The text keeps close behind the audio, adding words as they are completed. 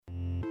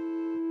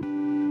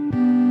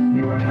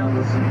are now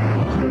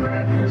listening to the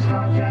Rad News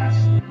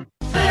Podcast.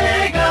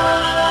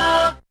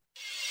 Sega!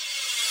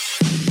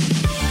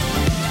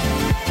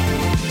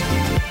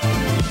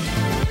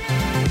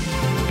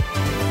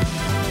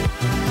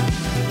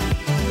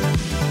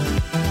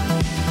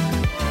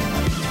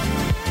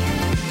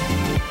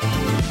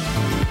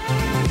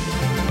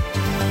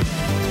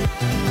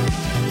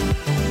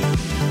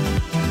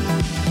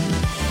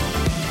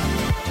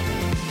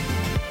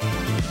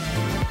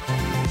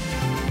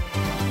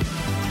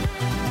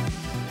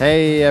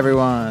 Hey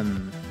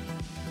everyone!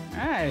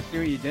 I see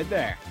what you did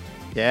there.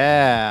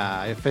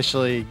 Yeah, I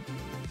officially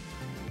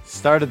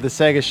started the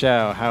Sega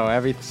show, how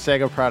every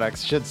Sega product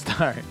should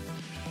start.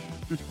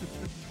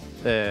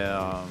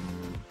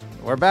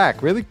 We're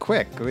back really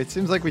quick. It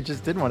seems like we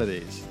just did one of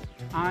these.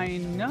 I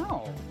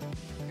know.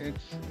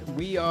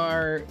 We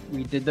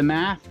did the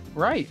math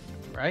right?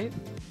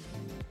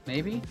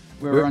 Maybe?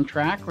 We're on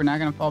track? We're not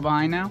going to fall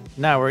behind now?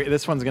 No,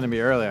 this one's going to be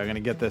early. I'm going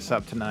to get this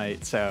up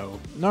tonight. So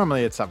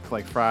normally it's up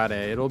like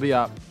Friday. It'll be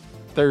up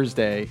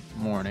Thursday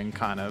morning,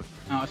 kind of.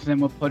 Oh, so then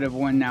we'll put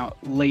one out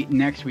late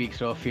next week,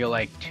 so it'll feel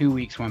like 2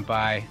 weeks went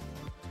by.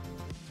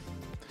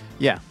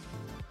 Yeah,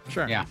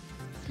 sure. Yeah.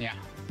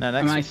 Now,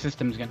 My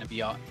system's going to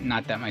be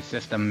not that my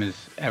system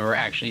is ever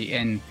actually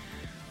in,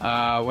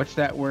 what's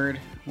that word?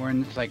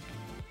 When it's like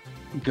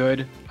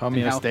good.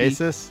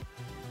 Homeostasis?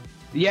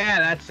 Yeah,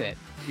 that's it.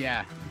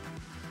 Yeah.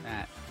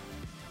 That.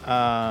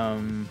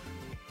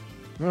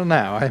 Well, no,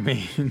 I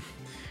mean,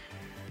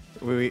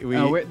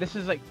 this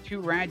is like 2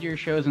 Rad Year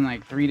shows in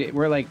like 3 days.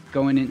 We're like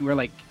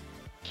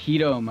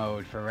keto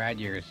mode for Rad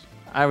Years.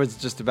 I was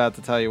just about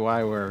to tell you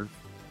why we're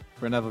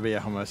never be a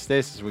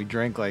homeostasis. We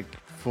drink like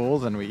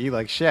fools and we eat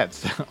like shit.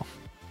 So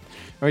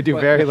we do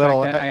very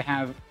little.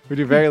 We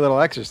do very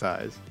little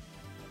exercise.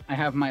 I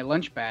have my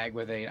lunch bag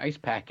with an ice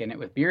pack in it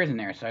with beers in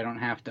there, so I don't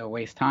have to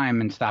waste time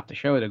and stop the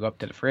show to go up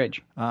to the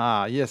fridge.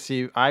 Yeah.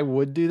 See, I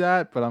would do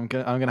that, but I'm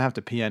gonna have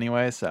to pee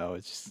anyway, so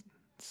it's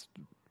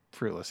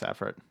fruitless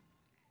effort.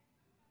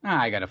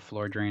 I got a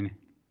floor drain.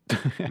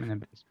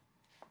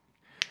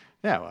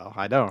 Yeah, well,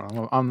 I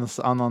don't.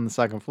 I'm on the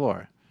second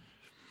floor.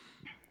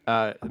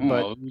 But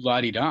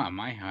la-di-da,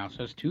 my house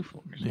has 2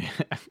 floors. Yeah.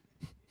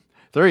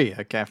 3.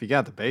 If you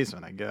got the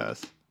basement, I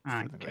guess.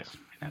 I guess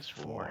that's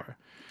 4.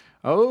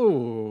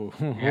 Oh,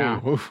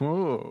 yeah.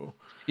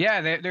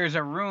 Yeah, there's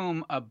a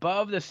room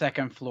above the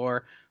second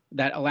floor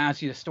that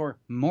allows you to store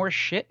more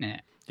shit in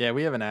it. Yeah,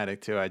 we have an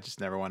attic too. I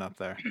just never went up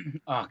there.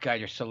 Oh, God,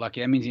 you're so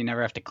lucky. That means you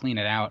never have to clean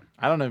it out.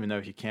 I don't even know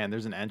if you can.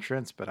 There's an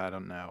entrance, but I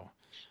don't know.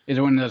 Is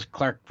it one of those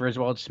Clark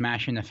Griswold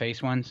smash in the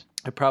face ones?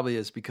 It probably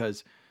is,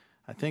 because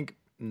I think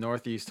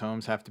Northeast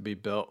homes have to be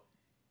built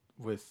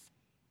with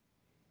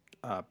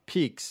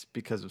peaks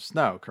because of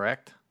snow,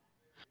 correct?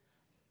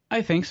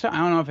 I think so. I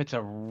don't know if it's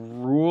a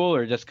rule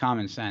or just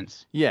common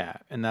sense. Yeah,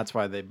 and that's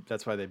why they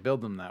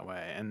build them that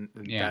way, and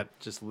that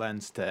just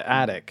lends to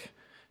attic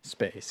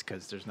space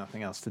because there's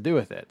nothing else to do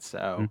with it.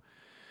 So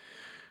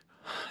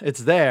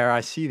it's there.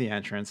 I see the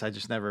entrance. I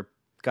just never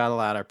got a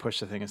ladder, pushed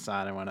the thing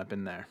aside, and went up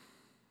in there.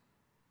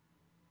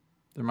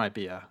 There might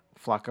be a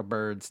flock of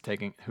birds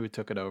who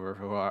took it over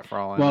for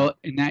all I know. Well,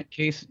 in that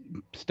case,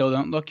 still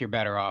don't look. You're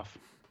better off.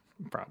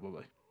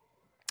 Probably.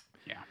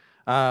 Yeah.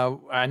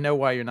 I know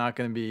why you're not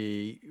going to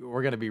be.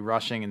 We're going to be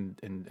rushing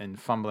and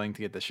fumbling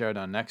to get the show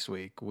done next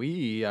week.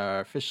 We are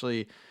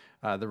officially,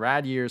 the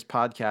Rad Years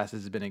podcast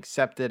has been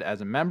accepted as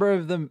a member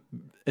of the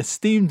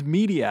esteemed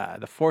media,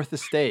 the Fourth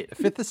Estate, the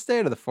Fifth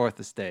Estate, or the Fourth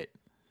Estate.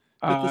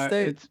 Fifth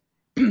Estate.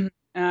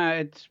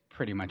 It's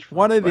pretty much fourth.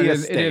 One of the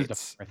estates. It is the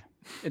fourth.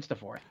 It's the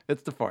fourth.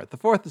 It's the fourth. The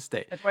Fourth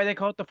Estate. That's why they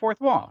call it the fourth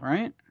wall,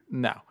 right?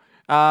 No.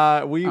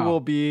 We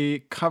will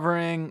be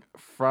covering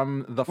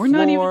from the floor. We're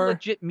not even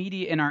legit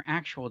media in our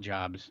actual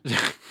jobs.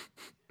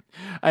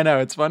 I know.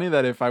 It's funny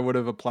that if I would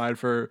have applied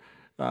for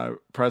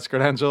press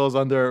credentials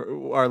under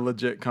our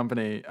legit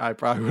company, I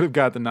probably would have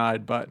got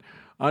denied. But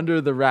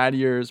under the Rad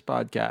Years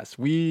podcast,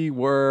 we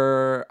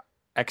were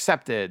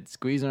accepted.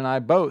 Squeezer and I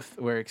both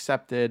were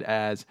accepted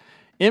as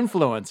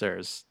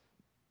influencers.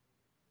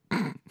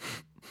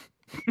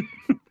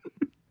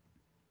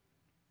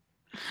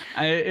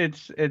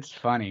 It's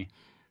funny.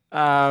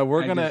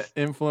 We're going to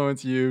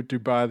influence you to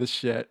buy the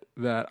shit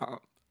that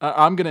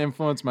I'm going to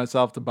influence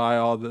myself to buy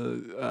all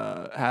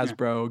the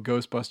Hasbro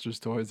Ghostbusters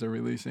toys they're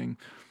releasing.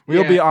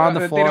 We'll be on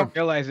the floor. They don't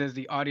realize is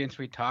the audience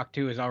we talk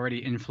to is already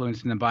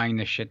influenced into buying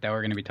the shit that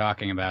we're going to be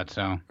talking about.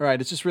 So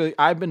right, it's just really,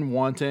 I've been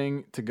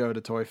wanting to go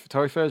to Toy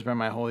Fair. Has been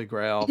my holy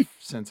grail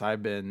since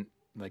I've been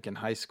like in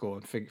high school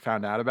and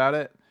found out about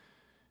it.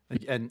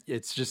 And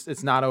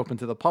it's not open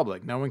to the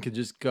public. No one could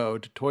just go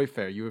to Toy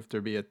Fair. You have to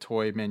be a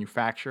toy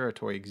manufacturer, a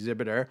toy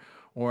exhibitor,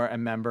 or a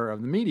member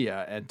of the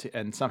media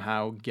and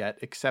somehow get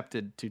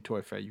accepted to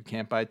Toy Fair. You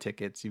can't buy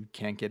tickets. You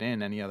can't get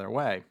in any other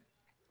way.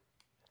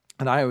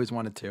 And I always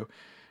wanted to.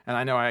 And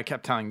I know I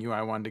kept telling you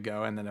I wanted to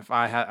go. And then if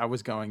I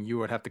was going, you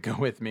would have to go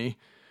with me.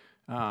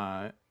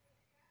 Because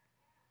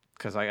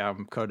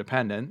I'm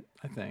codependent,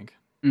 I think.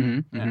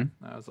 Mm-hmm, yeah.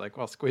 I was like,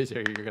 well, Squeezer,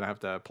 you're going to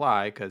have to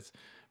apply because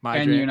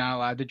you're not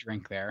allowed to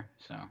drink there,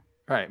 so.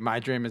 Right. My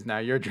dream is now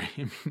your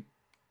dream.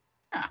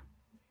 Yeah.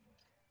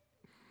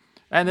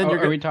 And then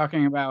Are we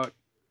talking about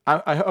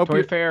I hope Toy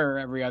you Fair or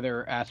every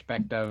other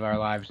aspect of our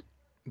lives?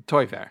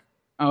 Toy Fair.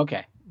 Oh,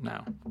 okay.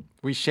 No.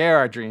 We share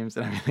our dreams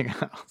and everything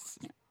else.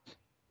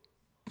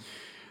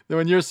 Then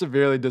when you're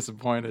severely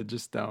disappointed,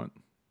 just don't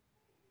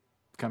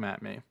come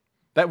at me.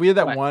 We had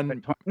that What?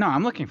 one. No,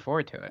 I'm looking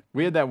forward to it.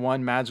 We had that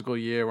one magical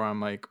year where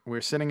I'm like,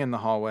 we're sitting in the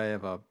hallway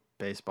of a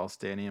baseball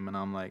stadium, and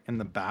I'm like in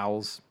the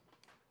bowels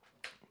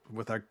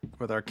with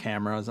our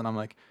cameras, and I'm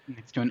like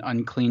Next to an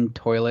unclean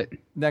toilet.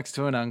 next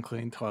to an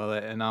unclean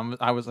toilet, and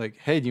I was like,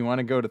 hey, do you want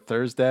to go to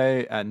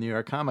Thursday at New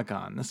York Comic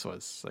Con? This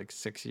was like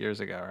 6 years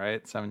ago,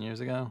 right? 7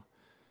 years ago.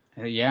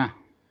 Yeah.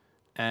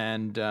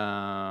 And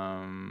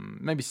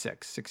maybe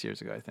 6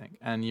 years ago, I think.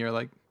 And you're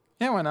like,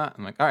 yeah, why not?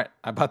 I'm like, all right,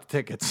 I bought the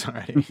tickets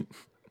already.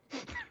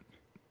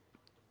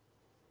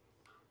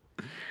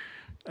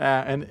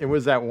 And it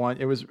was that one.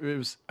 It was.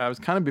 I was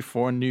kind of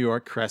before New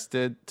York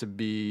crested to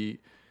be.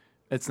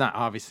 It's not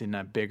obviously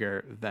not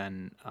bigger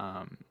than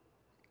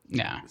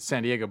Yeah.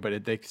 San Diego,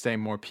 but they say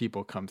more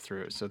people come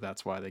through, so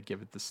that's why they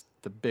give it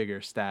the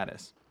bigger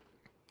status.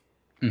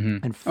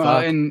 Mm-hmm. And fuck, Well,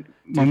 and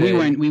when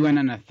they- we went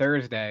on a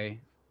Thursday,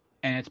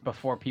 and it's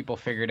before people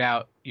figured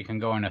out you can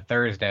go on a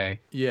Thursday.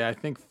 yeah, I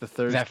think the 'Cause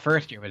Thursday. that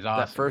first year was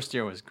awesome. That first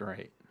year was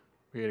great.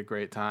 We had a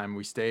great time.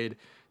 We stayed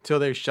till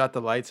they shut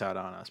the lights out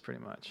on us,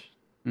 pretty much.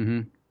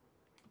 Mm-hmm.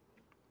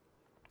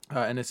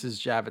 And this is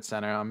Javits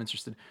Center. I'm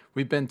interested.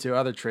 We've been to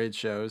other trade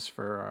shows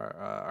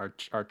for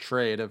our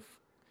trade of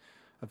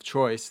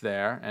choice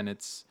there, and you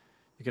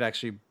could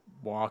actually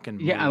walk and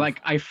move. Yeah,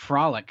 I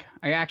frolic.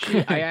 I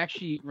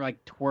actually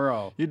like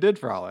twirl. You did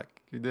frolic.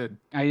 You did.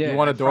 I did. You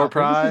won a I door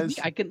frolic. This is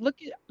prize. I can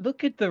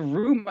look at the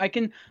room. I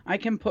can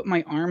put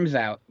my arms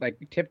out like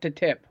tip to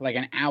tip like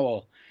an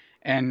owl,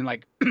 and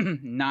like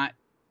not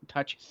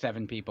touch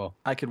 7 people.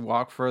 I could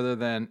walk further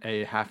than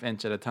a half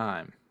inch at a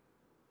time.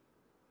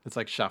 It's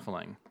like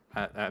shuffling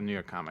at New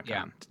York Comic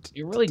Con.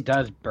 It really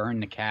does burn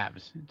the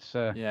calves. It's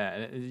Yeah,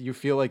 and you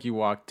feel like you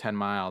walked 10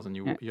 miles, and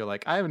you're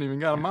like, I haven't even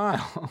got a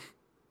mile.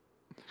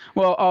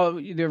 Well,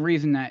 the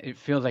reason that it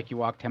feels like you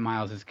walk 10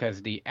 miles is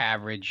because the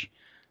average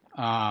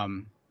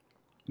BMI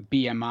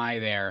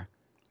there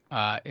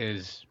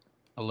is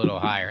a little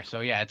higher.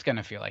 So, yeah, it's going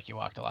to feel like you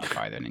walked a lot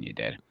farther than you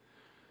did.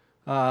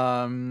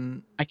 I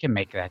can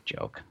make that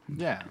joke.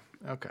 Yeah,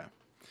 okay.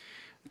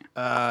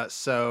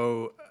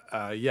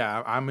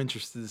 Yeah, I'm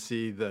interested to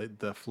see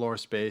the floor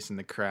space and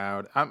the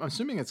crowd. I'm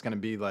assuming it's going to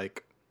be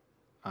like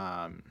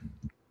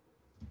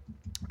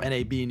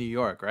NAB New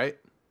York, right?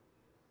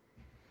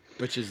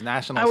 Which is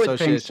National I would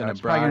think Association so. of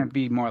It's probably going to Broadcasters.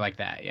 be more like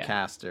that,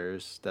 yeah.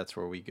 That's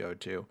where we go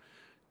to.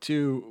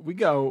 We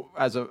go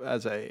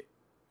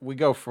we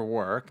go for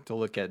work to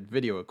look at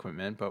video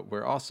equipment, but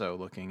we're also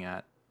looking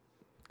at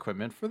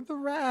equipment for the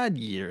rad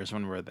years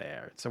when we're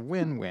there. It's a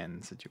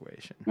win-win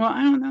situation. Well,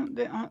 I don't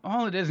know.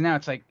 All it is now,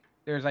 it's like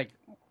there's like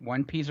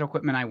one piece of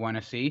equipment I want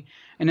to see,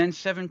 and then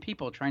 7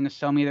 people trying to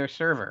sell me their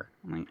server.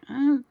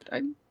 I'm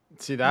like,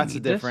 See, that's the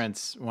need this?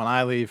 difference when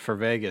I leave for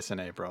Vegas in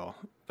April.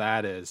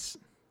 That is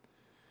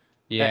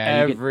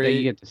yeah, every-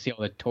 you get to see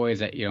all the toys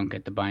that you don't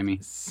get to buy me.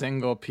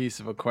 single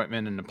piece of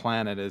equipment in the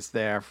planet is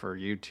there for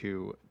you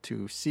to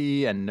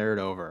see and nerd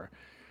over,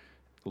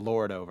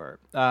 lord over.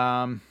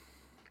 And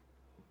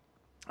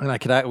we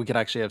could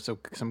actually have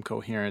some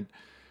coherent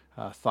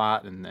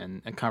thought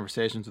and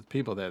conversations with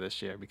people there this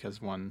year,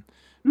 because one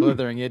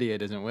blithering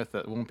idiot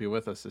won't be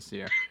with us this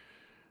year.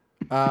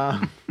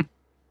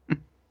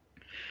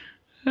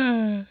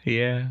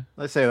 Yeah.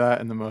 I say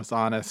that in the most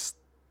honest,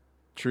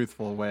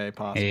 truthful way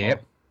possible.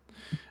 Yep.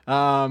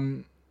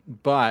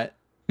 But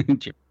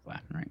Chip's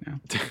laughing right now.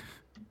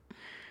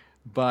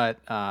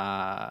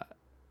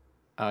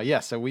 yeah,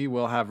 so we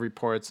will have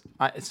reports.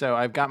 So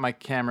I've got my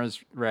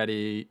cameras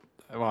ready.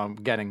 Well, I'm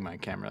getting my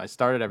camera. I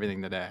started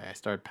everything today. I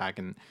started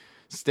packing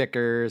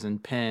stickers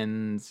and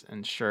pins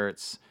and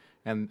shirts,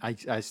 and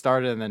I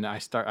started, and then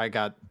I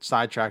got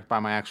sidetracked by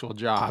my actual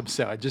job.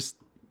 So I just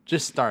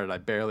started. I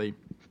barely.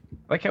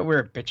 Like how we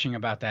were bitching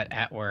about that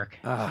at work.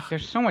 Like,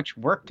 there's so much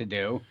work to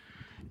do.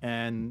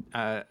 And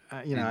I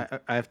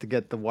have to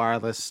get the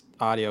wireless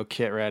audio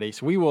kit ready.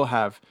 So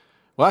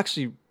we're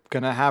actually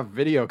gonna have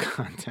video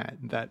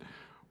content that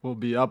will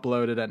be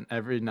uploaded, and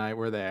every night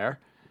we're there.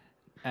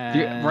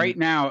 And Right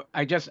now,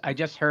 I just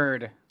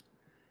heard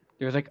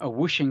there was like a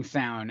whooshing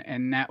sound,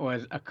 and that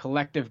was a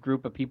collective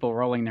group of people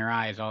rolling their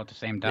eyes all at the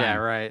same time. Yeah,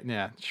 right.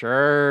 Yeah,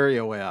 sure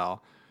you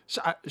will.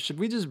 Should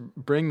we just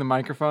bring the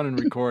microphone and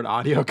record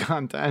audio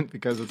content,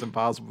 because it's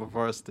impossible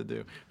for us to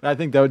do? But I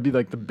think that would be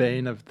like the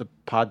bane of the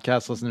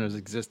podcast listeners'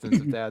 existence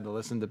if they had to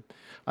listen to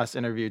us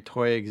interview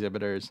toy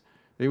exhibitors.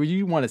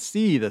 You want to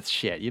see the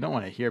shit. You don't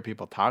want to hear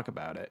people talk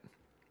about it.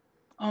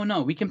 Oh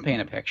no, we can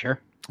paint a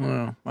picture.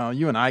 Well,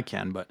 you and I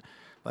can, but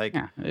like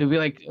Yeah, it'd be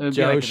like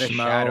Joe the Schmo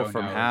Shadow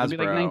from Node. It'd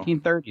be like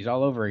Hasbro. 1930s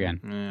all over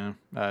again.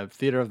 yeah,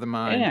 theater of the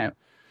mind.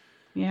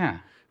 Yeah.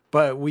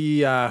 But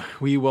we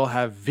will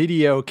have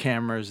video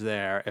cameras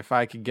there. If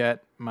I could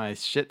get my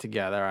shit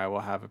together, I will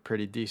have a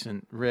pretty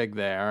decent rig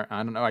there.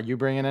 I don't know. Are you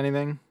bringing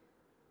anything?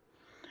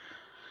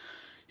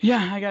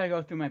 Yeah, I gotta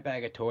go through my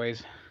bag of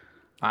toys.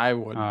 I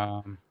would.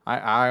 Um,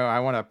 I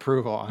want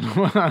approval on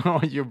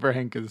what you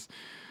bring, because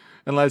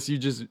unless you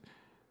just,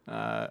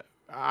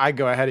 I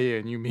go ahead of you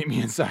and you meet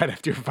me inside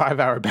after your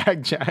 5-hour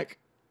bag check.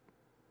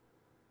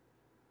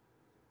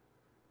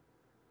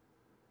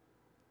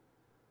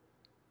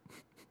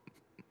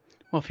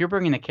 well, if you're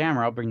bringing the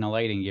camera, I'll bring the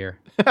lighting gear.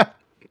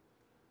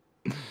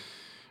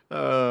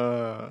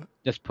 Uh,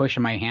 Just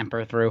pushing my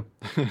hamper through.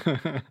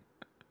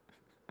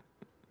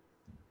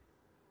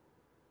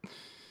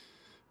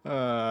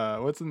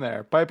 what's in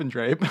there? Pipe and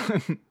drape.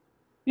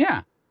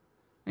 Yeah,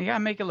 you gotta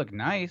make it look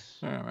nice.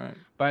 All right.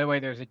 By the way,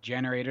 there's a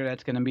generator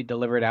that's gonna be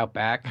delivered out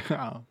back.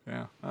 Oh,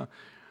 yeah. Yeah.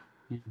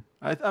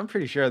 I'm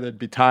pretty sure there'd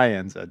be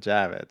tie-ins at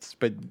Javits,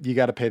 but you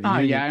got to pay the Oh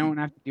union. yeah, I don't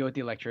have to deal with the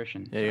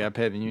electrician. Yeah, you got to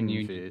pay the union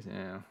Union. fees.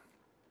 Yeah.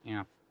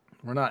 Yeah.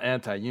 We're not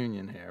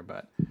anti-union here,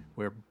 but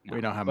we No,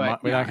 don't have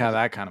but, we yeah, don't have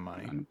that kind of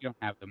money. You don't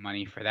have the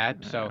money for that.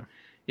 Yeah. So,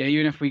 yeah,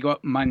 even if we go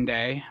up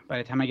Monday, by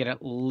the time I get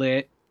it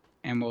lit,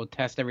 and we'll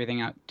test everything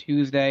out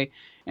Tuesday,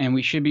 and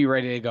we should be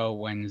ready to go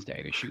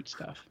Wednesday to shoot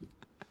stuff.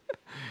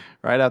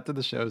 Right after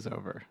the show's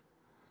over.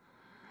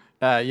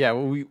 Yeah,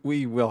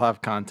 we will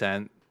have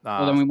content.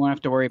 Well, then we won't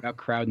have to worry about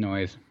crowd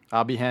noise.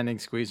 I'll be handing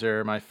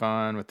Squeezer my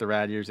phone with the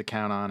Rad Years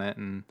account on it,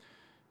 and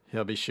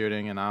he'll be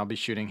shooting, and I'll be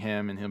shooting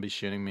him, and he'll be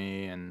shooting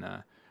me, and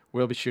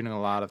we'll be shooting a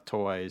lot of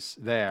toys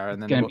there.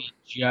 And It's then gonna be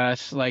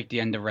just like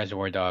the end of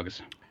Reservoir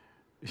Dogs.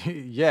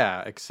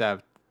 yeah,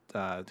 except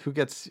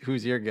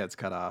whose ear gets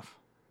cut off.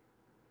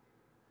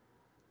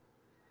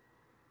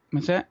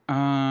 What's that?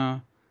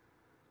 I'll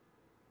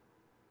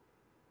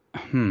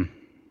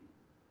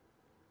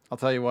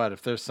tell you what,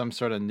 if there's some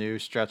sort of new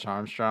Stretch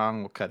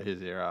Armstrong, we'll cut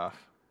his ear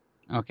off.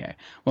 Okay.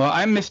 Well,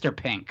 I'm Mr.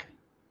 Pink.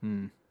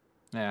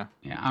 Yeah.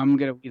 Yeah, I'm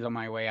gonna weasel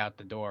my way out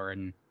the door,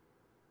 and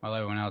while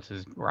everyone else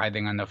is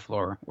writhing on the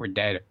floor, we're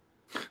dead.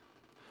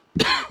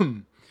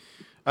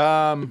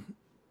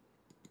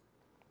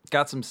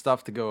 Got some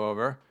stuff to go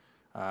over.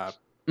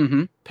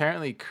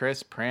 Apparently,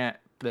 Chris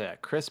Pratt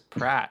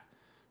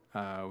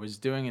was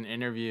doing an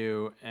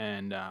interview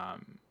and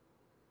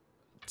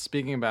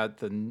speaking about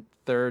the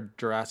third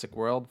Jurassic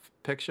World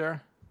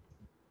picture.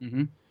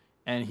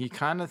 And he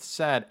kind of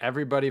said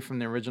everybody from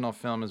the original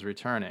film is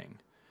returning,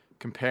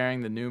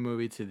 comparing the new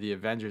movie to the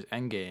Avengers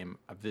Endgame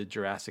of the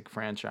Jurassic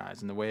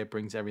franchise and the way it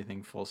brings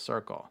everything full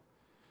circle.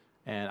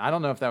 And I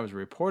don't know if that was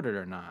reported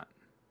or not.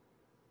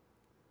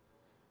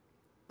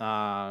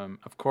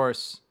 Of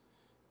course,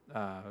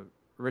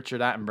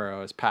 Richard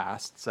Attenborough has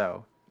passed,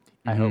 so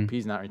I hope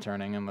he's not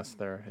returning unless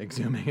they're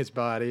exhuming his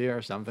body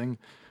or something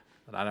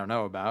that I don't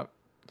know about.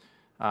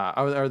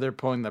 Or they're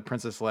pulling the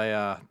Princess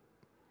Leia,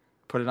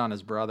 put it on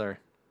his brother.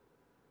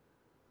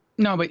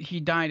 No, but he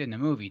died in the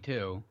movie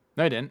too.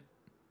 No, he didn't.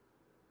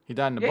 He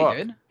died in the Yeah, book.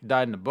 he did. He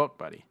died in the book,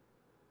 buddy.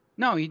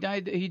 No, he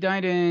died. He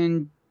died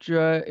in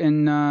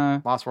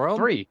Lost World?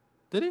 3.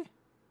 Did he?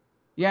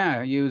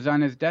 Yeah, he was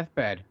on his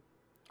deathbed.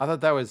 I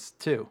thought that was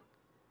 2.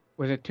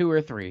 Was it 2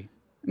 or 3?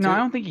 No, 2? I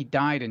don't think he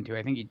died in 2.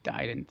 I think he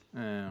died in.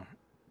 Oh,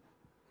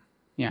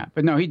 Yeah,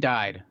 but no, he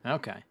died.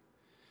 okay.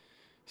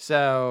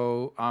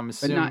 So I'm But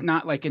assuming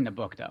not like in the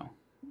book though.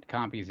 The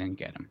compies didn't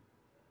get him.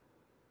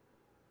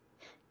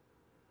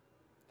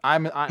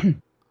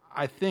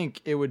 I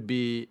think it would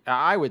be.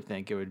 I would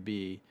think it would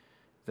be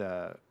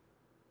the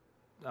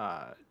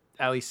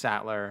Ellie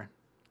Sattler,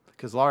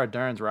 because Laura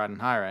Dern's riding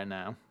high right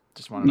now.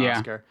 Just won an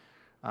Oscar.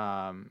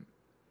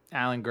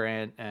 Alan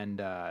Grant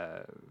and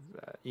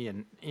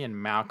Ian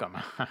Malcolm.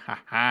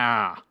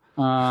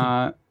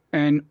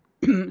 And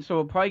so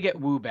we'll probably get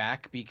Wu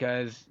back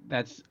because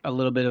that's a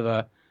little bit of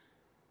a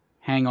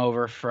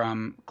hangover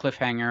from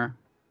Cliffhanger.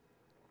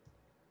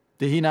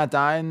 Did he not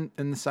die in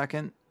the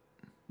second?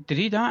 Did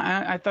he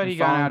die? I thought he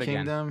got Fallen out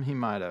Kingdom? again. He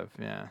might have.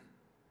 Yeah.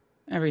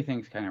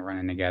 Everything's kind of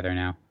running together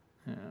now.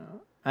 Yeah.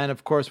 And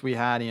of course, we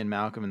had Ian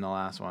Malcolm in the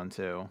last one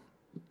too.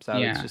 So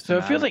yeah. it's just So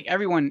it feels like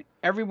everyone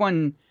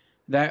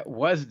that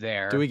was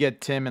there. Do we get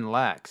Tim and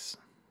Lex?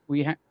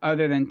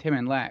 Other than Tim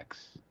and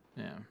Lex.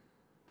 Yeah.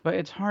 But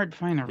it's hard to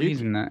find a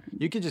reason that.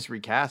 You could just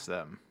recast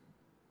them.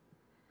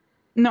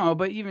 No,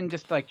 but even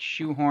just like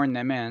shoehorn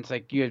them in. It's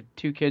like you have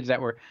 2 kids that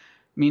were.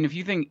 I mean, if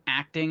you think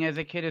acting as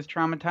a kid is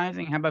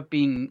traumatizing, how about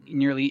being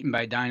nearly eaten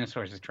by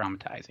dinosaurs is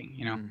traumatizing?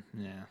 You know.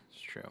 Yeah,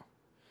 it's true.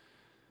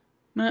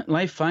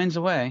 Life finds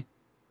a way.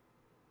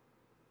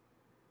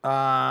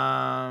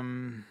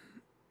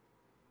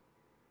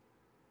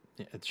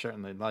 Yeah, it's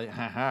certainly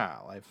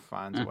life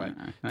finds a way.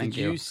 Did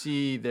you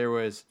see there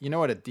was? You know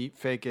what a deep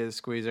fake is,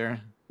 Squeezer?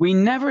 We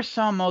never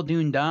saw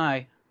Muldoon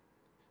die.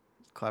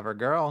 Clever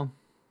girl.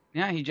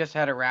 Yeah, he just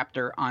had a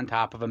raptor on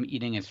top of him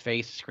eating his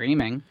face,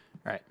 screaming.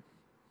 Right.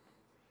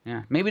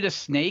 Yeah, maybe the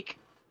snake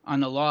on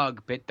the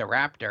log bit the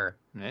raptor.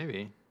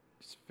 Maybe.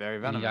 It's very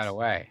And venomous. he got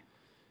away.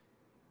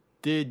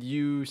 Did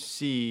you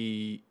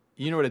see?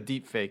 You know what a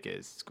deep fake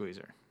is,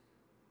 Squeezer?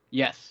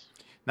 Yes.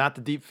 Not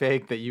the deep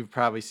fake that you've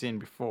probably seen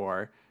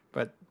before,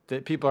 but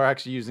that people are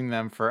actually using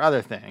them for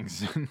other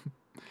things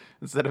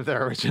instead of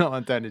their original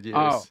intended use.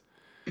 Oh.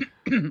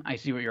 I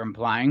see what you're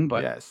implying,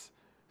 but yes.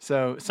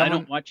 So I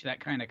don't watch that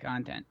kind of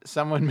content.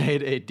 someone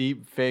made a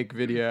deep fake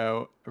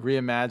video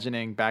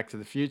reimagining Back to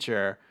the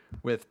Future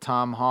with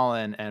Tom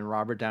Holland and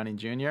Robert Downey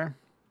Jr.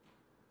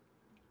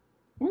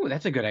 Ooh,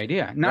 that's a good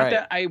idea. Not Right.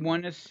 that I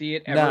want to see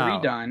it ever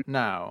redone.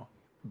 No,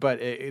 but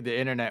the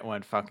internet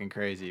went fucking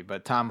crazy.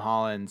 But Tom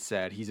Holland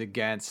said he's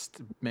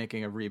against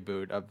making a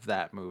reboot of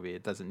that movie.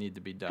 It doesn't need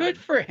to be done. Good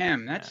for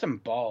him. That's some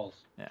balls.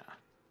 Yeah.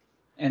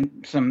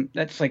 And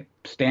that's like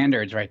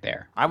standards right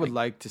there. I would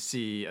like to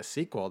see a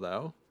sequel,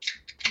 though.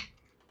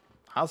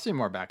 I'll see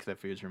more Back to the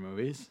Future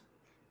movies.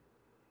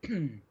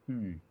 And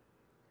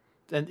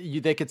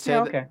they could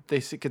say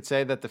could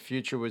say that the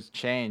future was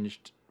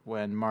changed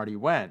when Marty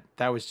went.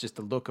 That was just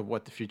the look of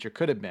what the future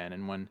could have been,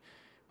 and when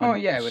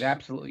it would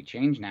absolutely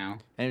change now.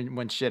 And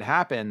when shit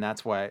happened,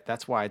 that's why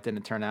it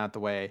didn't turn out the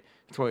way.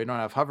 That's why we don't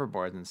have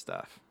hoverboards and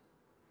stuff.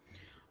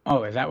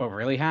 Oh, is that what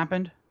really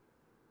happened?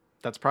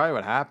 That's probably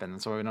what happened.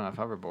 That's why we don't have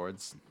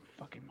hoverboards.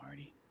 Fucking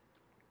Marty.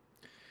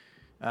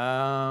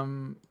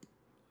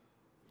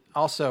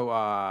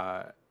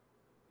 Also,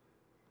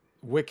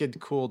 Wicked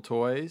Cool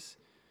Toys.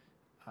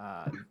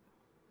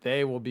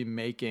 They will be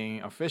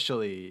making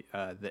officially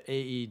the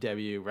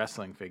AEW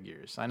wrestling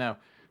figures. I know.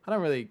 I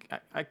don't really.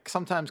 I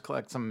sometimes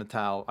collect some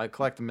Mattel. I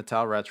collect the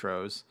Mattel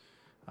retros.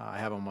 I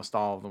have almost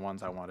all of the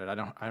ones I wanted. I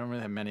don't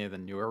really have many of the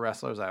newer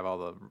wrestlers. I have all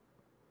the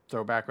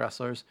throwback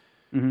wrestlers.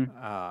 Mm-hmm.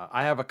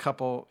 I have a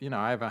couple.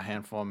 I have a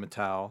handful of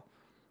Mattel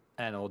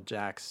and old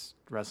Jack's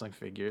wrestling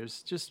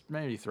figures. Just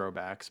maybe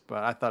throwbacks.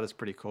 But I thought it's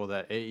pretty cool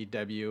that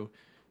AEW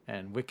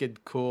and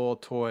Wicked Cool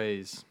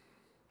Toys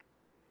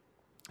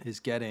is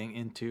getting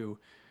into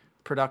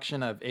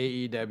production of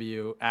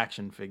AEW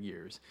action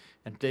figures,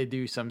 and if they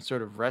do some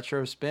sort of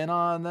retro spin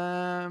on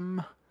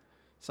them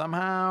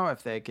somehow,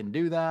 if they can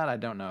do that, I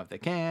don't know if they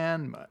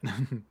can, but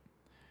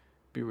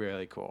be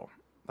really cool.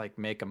 Like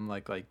make them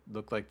like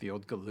look like the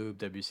old Galoob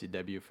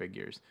WCW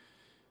figures.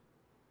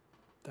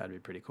 That'd be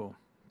pretty cool.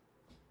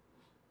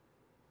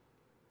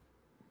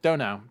 Don't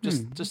know,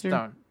 just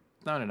throwing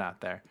it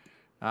out there.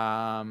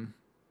 And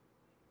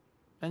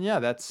yeah,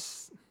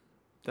 that's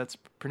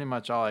pretty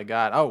much all I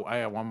got. Oh,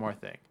 I got one more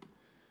thing.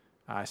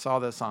 I saw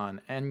this on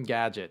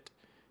Engadget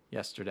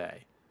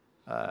yesterday.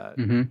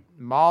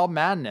 Mall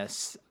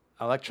Madness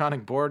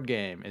electronic board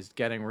game is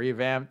getting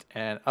revamped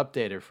and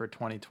updated for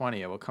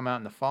 2020. It will come out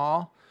in the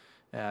fall.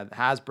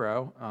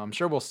 Hasbro, I'm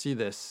sure we'll see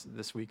this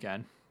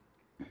weekend.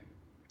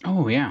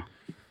 Oh, yeah.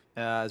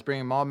 Is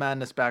bringing Mall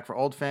Madness back for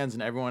old fans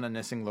and everyone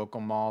missing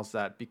local malls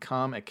that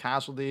become a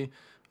casualty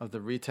of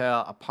the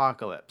retail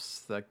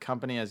apocalypse. The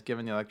company has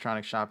given the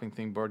electronic shopping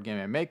themed board game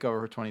a makeover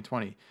for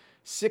 2020,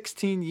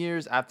 16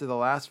 years after the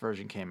last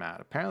version came out.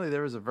 Apparently,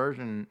 there was a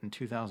version in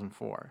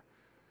 2004.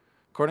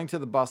 According to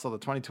the Bustle, the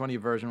 2020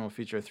 version will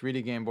feature a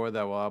 3D game board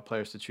that will allow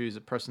players to choose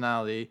a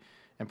personality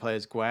and play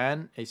as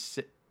Gwen, a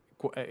Sage,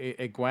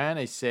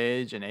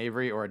 an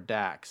Avery, or a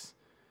Dax.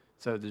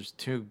 So there's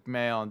 2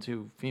 male and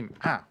 2 female.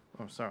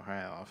 Oh, sorry.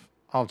 Hi, Olive.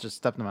 Olive just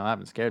stepped in my lap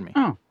and scared me.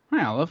 Oh,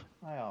 hi, Olive.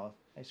 Hi, Olive.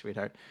 Hey,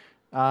 sweetheart.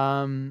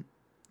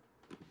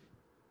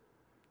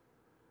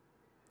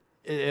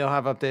 It'll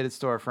have updated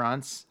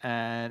storefronts,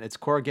 and its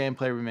core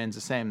gameplay remains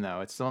the same,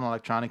 though. It's still an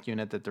electronic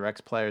unit that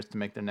directs players to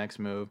make their next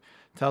move,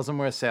 tells them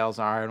where sales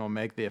are, and will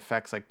make the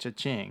effects like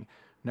cha-ching.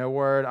 No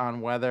word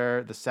on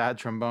whether the sad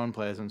trombone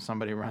plays when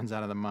somebody runs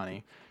out of the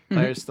money.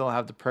 Players still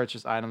have to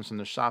purchase items from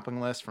the shopping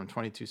list from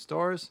 22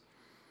 stores,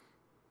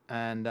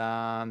 and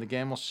the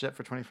game will ship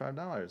for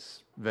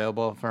 $25.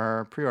 Available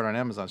for pre-order on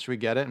Amazon. Should we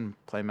get it and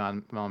play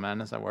Mall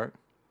Madness at work?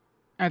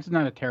 That's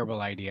not a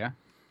terrible idea.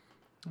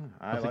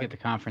 I Let's get the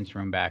conference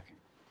room back.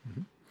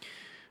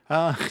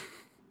 All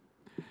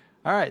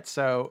right,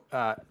 so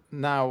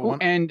now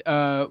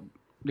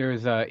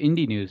there's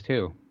indie news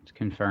too. It's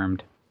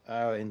confirmed.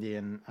 Oh,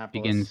 Indianapolis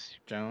begins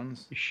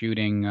Jones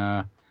shooting.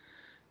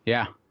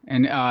 Yeah,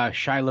 and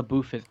Shia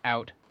LaBeouf is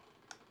out.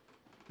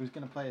 Who's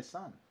gonna play his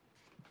son?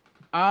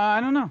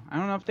 I don't know. I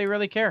don't know if they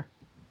really care.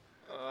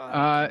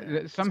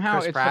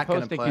 Somehow it's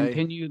supposed to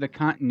continue the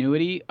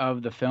continuity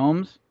of the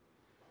films,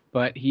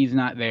 but he's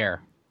not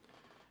there.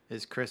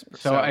 Is Chris?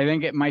 So I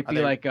think it might be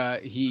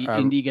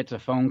Indy gets a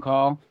phone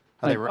call.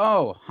 Like,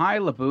 oh, hi,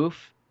 LaBeouf.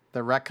 The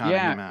retconning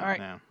him out right.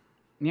 now.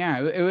 Yeah,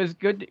 it was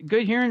good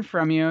hearing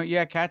from you.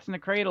 Yeah, Cats in the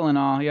Cradle and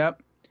all.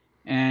 Yep.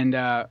 And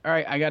all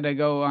right, I got to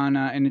go on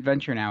an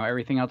adventure now.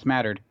 Everything else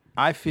mattered.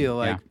 I feel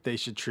like they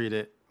should treat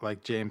it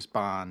like James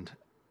Bond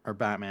or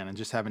Batman and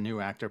just have a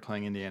new actor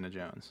playing Indiana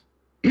Jones.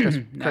 Chris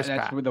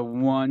That's the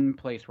one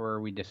place where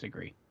we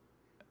disagree.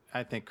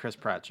 I think Chris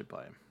Pratt should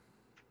play him.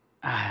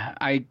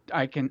 I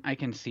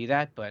can see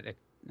that, but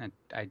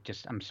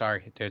I'm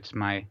sorry.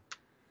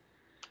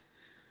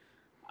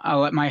 I'll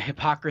let my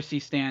hypocrisy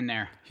stand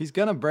there. He's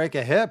gonna break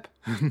a hip.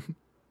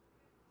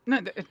 No,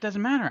 it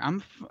doesn't matter.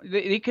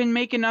 They can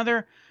make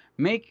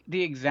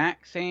the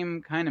exact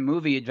same kind of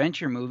movie,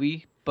 adventure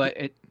movie, but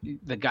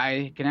the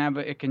guy can have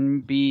it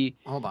can be.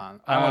 Hold on,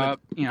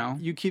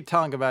 you keep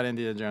talking about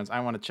Indiana Jones.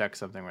 I want to check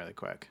something really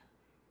quick.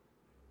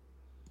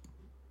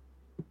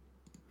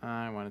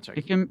 I want to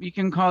check. You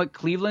can call it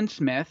Cleveland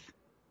Smith.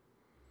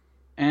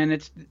 and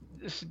it's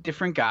this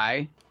different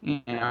guy,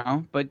 you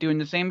know, but doing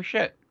the same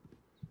shit.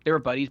 They were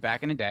buddies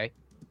back in the day.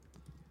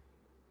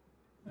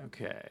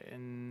 Okay,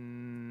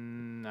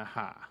 and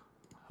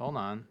hold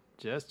on,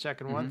 just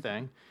checking one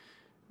thing,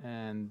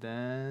 and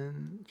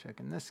then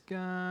checking this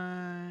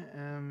guy.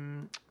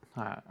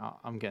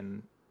 I'm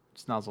getting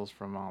snuzzles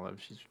from Olive.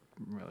 She's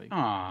really.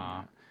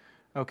 Aww.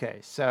 Okay,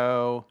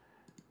 so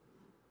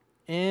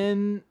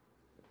in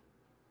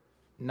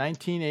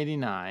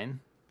 1989,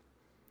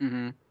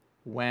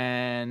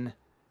 when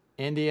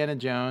Indiana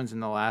Jones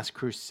and the Last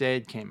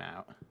Crusade came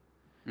out,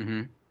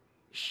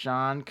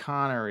 Sean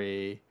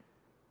Connery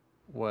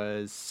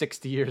was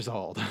 60 years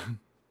old.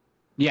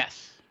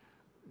 Yes.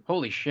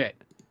 Holy shit.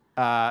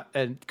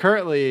 And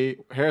currently,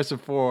 Harrison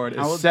Ford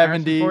How is old is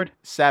Harrison Ford?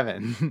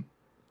 77.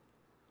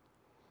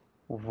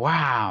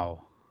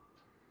 Wow.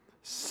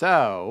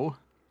 So,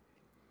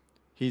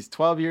 he's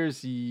 12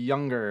 years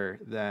younger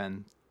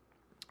than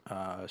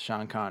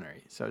Sean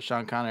Connery. So,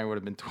 Sean Connery would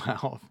have been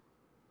 12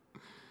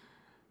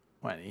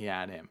 when he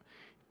had him.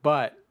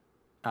 But,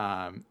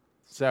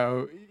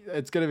 so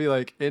it's going to be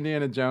like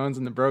Indiana Jones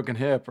and the broken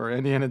hip or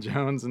Indiana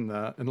Jones and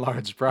the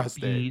enlarged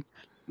prostate.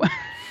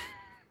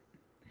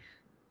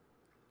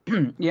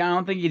 Yeah, I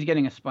don't think he's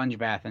getting a sponge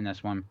bath in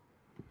this one.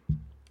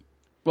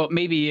 Well,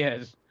 maybe he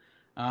is.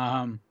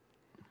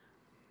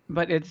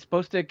 But it's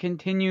supposed to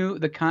continue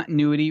the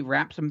continuity,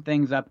 wrap some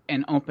things up,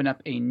 and open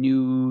up a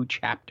new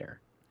chapter.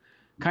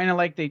 Kind of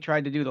like they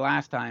tried to do the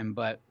last time,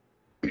 but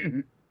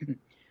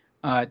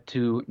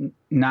to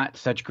not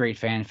such great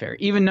fanfare.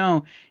 Even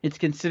though it's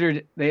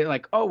considered, they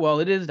like, oh, well,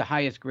 it is the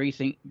highest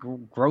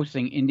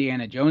grossing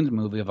Indiana Jones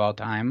movie of all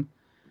time.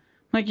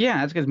 Like, yeah,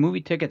 that's because movie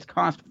tickets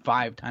cost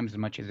 5 times as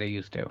much as they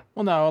used to.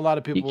 Well, no, a lot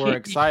of people were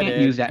excited. You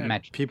can't use that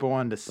metric. People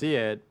wanted to see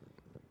it.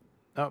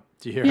 Oh,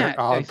 do you hear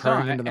Olive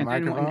purring into the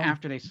microphone? And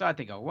after they saw it,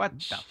 they go, what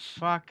the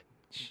fuck?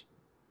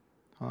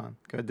 Hold on.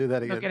 Go do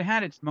that again. Look, it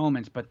had its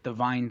moments, but the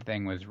Vine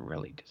thing was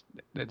really just...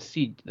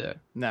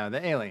 No,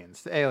 the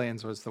aliens. The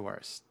aliens was the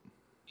worst.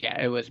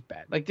 Yeah, it was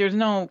bad. Like, there's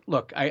no...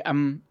 Look, it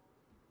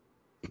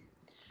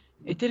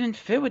didn't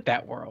fit with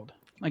that world.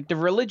 Like, the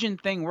religion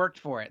thing worked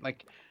for it.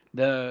 Like,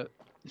 the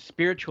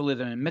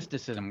spiritualism and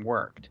mysticism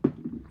worked.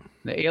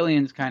 The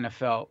aliens kind of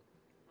felt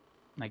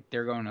like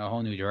they're going in a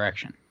whole new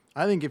direction.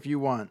 I think if you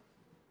want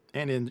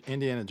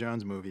Indiana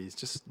Jones movies,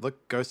 just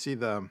go see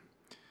the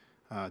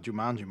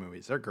Jumanji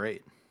movies. They're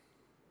great.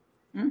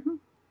 The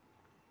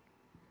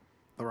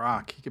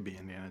Rock, he could be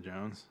Indiana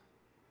Jones.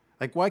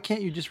 Like, why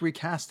can't you just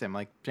recast him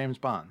like James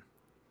Bond?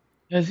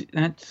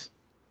 Because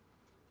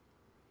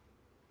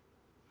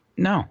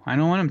no, I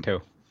don't want him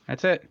to.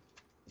 That's it.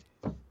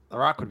 The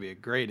Rock would be a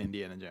great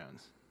Indiana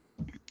Jones.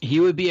 He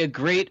would be a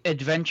great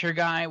adventure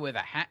guy with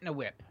a hat and a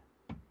whip.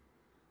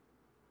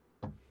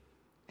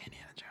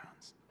 Indiana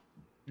Jones.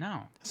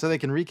 No. So they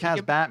can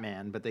recast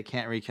Batman, but they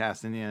can't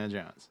recast Indiana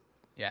Jones.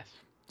 Yes.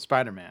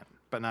 Spider-Man,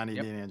 but not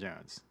Indiana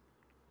Jones.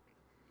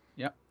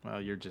 Yep.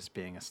 Well, you're just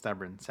being a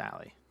stubborn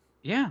Sally.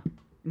 Yeah.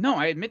 No,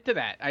 I admit to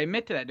that.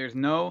 There's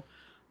no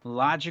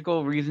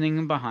logical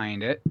reasoning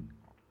behind it.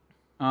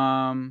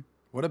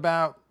 What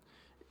about,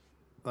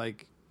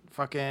 like,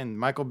 fucking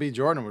Michael B.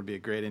 Jordan would be a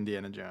great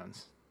Indiana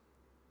Jones.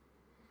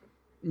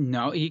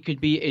 No, he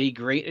could be a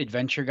great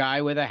adventure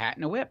guy with a hat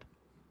and a whip.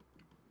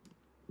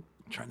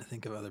 I'm trying to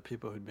think of other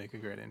people who'd make a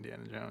great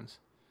Indiana Jones.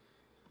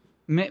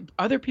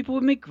 Other people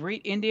would make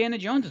great Indiana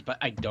Joneses, but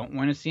I don't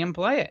want to see him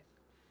play it.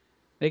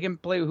 They can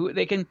play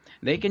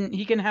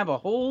he can have a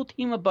whole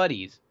team of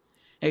buddies.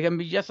 It can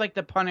be just like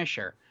the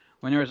Punisher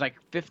when there was like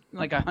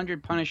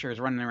 100 Punishers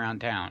running around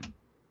town.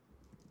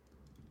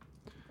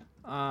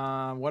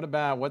 What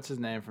about what's his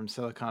name from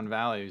Silicon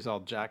Valley? Who's all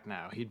jacked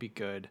now. He'd be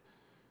good.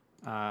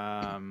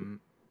 Camille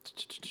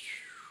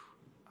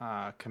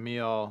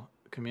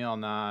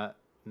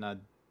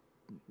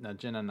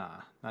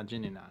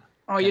Najinina.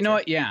 Oh, you know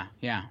what? Yeah,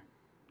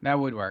 that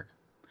would work.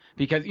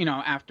 Because,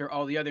 after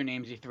all the other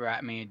names you threw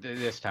at me,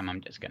 this time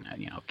I'm just gonna,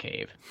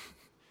 cave.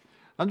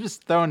 I'm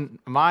just throwing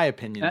my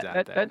opinions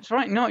out there. That's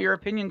fine. No, your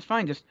opinion's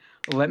fine. Just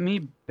let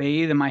me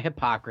bathe in my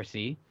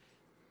hypocrisy.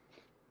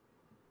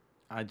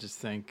 I just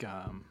think,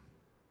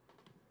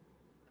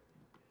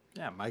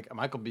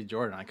 Michael B.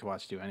 Jordan, I could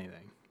watch do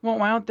anything. Well,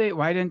 why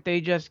didn't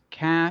they just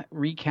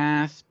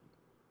recast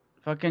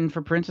fucking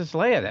for Princess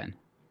Leia then?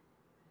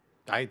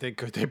 I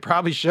think they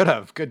probably should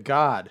have. Good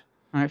God.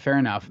 All right, fair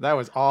enough. That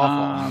was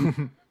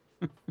awful.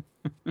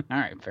 All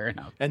right, fair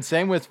enough. And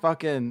same with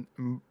fucking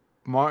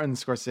Martin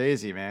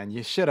Scorsese, man.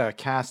 You should have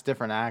cast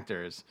different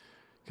actors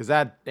because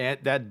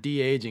that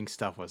de-aging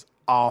stuff was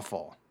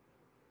awful.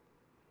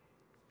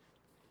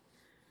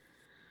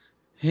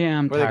 Yeah,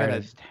 I'm tired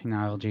of this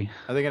technology.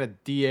 Are they going to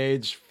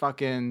de-age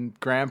fucking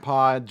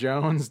Grandpa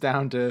Jones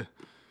down to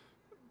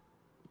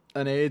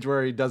an age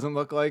where he doesn't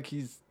look like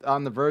he's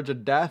on the verge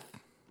of death?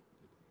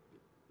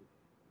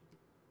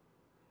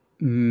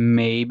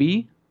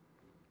 Maybe.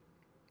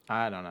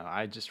 I don't know.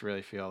 I just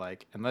really feel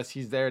like unless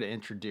he's there to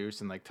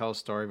introduce and like tell a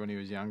story when he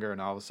was younger and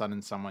all of a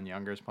sudden someone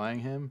younger is playing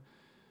him,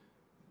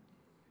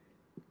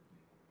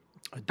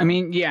 I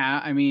mean,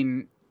 yeah. I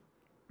mean,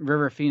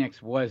 River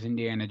Phoenix was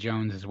Indiana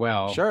Jones as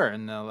well. Sure,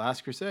 in the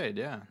Last Crusade,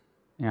 yeah.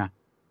 Yeah.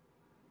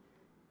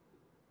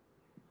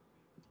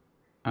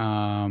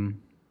 I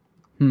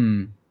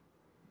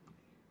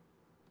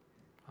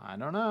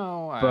don't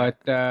know.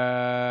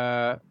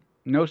 But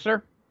no,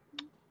 sir.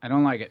 I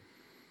don't like it.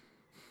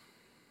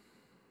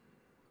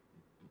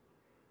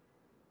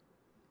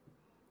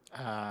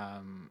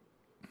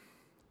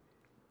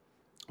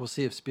 We'll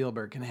see if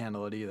Spielberg can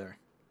handle it either.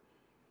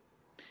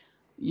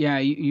 Yeah,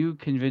 you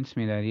convinced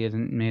me that he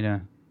hasn't made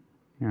a.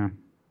 Yeah.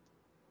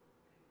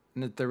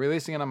 And they're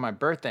releasing it on my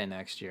birthday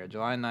next year,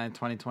 July 9th,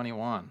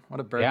 2021. What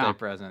a birthday Yeah.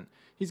 present.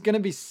 He's going to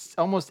be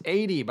almost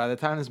 80 by the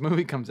time this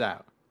movie comes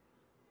out.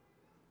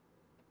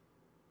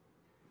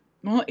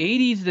 Well,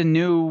 80's the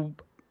new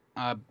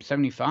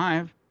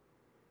 75.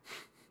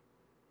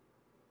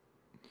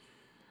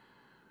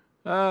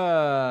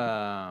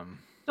 Still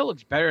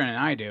looks better than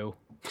I do.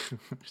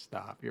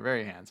 Stop. You're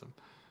very handsome.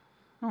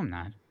 No, I'm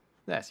not.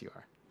 Yes, you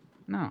are.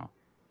 No.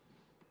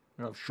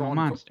 I gotta I'm a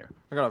monster.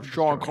 I gotta have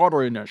Sean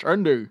Connery in this.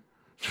 Andy,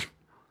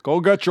 go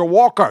get your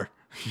walker.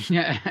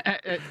 Yeah.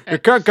 You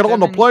can't get on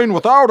the plane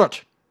without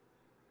it.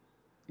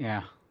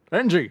 Yeah.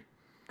 Angie,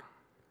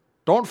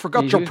 don't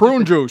forget Yeah, your he was prune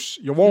just a- juice.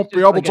 You won't He's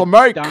be just able like to a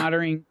make.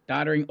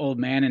 doddering old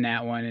man in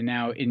that one, and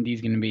now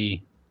Indy's gonna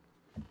be.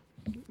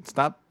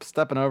 Stop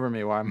stepping over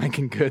me while I'm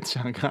making good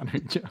Sean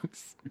Connery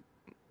jokes.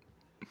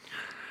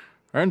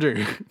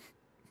 Angie,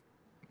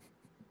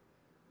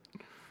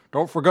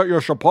 don't forget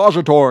your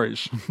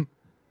suppositories.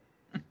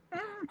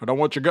 I don't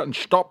want you getting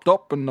stopped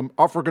up in the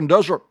African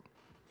desert.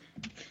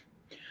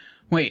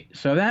 Wait,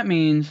 so that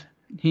means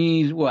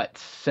he's what,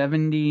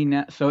 70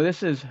 now? So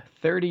this is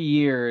 30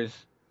 years.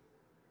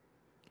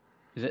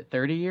 Is it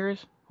 30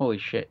 years? Holy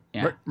shit!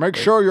 Yeah. Make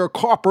sure your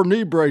copper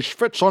knee brace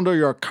fits under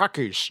your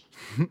khakis.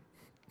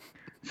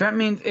 So that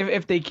means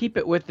if they keep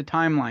it with the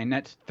timeline,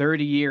 that's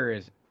 30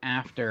 years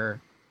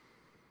after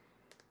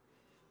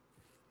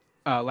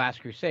Last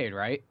Crusade,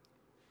 right?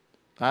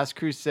 Last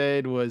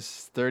Crusade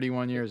was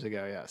 31 years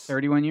ago, yes.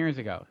 31 years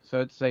ago. So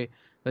let's say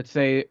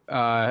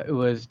it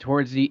was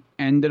towards the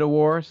end of the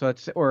war. So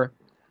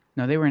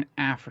no, they were in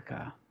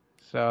Africa.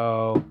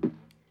 So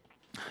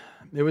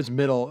It was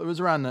middle. It was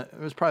around it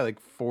was probably like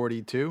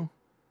 42.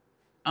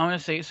 I want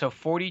to say so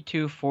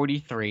 42,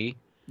 43.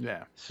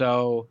 Yeah.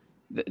 So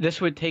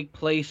this would take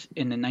place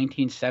in the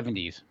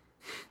 1970s.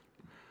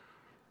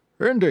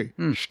 Indy,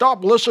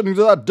 stop listening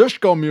to that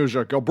disco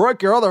music. You'll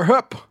break your other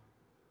hip.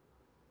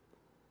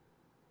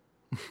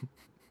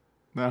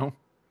 No.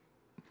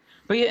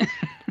 But yeah,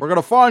 We're going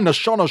to find the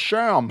son of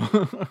Sham.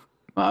 well,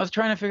 I was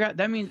trying to figure out.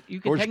 That means you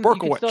could Where's still have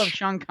Berkowitz?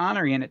 Sean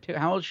Connery in it too.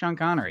 How old is Sean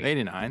Connery?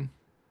 89.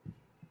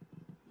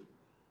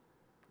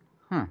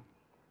 Huh.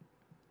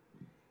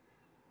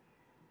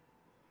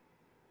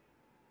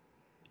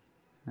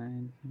 All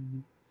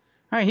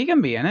right, he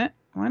can be in it.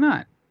 Why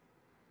not?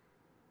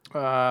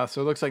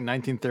 So it looks like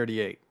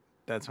 1938.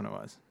 That's when it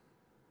was.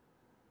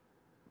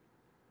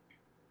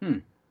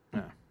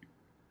 Yeah.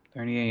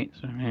 38.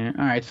 So, yeah.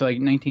 All right, so like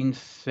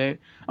 1960.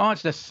 Oh,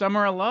 it's the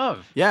Summer of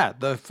Love. Yeah,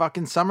 the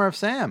fucking Summer of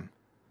Sam.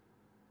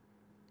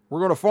 We're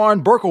going to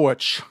find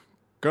Berkowitz.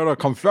 Get a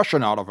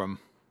confession out of him.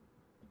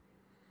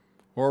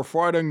 We're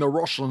fighting the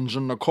Russians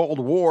in the Cold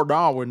War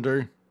now,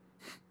 Indy.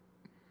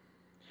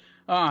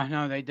 Oh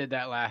no, they did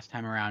that last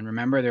time around.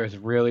 Remember, there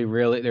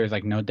was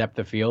like no depth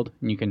of field,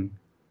 and you can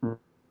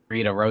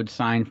read a road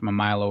sign from a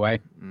mile away.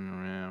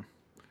 Yeah.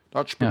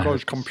 That's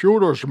because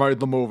computers made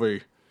the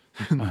movie.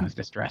 Oh, it's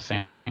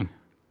distressing.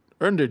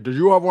 Indy, did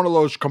you have one of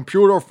those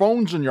computer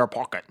phones in your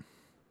pocket?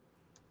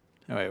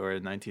 Oh, wait, we're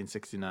in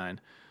 1969.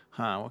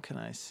 Huh, what can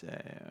I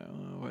say?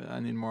 I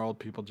need more old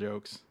people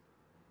jokes.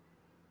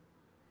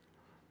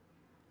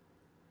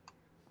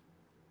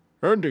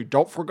 Indy,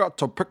 don't forget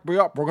to pick me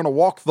up. We're going to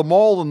walk the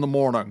mall in the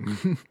morning.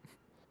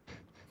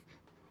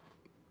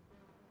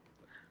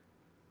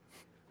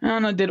 I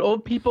don't know. Did when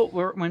people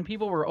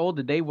were old,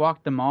 did they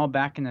walk the mall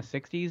back in the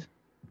 60s?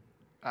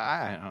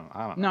 I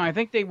don't know. No, I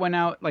think they went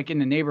out like in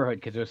the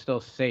neighborhood because it was still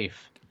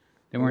safe.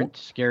 They weren't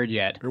scared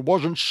yet. It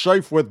wasn't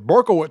safe with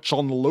Berkowitz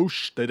on the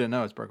loose. They didn't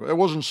know it's Berkowitz. It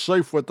wasn't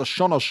safe with the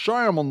son of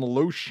Sam on the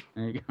loose.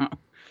 There you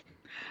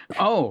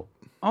go.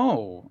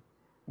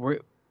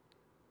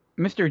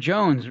 Mr.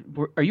 Jones,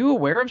 are you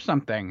aware of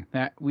something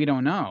that we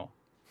don't know?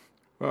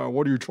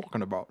 What are you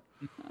talking about?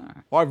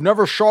 I've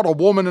never shot a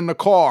woman in the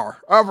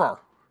car, ever.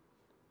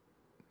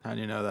 How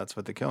do you know that's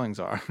what the killings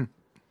are?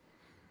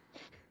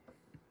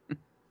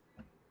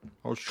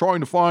 I was trying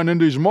to find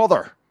Indy's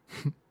mother.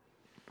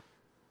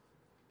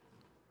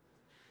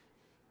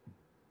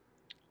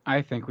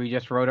 I think we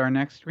just wrote our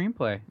next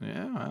screenplay.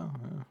 Yeah,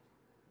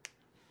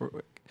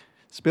 well.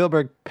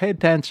 Spielberg, pay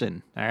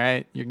attention, all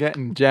right? You're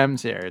getting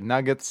gems here,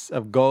 nuggets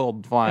of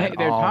gold flying. Hey,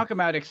 they're talking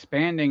about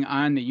expanding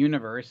on the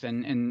universe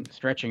and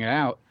stretching it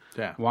out.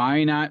 Yeah.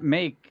 Why not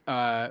make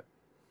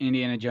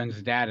Indiana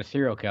Jones' dad a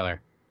serial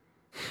killer?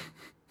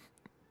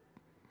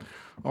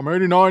 I'm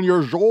 89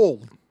 years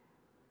old.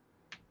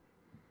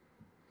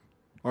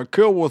 I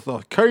kill with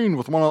a cane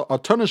with a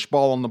tennis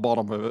ball on the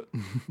bottom of it.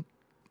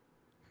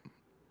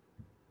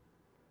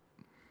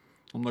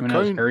 I'm the One of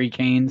those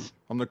hurricanes.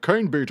 I'm the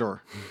cane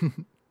beater.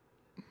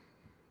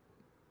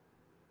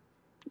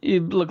 You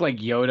look like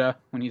Yoda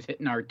when he's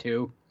hitting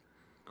R2.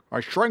 I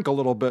shrank a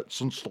little bit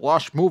since the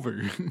last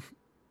movie.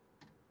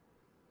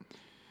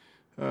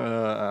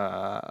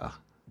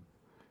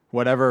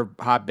 Whatever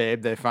hot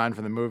babe they find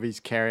from the movies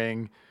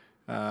carrying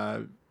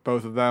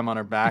both of them on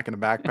her back in a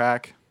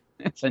backpack.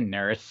 It's a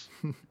nurse.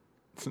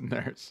 It's a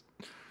nurse.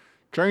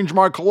 Change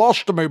my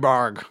colostomy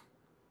bag.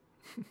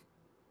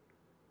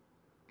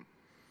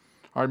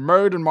 I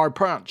made in my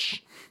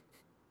pants.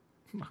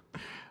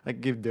 I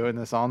can keep doing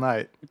this all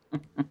night.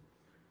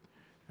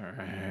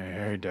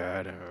 Hey,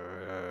 Dad.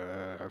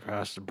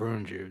 Pass the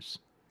prune juice.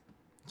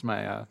 It's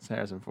my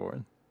Harrison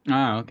Ford.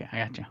 Oh, okay. I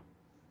got you.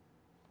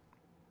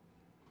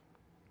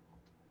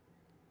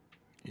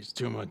 He's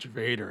too much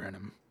Vader in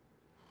him.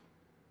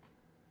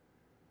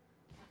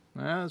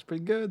 Well, that's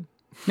pretty good.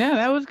 Yeah,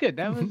 that was good.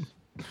 That was.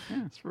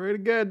 Yeah. It's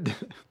pretty good.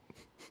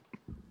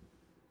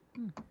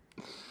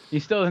 He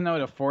still doesn't know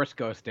what a Force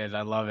Ghost is.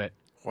 I love it.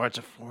 What's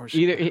a Force?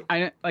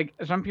 Like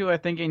some people are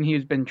thinking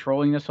he's been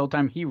trolling this whole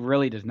time. He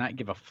really does not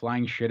give a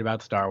flying shit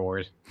about Star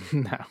Wars.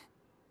 No.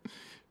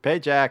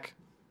 Paycheck.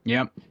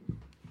 Yep.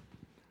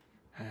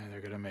 Hey,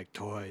 they're gonna make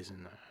toys,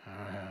 and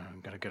I'm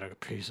gonna get a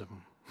piece of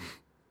them.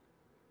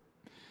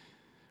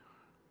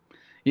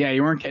 Yeah,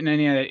 you weren't getting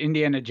any of that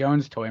Indiana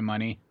Jones toy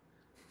money.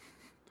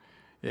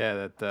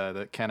 Yeah,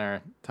 that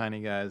Kenner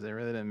tiny guys, they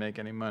really didn't make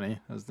any money.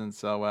 Those didn't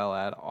sell well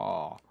at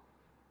all.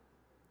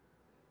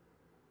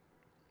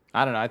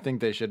 I don't know. I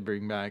think they should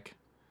bring back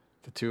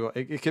the two.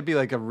 It could be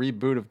like a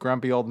reboot of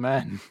Grumpy Old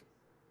Men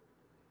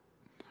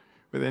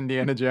with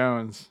Indiana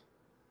Jones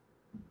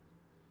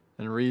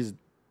and Reese.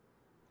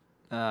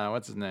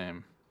 What's his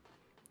name?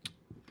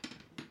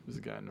 Who's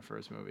the guy in the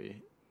first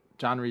movie?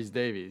 John Rhys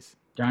Davies.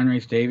 John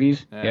Rhys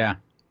Davies? Yeah.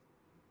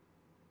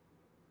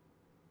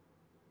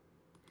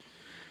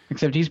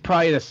 Except he's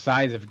probably the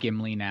size of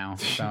Gimli now,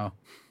 so.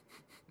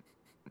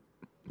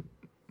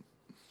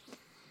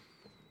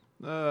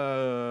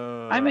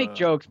 I make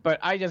jokes, but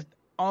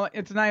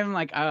it's not even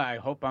like, I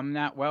hope I'm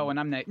not well when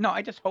I'm that. No,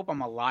 I just hope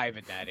I'm alive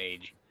at that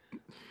age.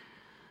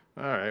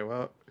 All right,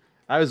 well,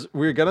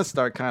 we were gonna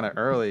start kind of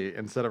early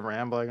instead of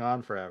rambling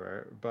on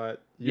forever,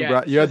 but you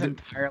had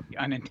entirely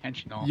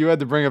unintentional. You had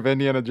to bring up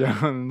Indiana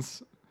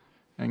Jones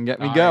and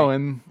get me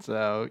going,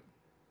 so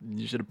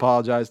you should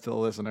apologize to the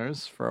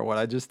listeners for what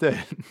I just did.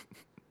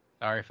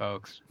 Sorry,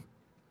 folks.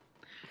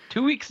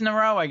 2 weeks in a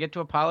row, I get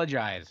to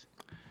apologize.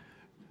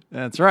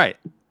 That's right.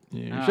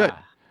 You should.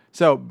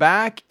 So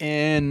back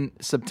in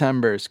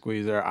September,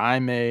 Squeezer, I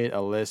made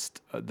a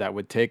list that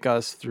would take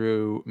us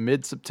through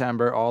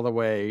mid-September all the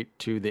way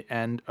to the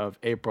end of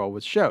April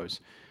with shows.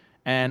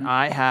 And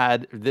I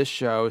had this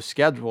show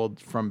scheduled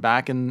from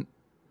back in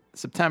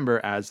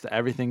September as the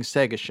Everything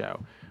Sega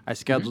show. I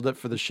scheduled it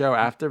for the show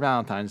after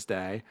Valentine's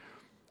Day.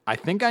 I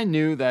think I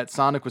knew that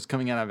Sonic was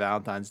coming out on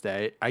Valentine's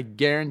Day. I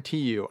guarantee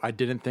you I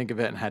didn't think of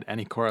it and had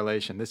any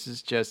correlation. This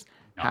is just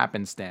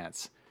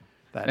happenstance.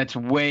 That's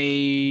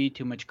way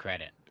too much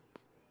credit.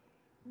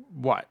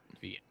 What?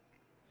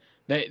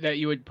 That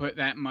you would put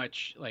that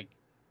much like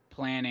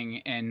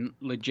planning and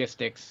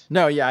logistics.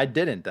 No, yeah, I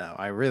didn't though.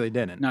 I really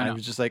didn't. I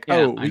was just like,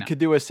 we could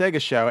do a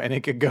Sega show and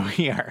it could go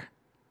here.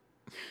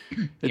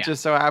 It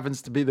just so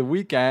happens to be the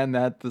weekend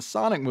that the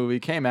Sonic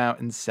movie came out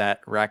and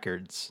set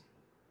records.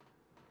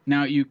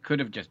 Now you could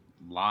have just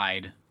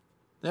lied.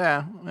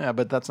 Yeah,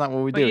 but that's not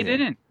what we do. But you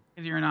didn't,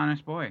 because you're an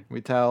honest boy. We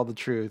tell the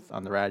truth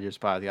on the Rad Years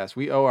podcast.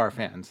 We owe our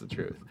fans the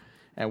truth.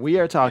 And we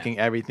are talking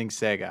everything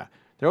Sega.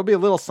 There will be a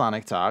little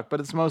Sonic talk,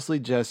 but it's mostly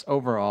just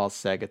overall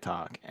Sega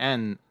talk.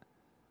 And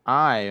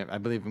I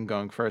believe I'm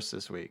going first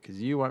this week, because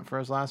you went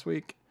first last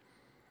week.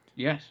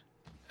 Yes.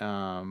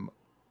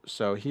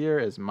 So here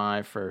is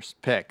my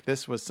first pick.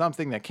 This was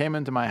something that came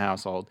into my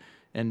household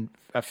in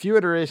a few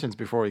iterations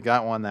before we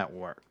got one that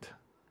worked.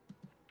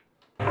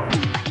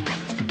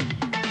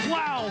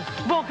 Wow!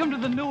 Welcome to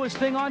the newest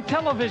thing on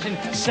television,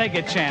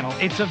 Sega Channel.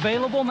 It's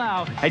available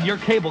now, and your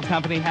cable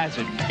company has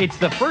it. It's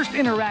the first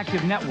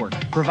interactive network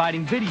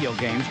providing video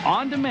games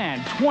on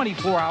demand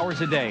 24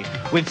 hours a day.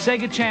 With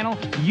Sega Channel,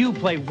 you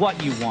play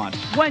what you want,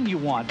 when you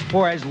want,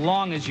 for as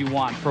long as you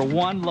want for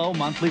one low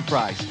monthly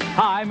price.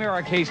 Hi, I'm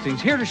Eric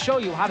Hastings, here to show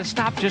you how to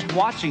stop just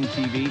watching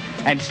TV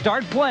and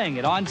start playing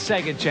it on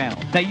Sega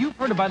Channel. Now, you've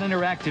heard about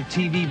interactive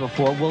TV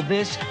before. Well,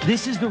 this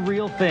is the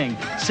real thing.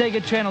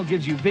 Sega Channel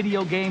gives you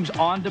video games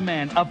on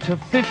demand, up to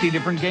 50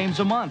 different games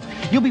a month.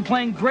 You'll be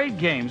playing great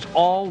games,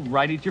 all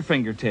right at your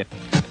fingertips.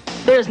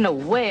 There's no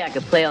way I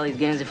could play all these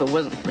games if it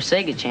wasn't for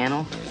Sega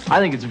Channel. I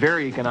think it's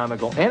very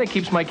economical, and it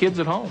keeps my kids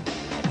at home.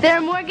 There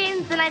are more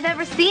games than I've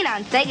ever seen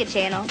on Sega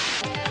Channel.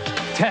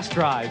 Test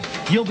drives.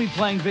 You'll be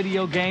playing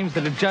video games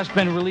that have just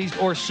been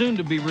released or soon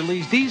to be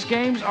released. These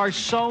games are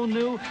so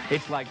new,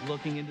 it's like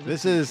looking into the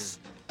This is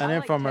an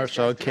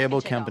infomercial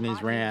cable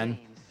companies ran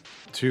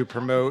to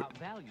promote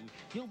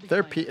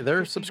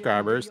their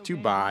subscribers to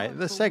buy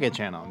the Sega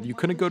Channel. You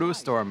couldn't go to a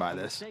store and buy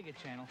this.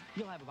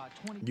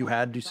 You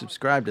had to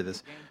subscribe to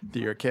this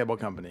through your cable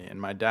company. And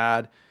my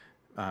dad,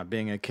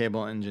 being a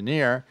cable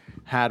engineer,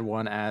 had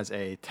one as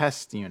a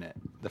test unit.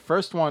 The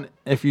first one,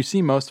 if you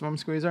see most of them,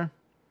 Squeezer,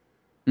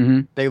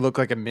 they look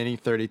like a mini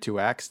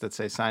 32X that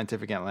say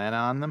Scientific Atlanta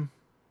on them.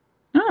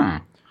 Oh.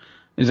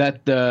 Is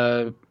that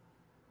the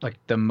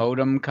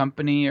modem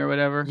company or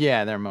whatever?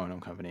 Yeah, their modem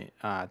company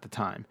at the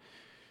time.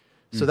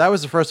 So that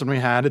was the first one we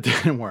had. It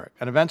didn't work.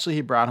 And eventually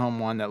he brought home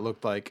one that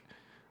looked like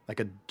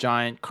a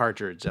giant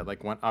cartridge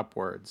that went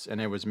upwards, and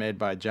it was made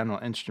by General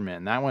Instrument,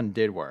 and that one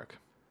did work.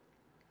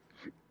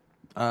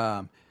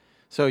 So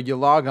you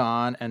log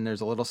on, and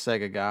there's a little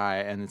Sega guy,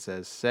 and it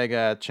says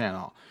Sega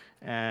Channel.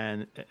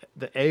 And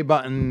the A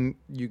button,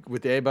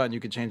 with the A button, you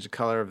can change the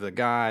color of the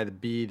guy, the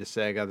B, the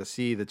Sega, the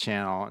C, the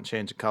channel, and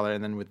change the color.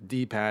 And then with the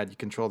D-pad, you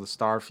control the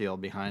star field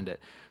behind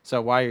it.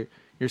 So while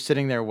you're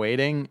sitting there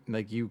waiting,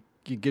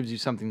 it gives you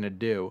something to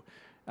do.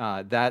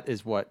 That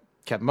is what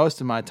kept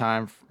most of my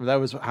time. That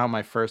was how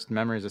my first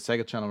memories of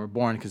Sega Channel were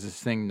born, because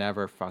this thing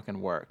never fucking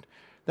worked.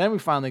 Then we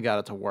finally got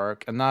it to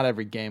work, and not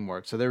every game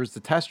worked. So there was the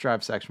test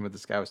drive section what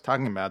this guy was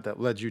talking about that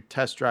led you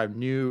test drive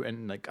new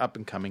and up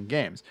and coming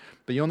games,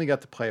 but you only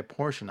got to play a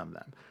portion of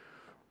them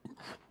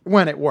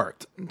when it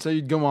worked. So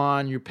you'd go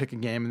on, you pick a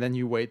game, and then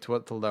you wait to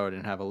load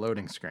and have a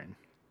loading screen,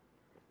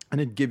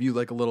 and it'd give you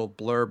a little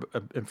blurb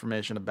of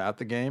information about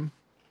the game.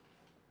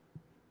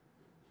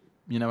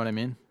 You know what I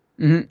mean?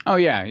 Mm-hmm. Oh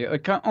yeah,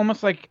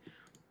 almost like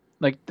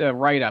the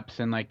write-ups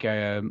in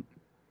EGM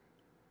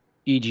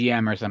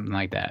or something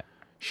like that.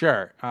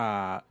 Sure.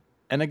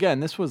 And again,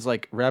 this was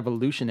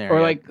revolutionary. Or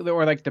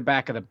like the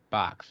back of the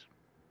box.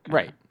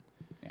 Right.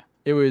 Yeah.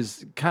 It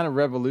was kind of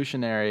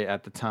revolutionary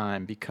at the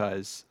time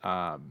because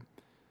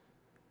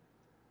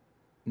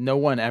no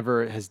one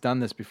ever has done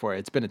this before.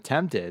 It's been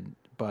attempted,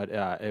 but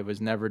it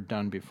was never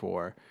done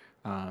before.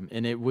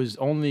 And it was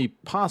only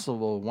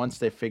possible once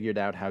they figured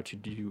out how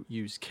to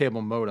use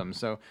cable modems.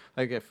 So,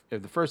 if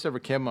the first ever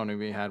cable modem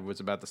we had was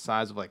about the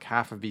size of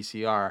half a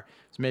VCR,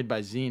 it's made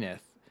by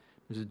Zenith.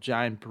 It was a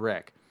giant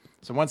brick.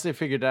 So once they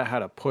figured out how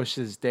to push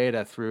this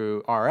data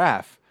through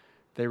RF,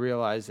 they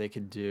realized they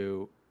could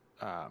do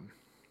the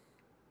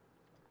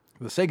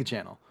Sega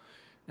Channel.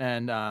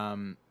 And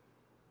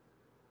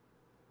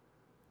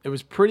it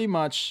was pretty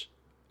much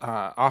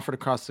offered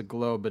across the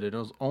globe, but it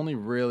was only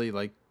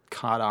really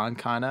caught on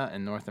kind of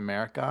in North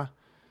America.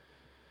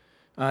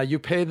 You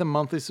pay the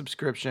monthly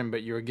subscription,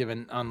 but you were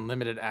given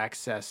unlimited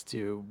access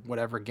to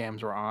whatever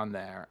games were on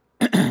there.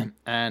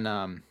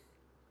 And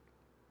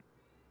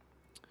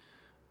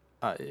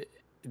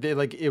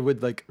it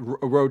would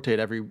rotate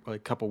every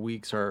couple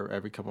weeks or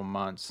every couple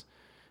months,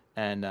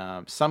 and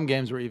some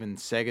games were even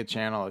Sega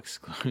Channel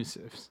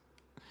exclusives.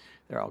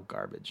 They're all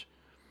garbage.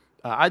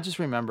 I just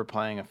remember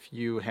playing a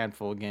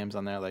handful of games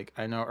on there.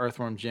 I know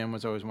Earthworm Jim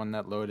was always one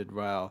that loaded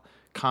well.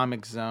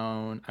 Comic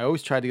Zone. I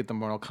always tried to get the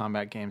Mortal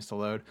Kombat games to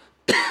load,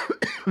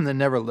 and they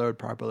never load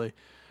properly.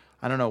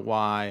 I don't know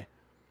why.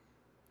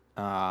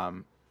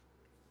 So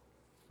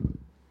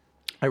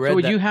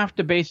would you have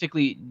to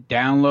basically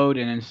download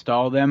and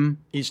install them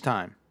each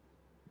time?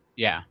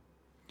 Yeah.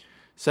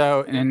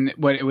 So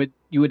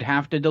you would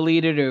have to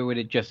delete it, or would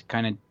it just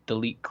kind of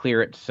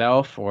clear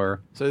itself,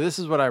 or? So this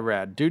is what I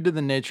read. Due to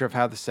the nature of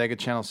how the Sega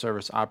Channel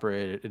service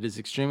operated, it is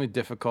extremely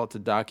difficult to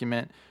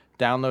document.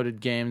 Downloaded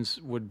games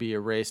would be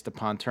erased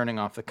upon turning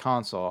off the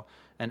console,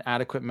 and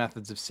adequate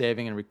methods of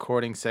saving and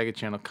recording Sega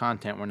Channel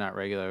content were not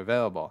regularly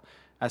available.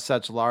 As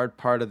such, large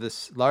parts of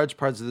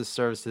this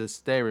service to this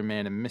day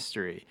remain a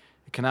mystery.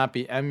 It cannot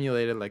be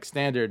emulated like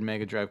standard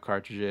Mega Drive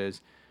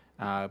cartridges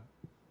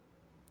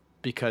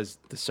because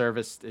the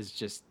service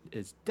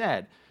is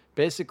dead.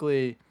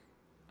 Basically,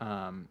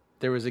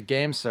 there was a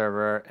game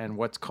server and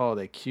what's called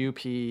a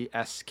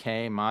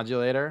QPSK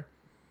modulator,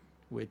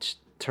 which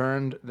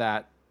turned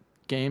the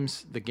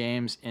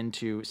games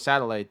into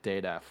satellite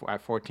data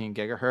at 14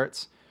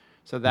 gigahertz.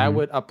 So that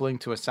would uplink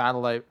to a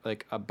satellite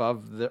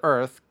above the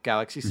Earth,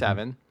 Galaxy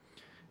 7,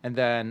 and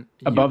then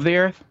above the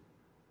Earth.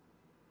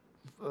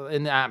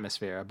 In the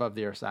atmosphere, above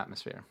the Earth's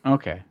atmosphere.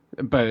 Okay,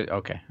 but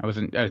okay, I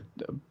wasn't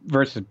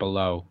versus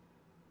below.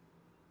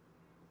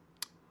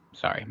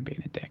 Sorry, I'm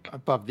being a dick.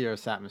 Above the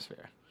Earth's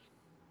atmosphere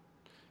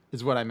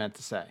is what I meant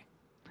to say,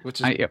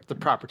 which is the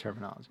proper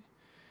terminology.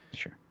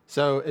 Sure.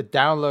 So it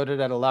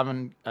downloaded at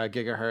 11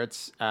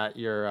 gigahertz at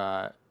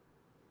your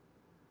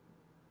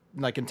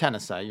antenna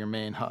site, your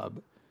main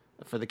hub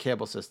for the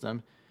cable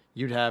system.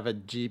 You'd have a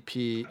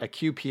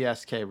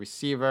QPSK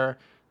receiver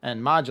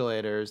and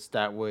modulators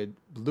that would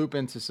loop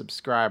into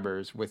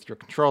subscribers with your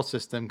control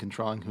system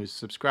controlling who's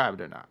subscribed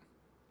or not.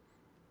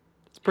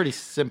 It's pretty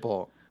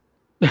simple.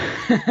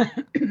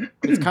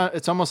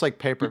 It's almost like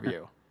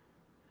pay-per-view.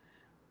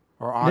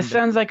 This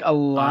sounds like a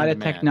lot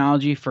of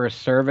technology for a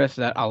service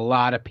that a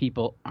lot of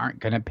people aren't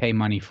going to pay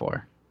money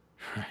for.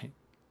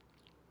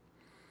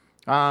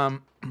 Right.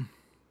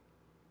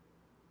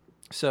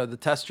 So the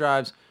test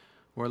drives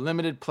were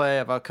limited play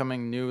of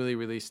upcoming newly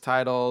released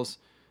titles.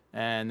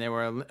 And they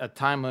were a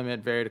time limit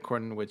varied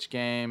according to which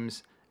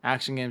games.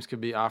 Action games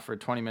could be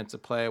offered 20 minutes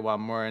of play, while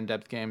more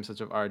in-depth games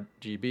such as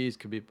RGBs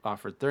could be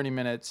offered 30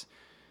 minutes.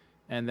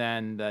 And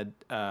then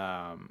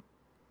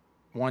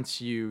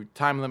once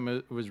time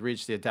limit was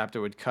reached, the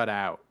adapter would cut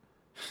out.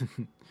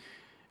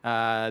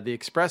 The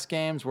Express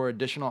games were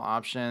additional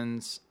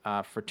options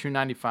for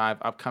 $2.95.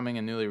 Upcoming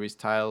and newly released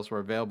titles were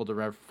available to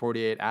rent for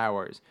 48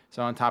 hours.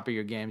 So on top of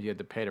your games, you had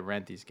to pay to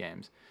rent these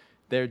games.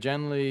 They're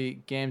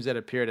generally games that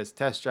appeared as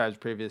test drives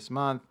previous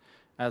month,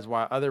 as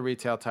while other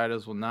retail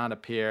titles will not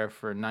appear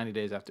for 90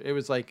 days after. It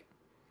was like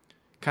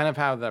kind of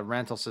how the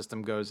rental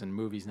system goes in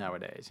movies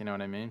nowadays. You know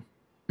what I mean?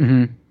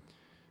 Mm-hmm.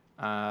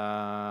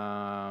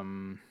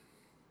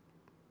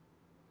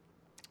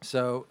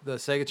 So the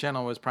Sega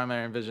Channel was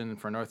primarily envisioned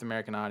for North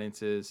American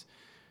audiences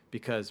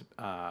because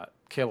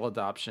cable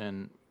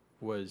adoption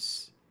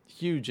was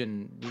huge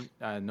in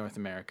North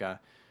America.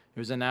 It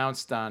was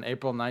announced on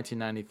April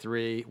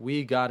 1993.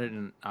 We got it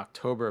in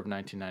October of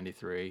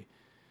 1993.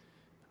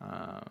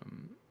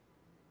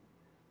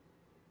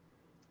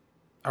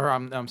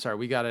 I'm sorry,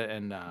 we got it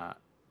in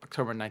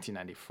October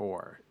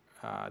 1994.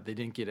 They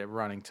didn't get it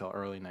running till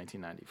early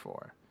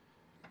 1994.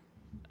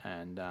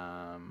 And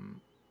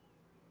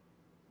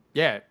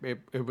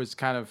it was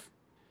kind of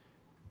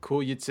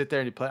cool. You'd sit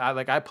there and you play.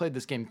 I played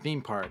this game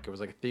Theme Park. It was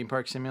like a theme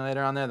park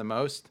simulator on there the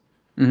most.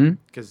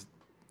 Because,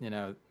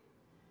 I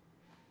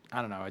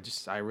don't know.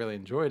 I really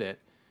enjoyed it.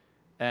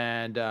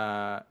 And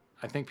I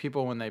think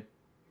people, when they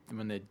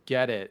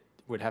get it,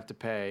 would have to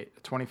pay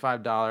a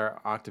 $25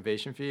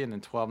 activation fee and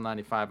then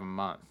 $12.95 a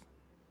month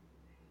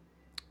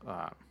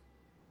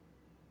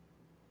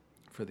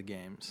for the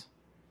games.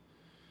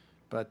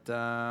 But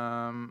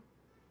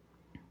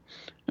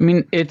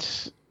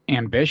it's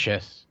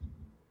ambitious.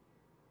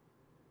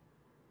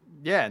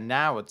 Yeah,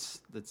 now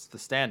it's the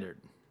standard.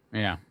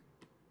 Yeah.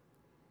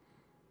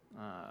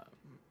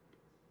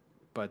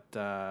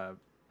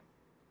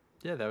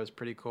 Yeah, that was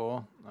pretty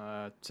cool.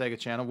 Sega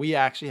Channel. We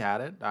actually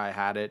had it. I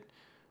had it.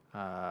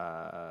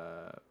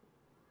 I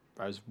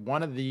was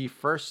one of the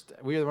first.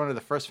 We were one of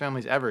the first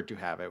families ever to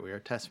have it. We were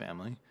a test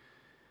family,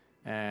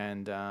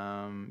 and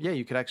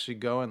you could actually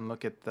go and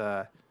look at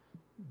the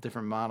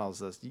different models.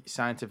 The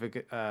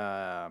scientific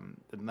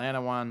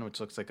Atlanta one, which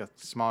looks like a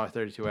smaller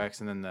 32X,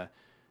 and then the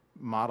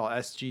model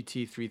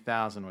SGT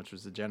 3000, which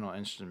was the General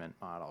Instrument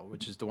model,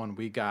 which is the one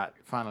we got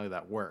finally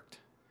that worked.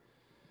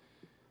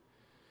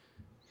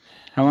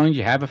 How long did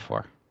you have it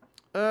for?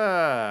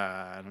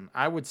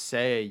 I would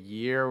say a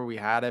year we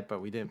had it, but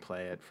we didn't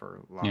play it for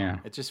long. Yeah.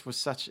 It just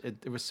was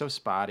it was so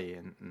spotty,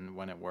 and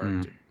when it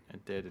worked,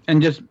 it did.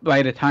 And just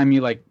by the time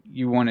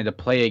you wanted to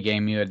play a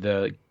game, you had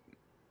to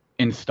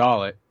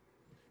install it.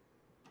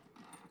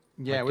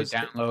 Yeah, it was to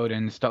download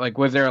and stuff. Like,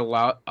 was there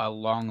a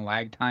long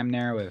lag time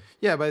there with?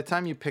 Yeah, by the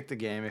time you picked the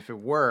game, if it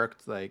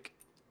worked, like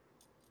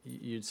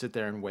you'd sit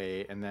there and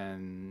wait, and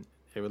then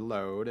it would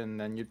load, and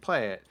then you'd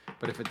play it.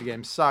 But if the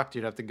game sucked,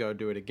 you'd have to go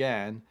do it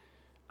again.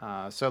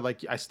 So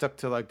like I stuck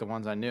to like the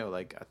ones I knew,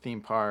 like a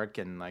Theme Park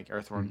and like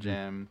Earthworm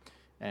Jim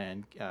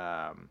and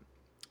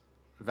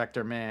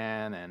Vector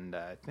Man, and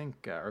I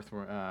think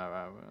Earthworm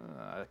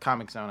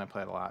Comic Zone I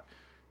played a lot.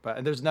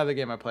 But there's another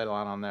game I played a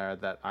lot on there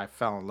that I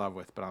fell in love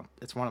with, but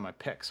it's one of my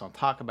picks, so I'll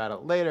talk about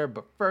it later.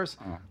 But first,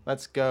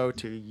 let's go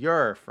to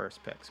your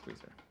first pick,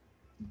 Squeezer.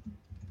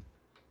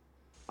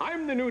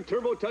 I'm the new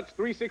Turbo Touch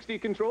 360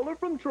 controller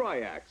from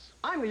Triax.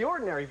 I'm the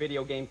ordinary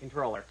video game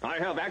controller. I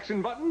have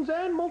action buttons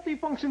and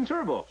multifunction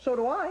turbo. So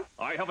do I.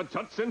 I have a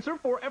touch sensor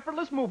for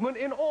effortless movement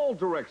in all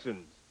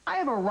directions. I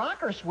have a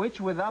rocker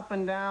switch with up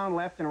and down,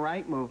 left and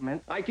right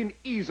movement. I can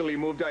easily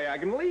move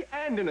diagonally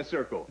and in a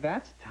circle.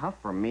 That's tough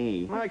for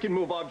me. I can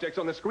move objects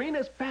on the screen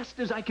as fast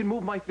as I can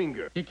move my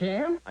finger. You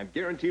can? I'm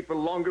guaranteed for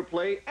longer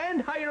play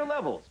and higher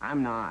levels.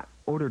 I'm not.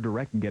 Order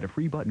direct and get a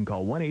free button.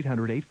 Call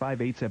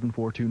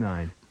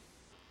 1-800-858-7429.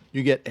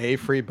 You get a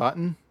free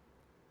button?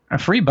 A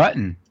free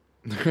button?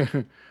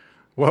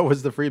 What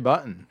was the free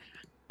button?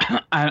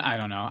 I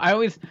don't know. I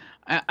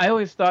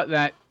always thought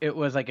that it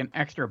was like an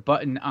extra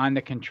button on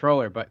the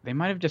controller, but they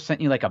might have just sent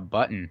you like a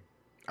button.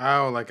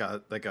 Oh, like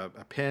a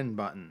pin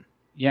button.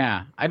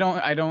 Yeah, I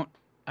don't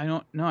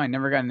know. I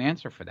never got an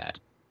answer for that.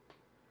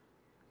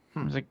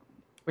 I was like,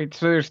 wait,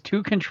 so there's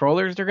two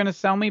controllers they're gonna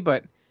sell me,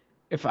 but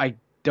if I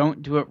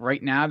don't do it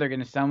right now, they're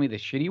gonna sell me the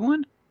shitty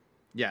one?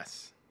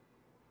 Yes.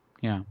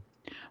 Yeah.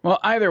 Well,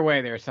 either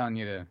way, they're selling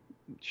you the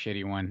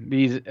shitty one.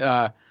 These,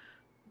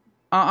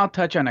 I'll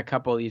touch on a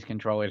couple of these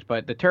controllers,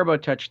 but the Turbo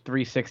Touch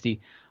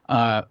 360,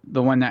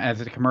 the one that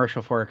has a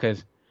commercial for,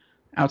 because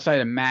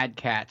outside of Mad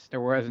Catz,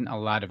 there wasn't a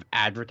lot of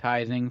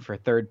advertising for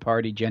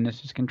third-party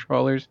Genesis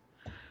controllers.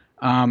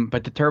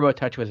 But the Turbo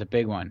Touch was a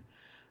big one.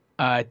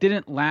 It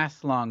didn't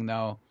last long,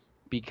 though,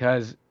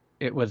 because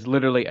it was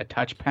literally a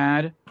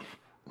touchpad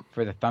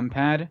for the thumb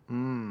pad.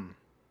 And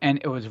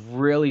it was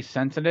really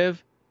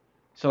sensitive.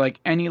 So, like,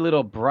 any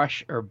little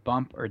brush or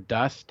bump or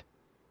dust,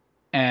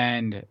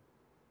 and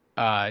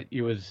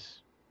it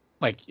was,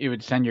 like, it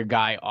would send your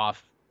guy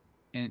off,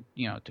 to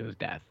his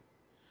death.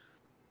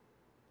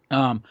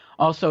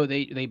 Also,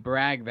 they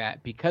brag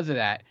that because of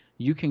that,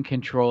 you can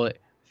control it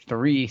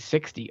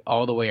 360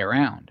 all the way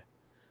around.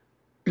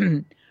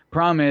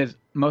 Problem is,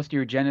 most of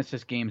your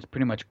Genesis games,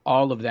 pretty much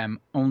all of them,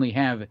 only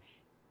have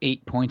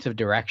 8 points of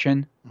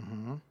direction.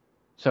 Mm-hmm.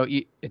 So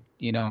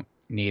you don't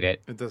need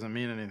it. It doesn't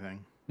mean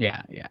anything.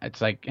 Yeah.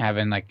 It's like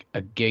having like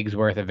a gig's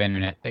worth of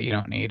internet that you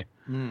don't need.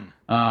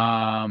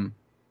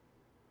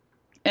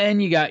 And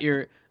you got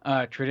your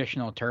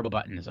traditional turbo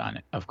buttons on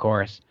it, of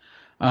course.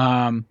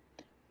 Pardon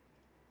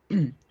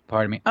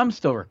me, I'm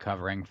still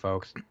recovering,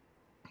 folks.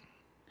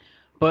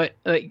 But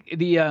like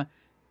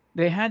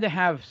they had to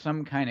have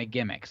some kind of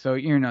gimmick. So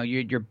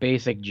your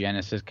basic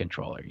Genesis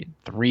controller, you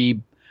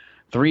had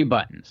three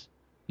buttons.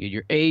 You had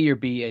your A, your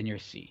B, and your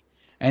C.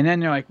 And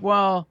then they're like,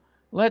 well,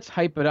 let's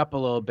hype it up a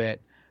little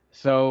bit.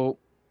 So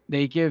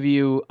they give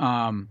you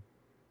what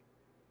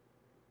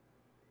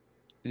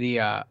the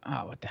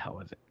hell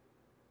was it?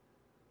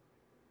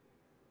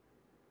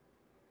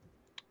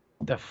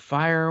 The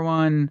fire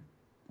one.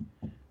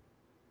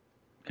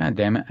 God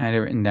damn it, I had it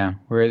written down.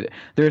 Where is it?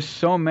 There's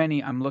so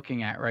many I'm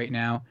looking at right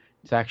now.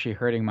 It's actually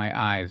hurting my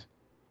eyes.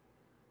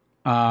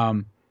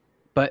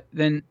 But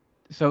then,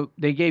 so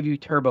they gave you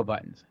turbo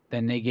buttons.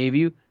 Then they gave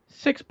you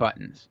 6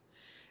 buttons.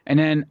 And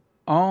then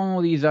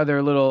all these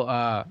other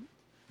little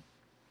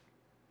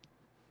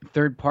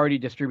third-party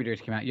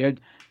distributors came out. You had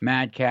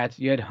Mad Cats,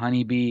 you had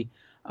Honeybee.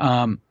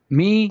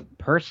 Me,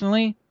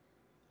 personally,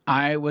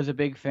 I was a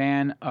big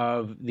fan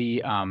of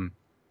the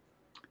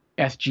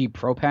SG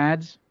Pro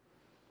Pads.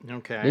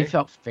 Okay. They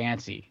felt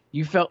fancy.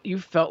 You felt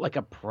like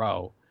a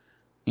pro,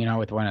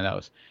 with one of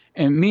those.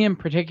 And me in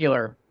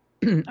particular,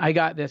 I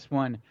got this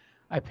one.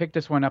 I picked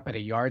this one up at a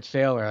yard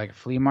sale or like a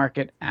flea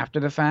market after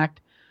the fact,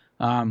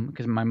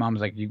 because my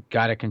mom's like, "You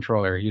got a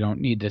controller. You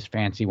don't need this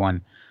fancy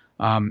one.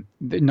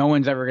 No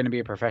one's ever going to be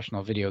a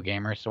professional video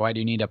gamer, so why do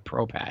you need a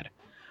Pro Pad?"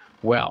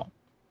 Well,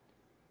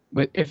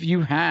 but if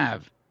you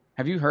have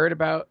you heard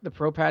about the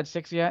Pro Pad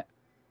 6 yet?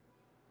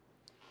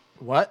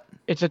 What?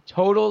 It's a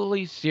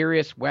totally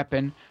serious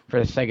weapon for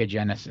the Sega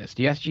Genesis.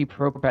 The SG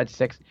Pro Pad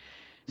 6,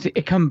 see,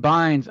 it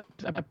combines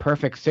a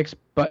perfect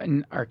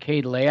 6-button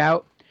arcade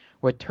layout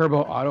with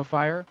turbo auto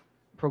fire,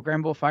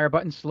 programmable fire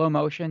button, slow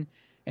motion,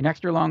 an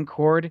extra long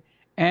cord,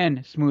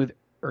 and smooth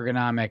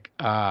ergonomic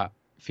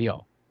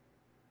feel.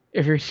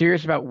 If you're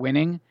serious about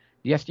winning,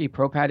 the SG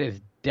Pro Pad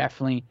is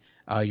definitely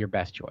your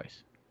best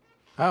choice.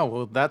 Oh,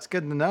 well, that's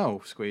good to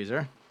know,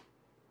 Squeezer.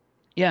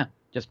 Yeah,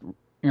 just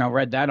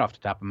read that off the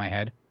top of my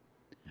head.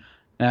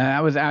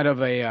 That was out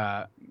of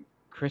a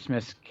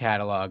Christmas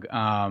catalog.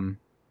 What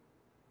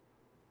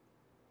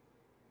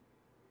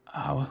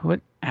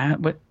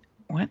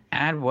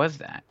ad was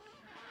that?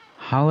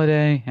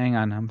 Holiday. Hang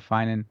on, I'm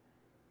finding.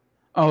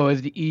 Oh, it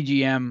was the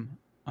EGM.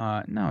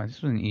 No,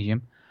 this wasn't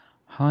EGM.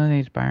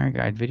 Holidays Buyer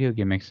Guide, video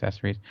game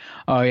accessories.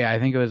 Oh yeah, I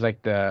think it was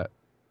like the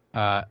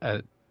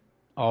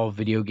all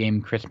video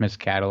game Christmas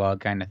catalog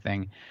kind of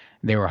thing.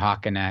 They were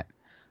hawking at.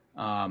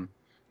 And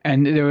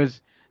there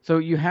was. So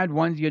you had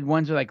ones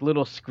with like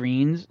little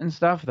screens and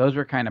stuff. Those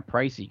were kind of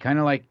pricey, kind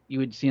of like you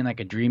would see in like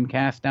a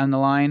Dreamcast down the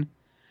line.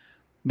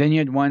 Then you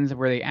had ones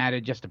where they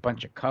added just a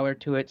bunch of color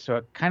to it, so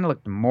it kind of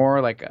looked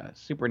more like a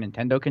Super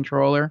Nintendo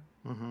controller.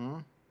 Mm-hmm.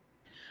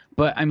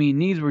 But I mean,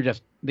 these were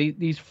just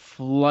these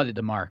flooded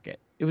the market.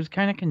 It was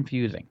kind of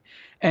confusing,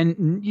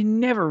 and you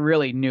never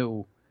really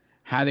knew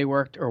how they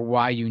worked or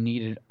why you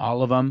needed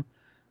all of them.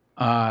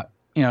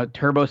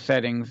 Turbo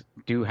settings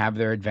do have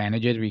their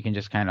advantages, where you can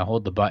just kind of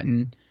hold the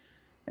button.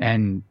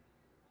 And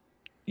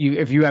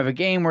if you have a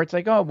game where it's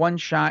like, oh, one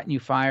shot and you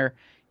fire,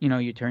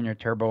 you turn your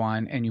turbo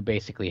on and you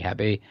basically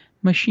have a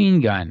machine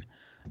gun.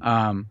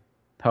 Ho,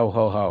 ho,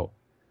 ho.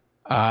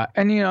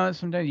 And,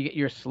 sometimes you get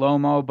your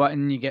slow-mo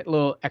button, you get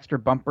little extra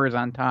bumpers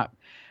on top.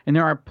 And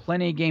there are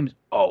plenty of games.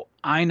 Oh,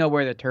 I know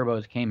where the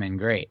turbos came in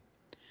great.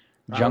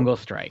 Jungle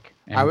Strike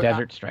and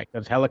Desert Strike,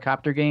 those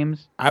helicopter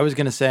games. I was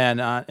going to say,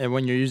 and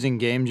when you're using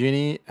Game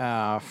Genie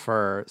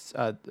for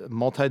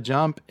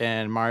multi-jump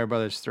and Mario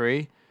Brothers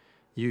 3,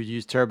 you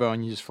use turbo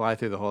and you just fly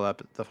through the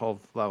whole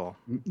level.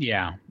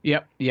 Yeah.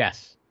 Yep.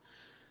 Yes.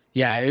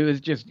 Yeah. It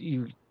was just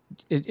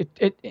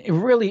It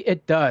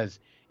really does.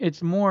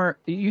 It's more.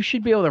 You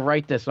should be able to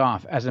write this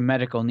off as a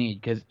medical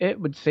need because it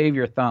would save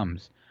your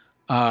thumbs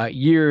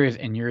years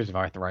and years of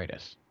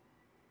arthritis.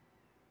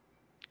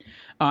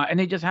 And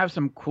they just have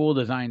some cool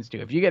designs too.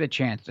 If you get a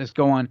chance, just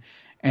go on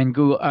and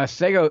Google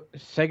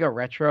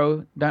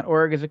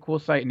SegaRetro.org is a cool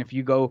site. And if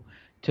you go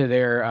to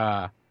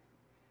their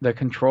the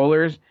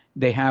controllers,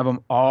 they have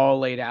them all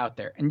laid out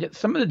there. And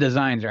some of the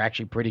designs are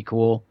actually pretty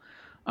cool.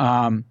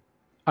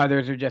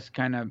 Others are just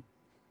kind of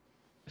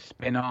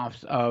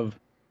spin-offs of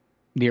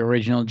the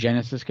original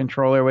Genesis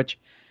controller, which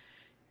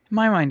in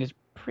my mind is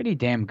pretty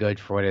damn good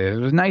for what it is.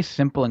 It was nice,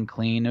 simple, and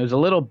clean. It was a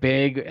little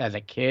big as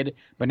a kid,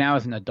 but now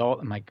as an adult,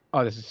 I'm like,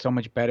 oh, this is so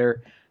much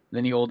better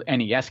than the old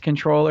NES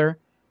controller.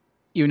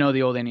 Even though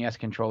the old NES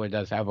controller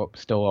does have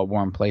still a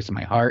warm place in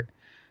my heart,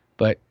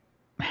 but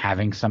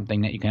having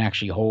something that you can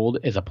actually hold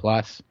is a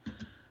plus.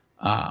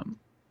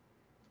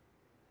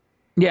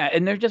 Yeah,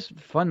 and they're just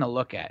fun to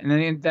look at.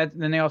 And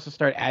then they also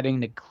start adding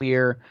the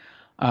clear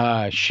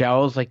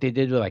shells like they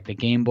did with like the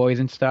Game Boys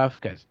and stuff,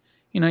 because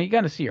you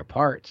got to see your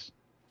parts.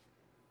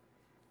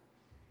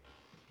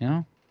 You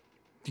know,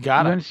 You you're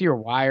got going it. to see your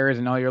wires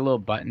and all your little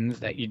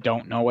buttons that you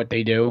don't know what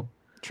they do.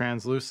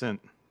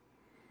 Translucent.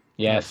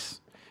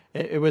 Yes.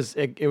 It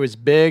was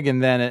big,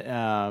 and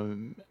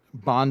then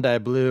Bondi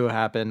Blue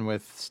happened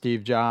with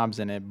Steve Jobs,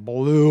 and it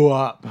blew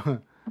up.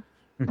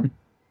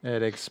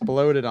 It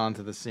exploded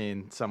onto the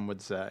scene. Some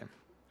would say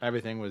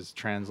everything was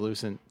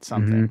translucent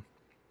something.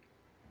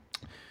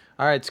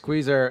 All right,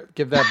 Squeezer,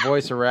 give that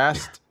voice a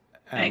rest.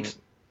 And Thanks.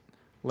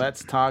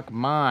 let's talk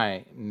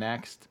my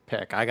next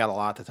pick. I got a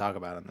lot to talk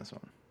about on this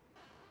one.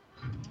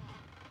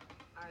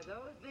 Are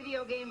those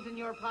video games in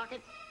your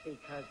pocket?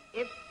 Because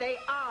if they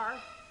are,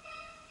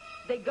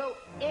 they go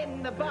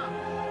in the box.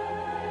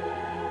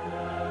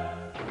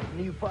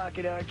 New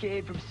Pocket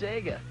Arcade from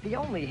Sega. The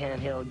only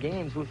handheld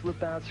games with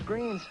flip-out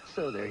screens.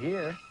 So they're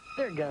here,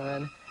 they're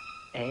gone,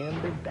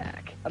 and they're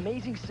back.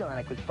 Amazing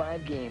Sonic with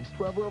 5 games,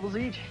 12 levels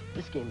each.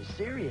 This game is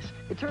serious.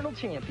 Eternal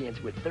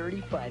Champions with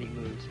 30 fighting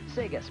moves.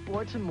 Sega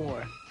Sports and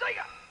more.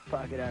 Sega!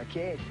 Pocket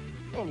Arcade.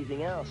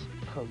 Anything else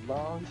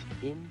belongs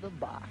in the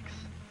box.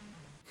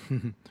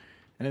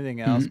 Anything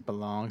else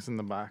belongs in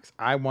the box.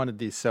 I wanted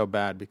these so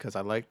bad because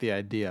I liked the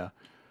idea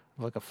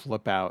of like a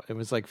flip out. It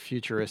was like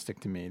futuristic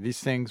to me.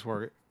 These things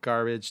were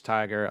garbage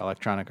Tiger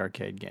electronic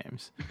arcade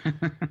games.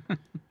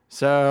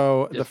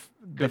 So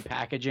good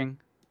packaging.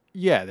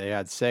 Yeah, they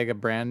had Sega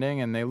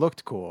branding and they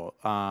looked cool.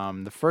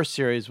 The first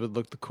series would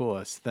look the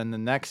coolest. Then the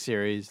next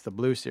series, the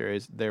Blue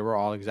series, they were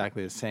all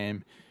exactly the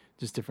same,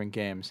 just different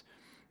games.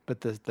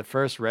 But the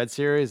first Red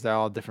series, they're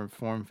all different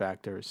form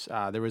factors.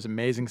 There was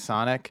Amazing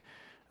Sonic.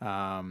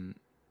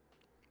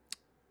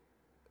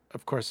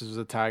 Of course, this was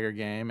a Tiger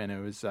game, and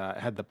it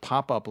had the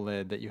pop-up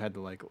lid that you had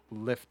to like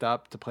lift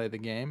up to play the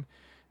game.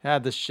 It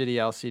had this shitty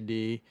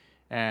LCD,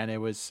 and it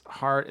was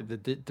hard. The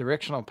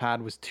directional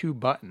pad was 2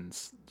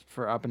 buttons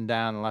for up and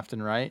down, left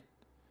and right.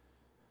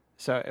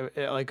 So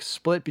it like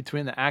split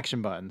between the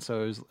action buttons.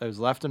 So it was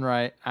left and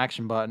right,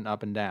 action button,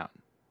 up and down.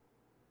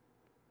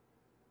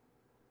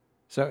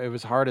 So it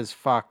was hard as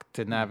fuck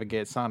to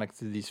navigate Sonic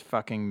through these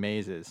fucking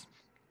mazes.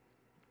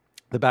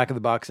 The back of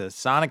the box says,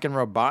 Sonic and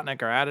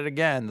Robotnik are at it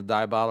again. The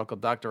diabolical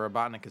Dr.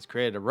 Robotnik has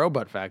created a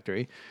robot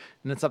factory,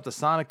 and it's up to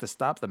Sonic to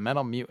stop the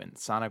metal mutant.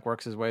 Sonic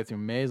works his way through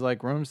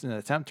maze-like rooms in an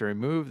attempt to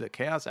remove the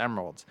Chaos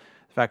Emeralds,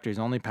 the factory's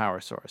only power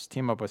source.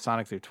 Team up with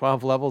Sonic through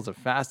 12 levels of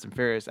fast and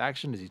furious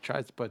action as he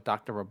tries to put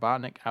Dr.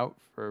 Robotnik out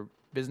for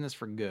business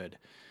for good.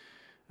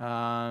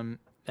 So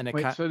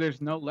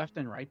there's no left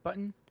and right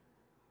button?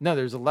 No,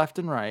 there's a left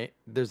and right,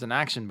 there's an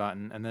action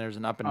button, and then there's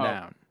an up and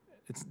down.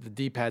 It's the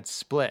D-pad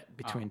split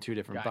between 2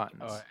 different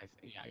buttons. Oh, I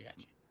got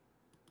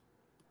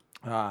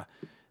you.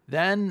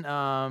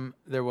 Then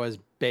there was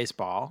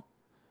baseball,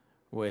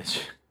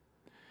 which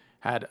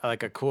had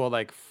like a cool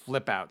like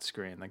flip out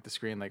screen, like the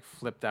screen like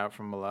flipped out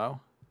from below.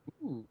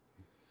 Ooh.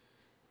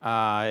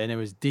 And it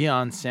was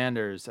Deion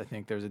Sanders. I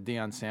think there's a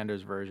Deion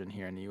Sanders version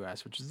here in the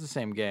U.S., which is the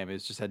same game. It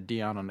just had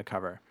Deion on the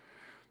cover.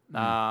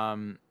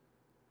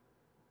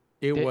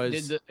 Did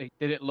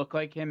it look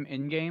like him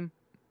in game?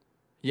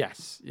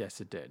 Yes,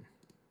 it did.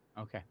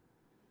 Okay.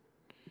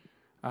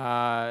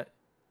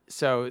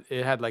 So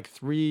it had like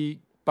 3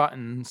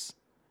 buttons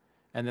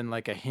and then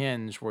like a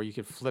hinge where you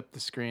could flip the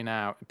screen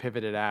out,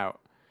 pivot it out.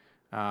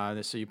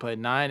 So you played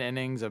 9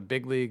 innings of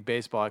big league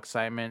baseball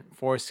excitement,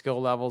 4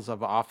 skill levels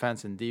of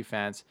offense and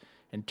defense,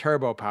 and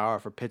turbo power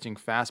for pitching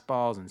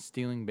fastballs and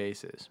stealing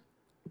bases.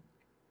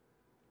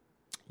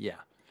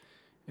 Yeah,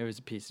 it was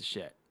a piece of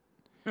shit.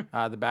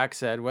 The back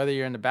said, whether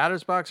you're in the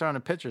batter's box or on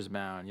a pitcher's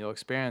mound, you'll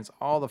experience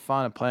all the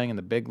fun of playing in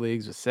the big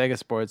leagues with Sega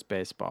Sports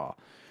Baseball.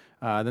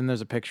 Then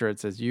there's a picture. It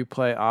says, you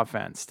play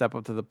offense, step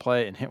up to the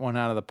plate and hit one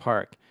out of the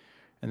park.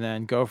 And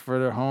then go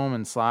further home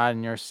and slide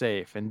and you're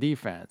safe. And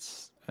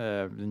defense,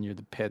 then you're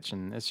the pitch.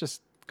 And it's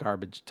just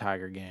garbage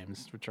Tiger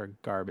games, which are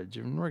garbage.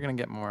 And we're going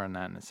to get more on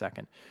that in a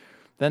second.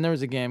 Then there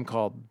was a game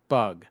called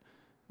Bug.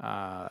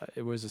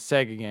 It was a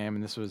Sega game,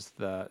 and this was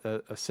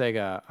a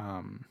Sega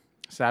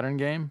Saturn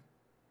game.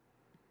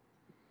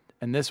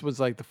 And this was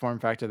like the form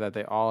factor that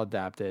they all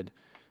adapted.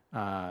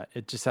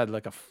 It just had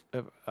like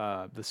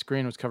the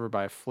screen was covered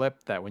by a flip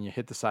that when you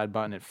hit the side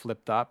button, it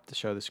flipped up to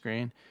show the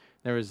screen.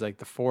 There was like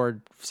the 4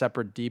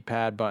 separate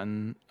D-pad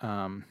button,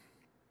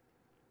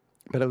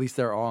 but at least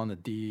they're all in the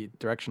D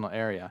directional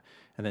area,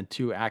 and then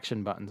 2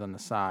 action buttons on the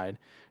side.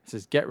 It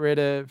says, get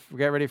ready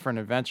for an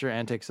adventure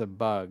antics of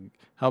Bug.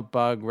 Help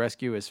Bug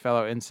rescue his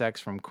fellow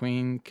insects from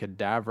Queen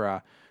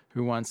Cadavra,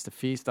 who wants to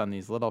feast on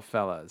these little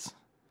fellas.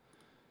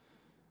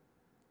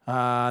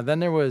 Then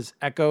there was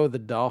Echo the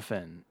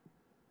Dolphin,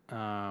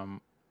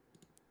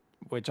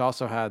 which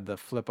also had the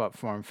flip-up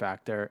form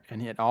factor,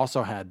 and it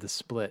also had the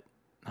split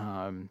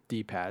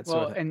D-pad.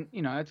 Well, and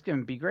that's going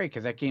to be great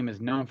because that game is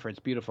known for its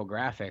beautiful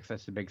graphics.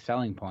 That's the big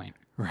selling point.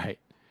 Right.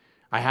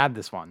 I had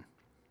this one.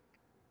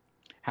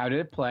 How did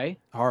it play?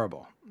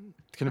 Horrible.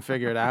 Couldn't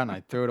figure it out, and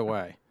I threw it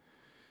away.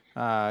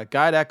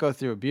 Guide Echo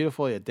through a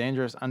beautiful yet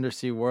dangerous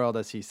undersea world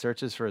as he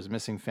searches for his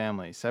missing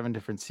family. 7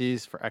 different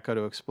seas for Echo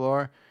to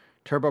explore.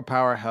 Turbo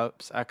Power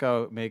helps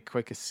Echo make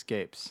quick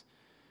escapes.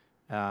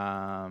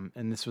 And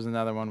this was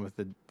another one with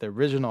the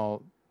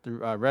original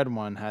red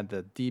one had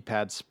the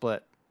D-pad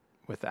split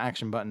with the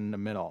action button in the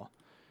middle.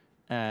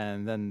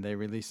 And then they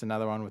released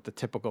another one with the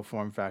typical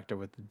form factor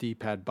with the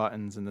D-pad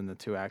buttons and then the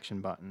 2 action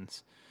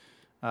buttons.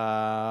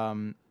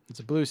 It's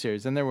a blue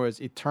series. Then there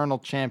was Eternal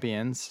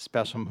Champions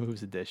Special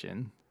Moves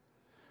Edition.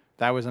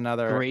 That was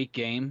another great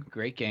game.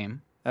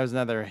 That was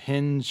another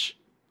hinge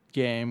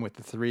game with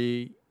the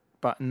 3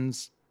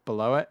 buttons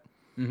below it.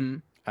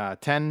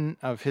 10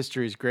 of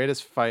history's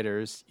greatest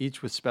fighters,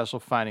 each with special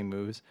fighting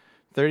moves.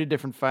 30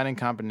 different fighting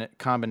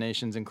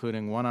combinations,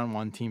 including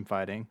one-on-one team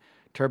fighting.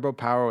 Turbo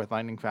Power with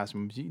lightning fast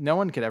moves. No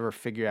one could ever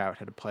figure out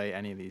how to play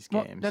any of these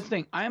games. Well, that's the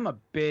thing. I am a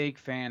big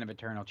fan of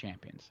Eternal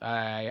Champions.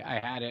 I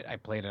had it. I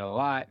played it a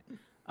lot.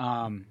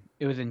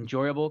 It was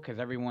enjoyable because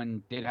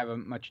everyone did have a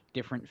much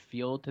different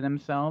feel to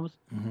themselves.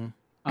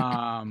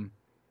 How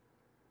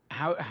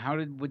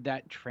would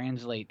that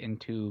translate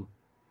into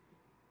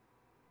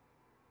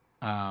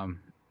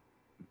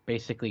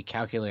basically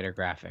calculator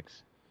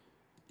graphics?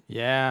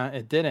 Yeah,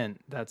 it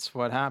didn't. That's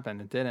what happened.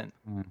 It didn't.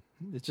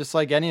 It's just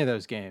like any of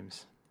those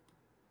games.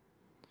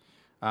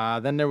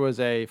 Then there was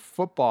a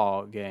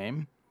football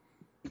game,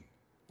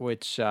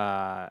 which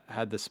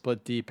had the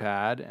split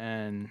D-pad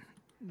and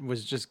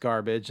was just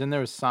garbage. Then there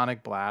was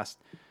Sonic Blast.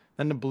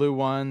 Then the blue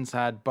ones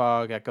had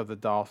Bug, Echo the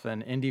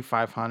Dolphin, Indy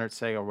 500,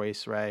 Sega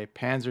Raceway,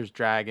 Panzer's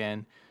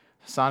Dragon,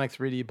 Sonic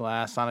 3D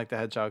Blast, Sonic the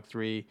Hedgehog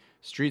 3,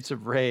 Streets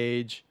of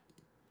Rage.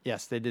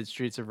 Yes, they did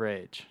Streets of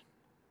Rage.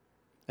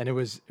 And it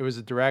was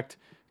a direct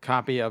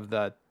copy of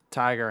the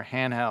Tiger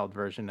handheld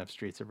version of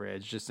Streets of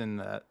Rage, just in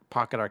the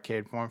Pocket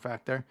Arcade form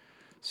factor.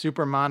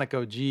 Super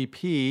Monaco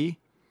GP,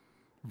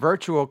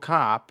 Virtual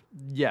Cop.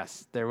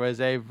 Yes, there was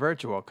a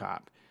Virtual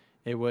Cop.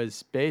 It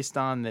was based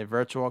on the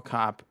Virtual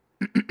Cop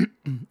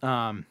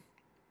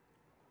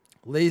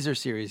Laser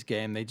Series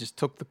game. They just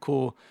took the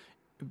cool,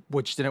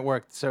 which didn't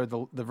work. So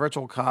the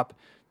Virtual Cop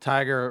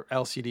Tiger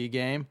LCD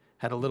game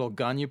had a little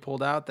gun you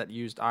pulled out that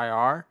used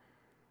IR,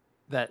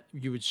 that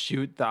you would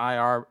shoot the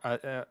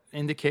IR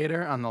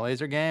indicator on the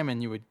laser game,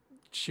 and you would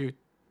shoot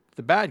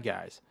the bad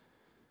guys.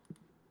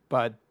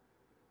 But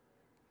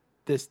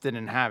this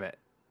didn't have it.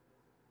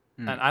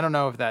 And I don't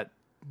know if that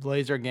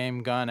laser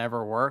game gun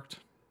ever worked,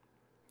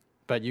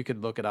 but you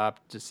could look it up.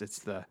 Just it's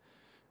the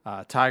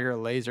Tiger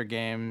Laser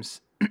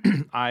Games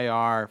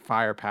IR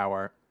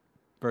Firepower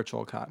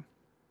Virtual Cop.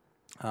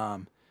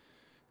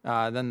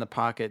 Then the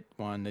Pocket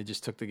one, they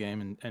just took the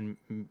game and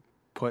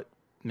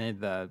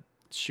made the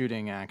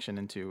shooting action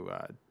into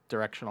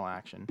directional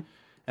action.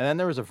 And then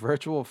there was a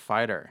Virtual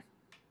Fighter,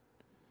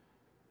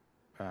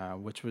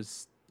 which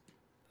was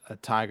a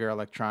Tiger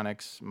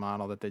Electronics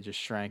model that they just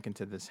shrank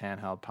into this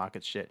handheld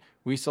pocket shit.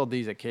 We sold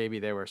these at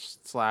KB. They were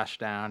slashed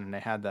down, and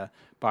they had the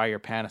buy your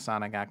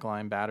Panasonic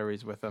alkaline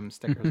batteries with them,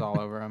 stickers all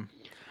over them.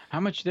 How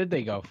much did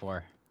they go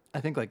for?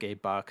 I think like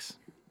 $8.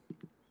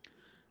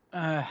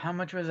 How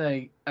much was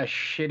a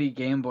shitty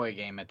Game Boy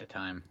game at the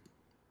time?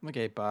 Like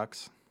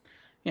 $8.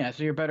 Yeah,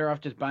 so you're better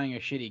off just buying a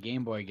shitty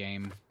Game Boy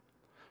game.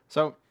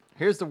 So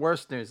here's the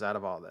worst news out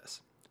of all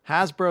this.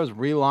 Hasbro's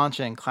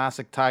relaunching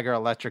classic Tiger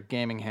electric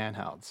gaming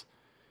handhelds.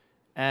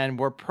 And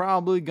we're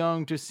probably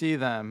going to see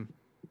them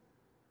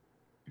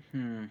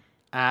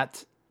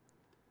at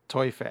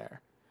Toy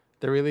Fair.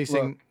 They're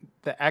releasing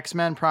the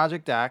X-Men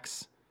Project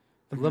X,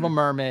 The Little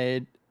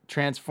Mermaid,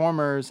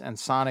 Transformers, and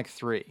Sonic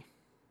 3.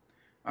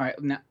 All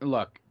right, now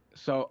look.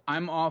 So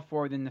I'm all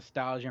for the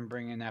nostalgia and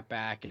bringing that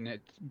back, and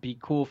it'd be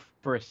cool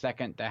for a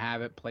second to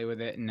have it, play with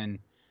it, and then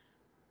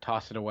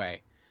toss it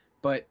away.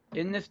 But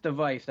in this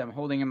device that I'm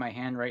holding in my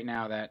hand right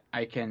now, that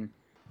I can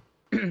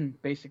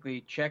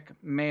basically check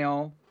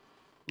mail,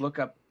 look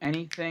up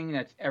anything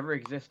that's ever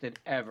existed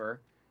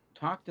ever,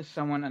 talk to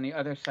someone on the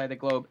other side of the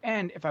globe,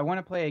 and if I want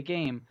to play a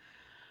game,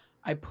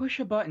 I push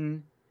a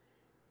button,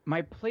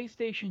 my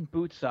PlayStation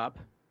boots up,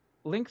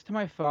 links to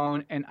my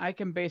phone, and I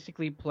can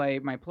basically play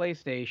my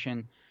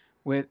PlayStation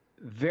with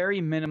very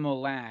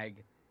minimal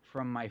lag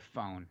from my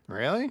phone.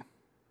 Really?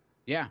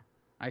 Yeah,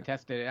 I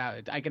tested it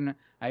out.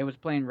 I was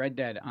playing Red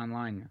Dead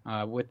online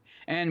with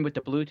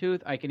the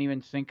Bluetooth. I can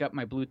even sync up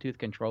my Bluetooth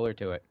controller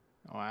to it.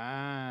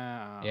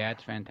 Wow. Yeah,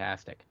 it's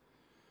fantastic.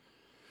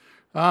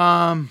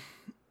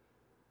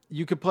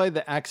 You could play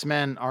the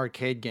X-Men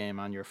arcade game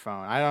on your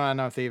phone. I don't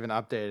know if they even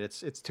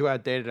updated. It's too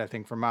outdated, I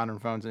think, for modern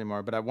phones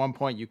anymore. But at one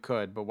point you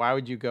could. But why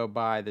would you go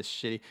buy this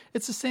shitty?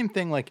 It's the same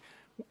thing. Like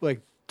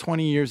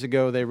 20 years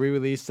ago, they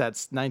re-released that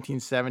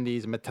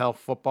 1970s Mattel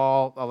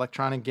football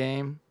electronic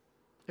game.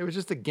 It was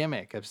just a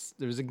gimmick. It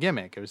was a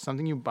gimmick. It was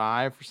something you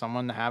buy for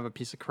someone to have a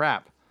piece of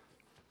crap.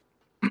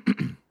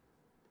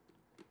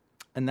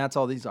 And that's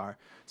all these are.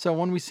 So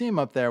when we see them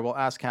up there, we'll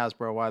ask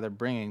Hasbro why they're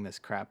bringing this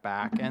crap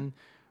back. And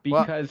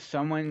because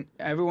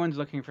everyone's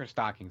looking for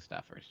stocking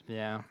stuffers.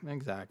 Yeah,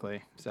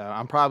 exactly. So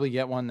I'll probably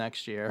get one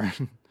next year.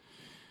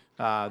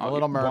 The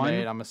Little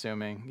Mermaid, I'm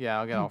assuming. Yeah,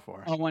 I'll get all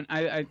 4. Oh,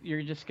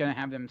 you're just gonna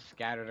have them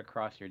scattered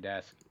across your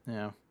desk.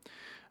 Yeah.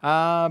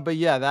 But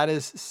yeah, that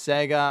is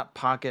Sega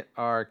Pocket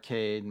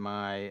Arcade,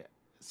 my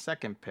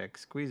second pick.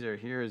 Squeezer,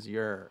 here's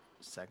your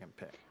second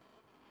pick.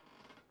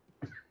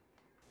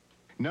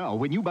 Now,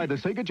 when you buy the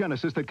Sega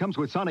Genesis that comes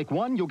with Sonic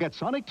 1, you'll get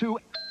Sonic 2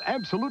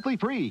 absolutely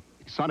free.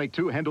 Sonic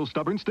 2 handles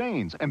stubborn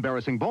stains,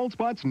 embarrassing bald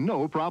spots,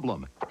 no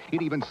problem.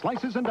 It even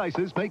slices and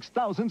dices, makes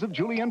thousands of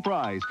julienne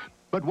fries.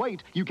 But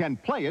wait, you can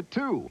play it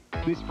too.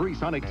 This free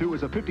Sonic 2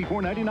 is a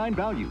 $54.99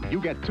 value.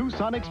 You get 2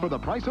 Sonics for the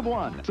price of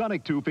 1.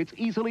 Sonic 2 fits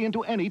easily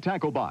into any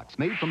tackle box.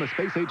 Made from a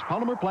space-age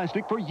polymer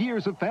plastic for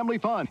years of family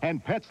fun.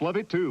 And pets love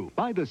it too.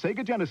 Buy the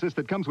Sega Genesis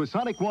that comes with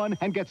Sonic 1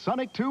 and get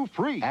Sonic 2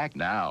 free. Act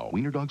now.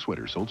 Wiener Dog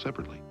Sweater sold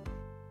separately.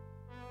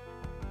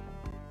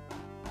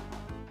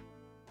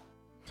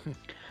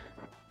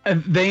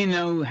 They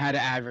know how to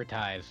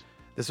advertise.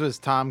 This was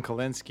Tom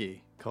Kalinske.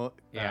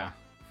 Yeah.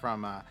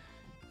 From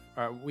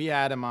we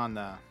had him on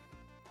the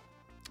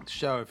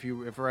show. If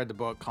you read the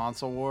book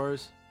Console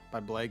Wars by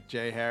Blake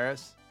J.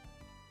 Harris,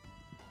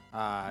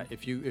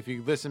 if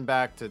you listen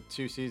back to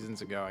 2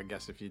 seasons ago, I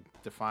guess if you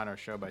define our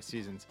show by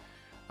seasons,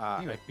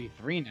 it might be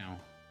 3 now.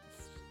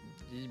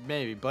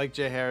 Maybe Blake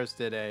J. Harris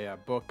did a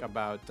book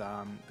about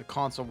the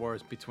console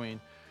wars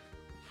between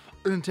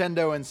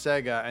Nintendo and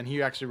Sega, and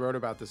he actually wrote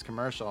about this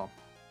commercial.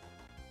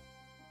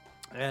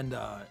 And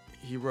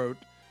he wrote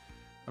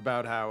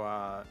about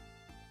how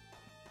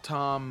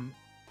Tom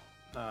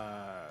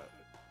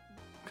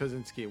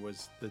Kaczynski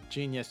was the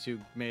genius who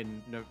made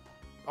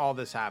all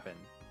this happen.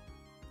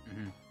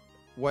 Mm-hmm.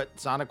 What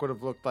Sonic would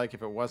have looked like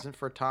if it wasn't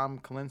for Tom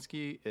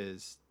Kaczynski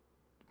is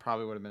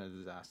probably would have been a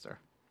disaster.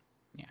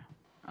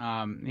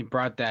 Yeah. He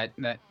brought that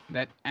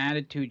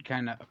attitude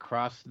kind of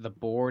across the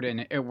board,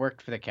 and it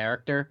worked for the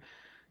character.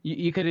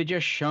 You could have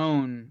just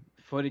shown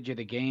footage of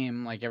the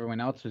game like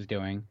everyone else was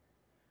doing.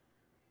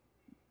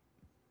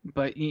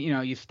 But,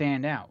 you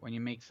stand out when you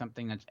make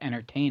something that's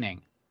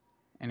entertaining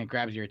and it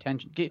grabs your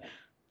attention.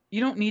 You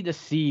don't need to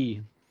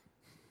see...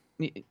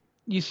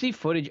 You see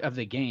footage of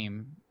the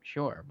game,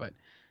 sure, but,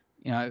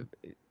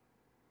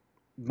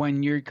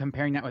 when you're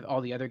comparing that with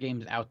all the other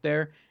games out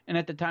there, and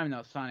at the time,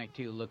 though, Sonic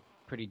 2 looked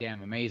pretty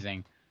damn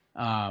amazing,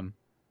 but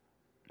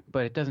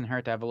it doesn't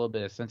hurt to have a little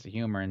bit of sense of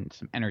humor and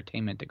some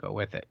entertainment to go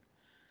with it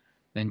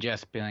than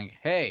just being like,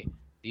 hey,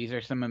 these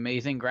are some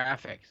amazing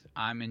graphics.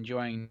 I'm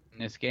enjoying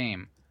this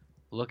game.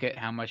 Look at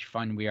how much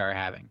fun we are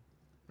having.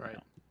 Right.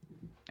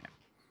 Yeah.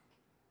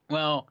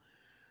 Well,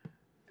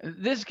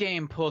 this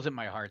game pulls at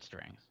my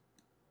heartstrings.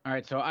 All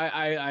right, so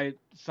I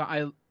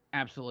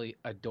absolutely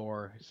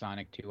adore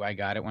Sonic 2. I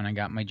got it when I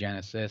got my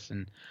Genesis,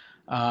 and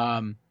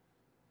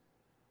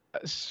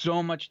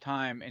so much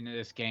time into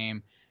this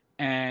game,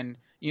 and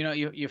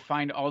you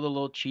find all the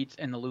little cheats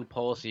and the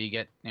loopholes, so you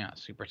get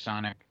Super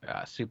Sonic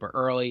super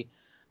early.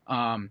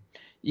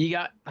 You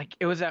got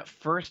it was that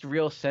first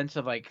real sense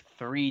of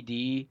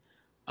 3D.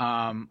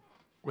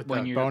 With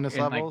the bonus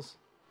levels?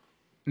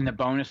 In the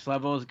bonus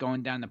levels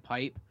going down the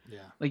pipe. Yeah.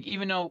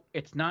 Even though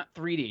it's not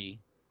 3D,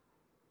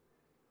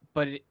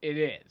 but it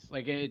is.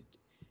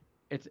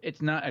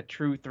 It's not a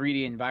true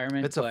 3D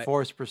environment. It's a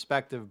forced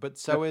perspective, but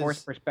so is...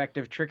 forced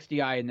perspective tricks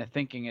the eye into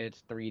thinking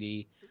it's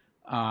 3D.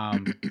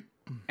 And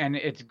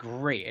it's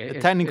great.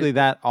 Technically,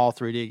 all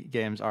 3D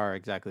games are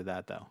exactly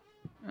that, though.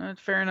 That's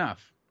fair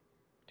enough.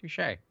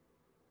 Touché.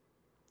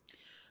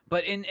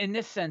 But in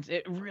this sense,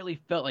 it really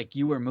felt like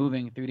you were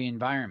moving through the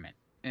environment,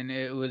 and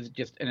it was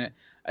just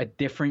a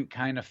different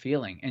kind of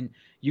feeling. And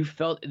you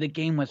felt the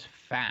game was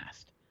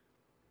fast,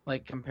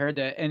 compared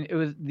to, and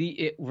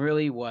it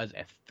really was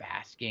a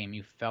fast game.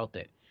 You felt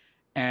it,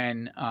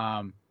 and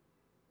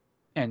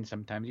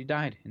sometimes you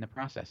died in the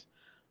process.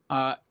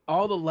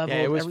 All the levels,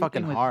 yeah, it was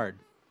fucking hard.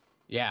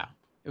 Yeah,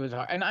 it was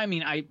hard. And I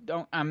mean,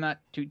 I'm not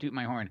toot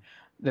my horn.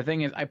 The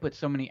thing is, I put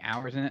so many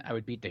hours in it, I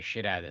would beat the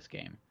shit out of this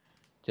game.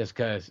 Just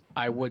because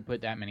I would put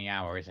that many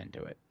hours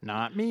into it.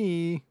 Not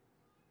me.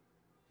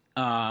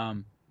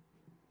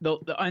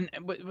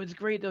 What's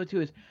great though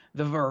too is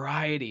the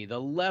variety. The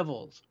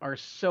levels are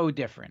so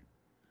different.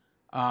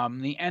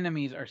 The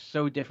enemies are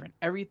so different.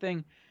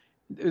 Everything,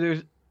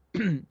 there's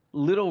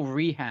little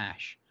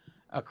rehash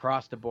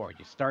across the board.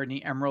 You start in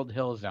the Emerald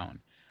Hill Zone,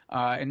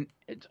 and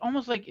it's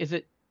almost like, is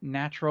it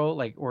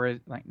natural, or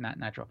not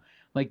natural,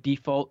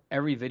 default?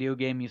 Every video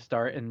game you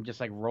start in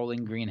just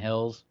rolling green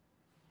hills.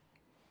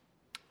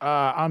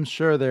 I'm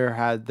sure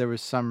there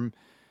was some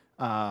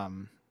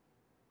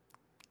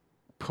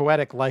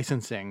poetic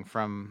licensing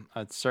from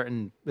a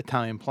certain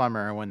Italian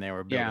plumber when they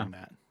were building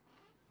that.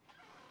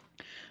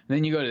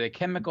 Then you go to the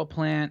chemical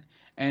plant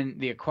and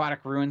the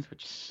aquatic ruins,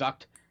 which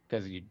sucked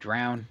because you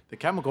drown. The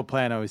chemical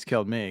plant always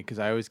killed me because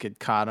I always get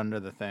caught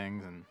under the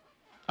things and.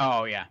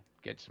 Oh yeah,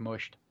 get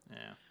smushed.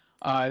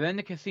 Yeah. Then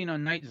the casino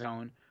night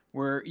zone,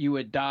 where you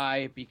would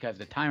die because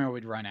the timer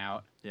would run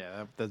out.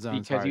 Yeah, that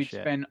zone's because hard you'd shit.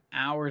 spend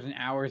hours and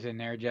hours in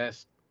there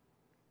just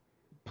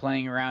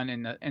playing around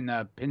in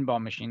the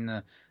pinball machine,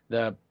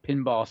 the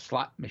pinball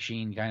slot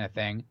machine kind of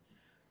thing.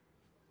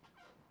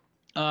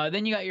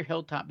 Then you got your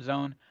hilltop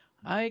zone.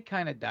 I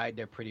kind of died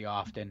there pretty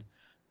often.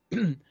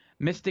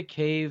 Mystic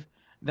Cave,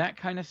 that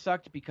kind of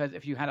sucked because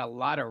if you had a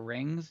lot of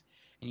rings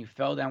and you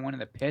fell down one of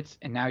the pits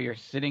and now you're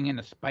sitting in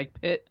a spike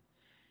pit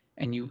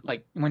and you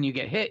like when you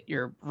get hit,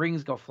 your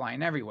rings go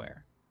flying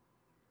everywhere.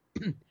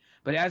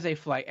 But as they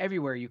fly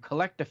everywhere, you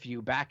collect a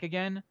few back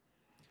again,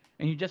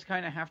 and you just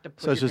kind of have to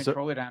put your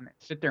controller down,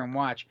 sit there and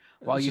watch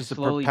while you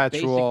slowly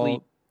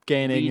basically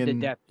gaining bleed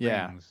and the death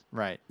rings.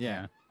 Right.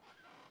 Yeah.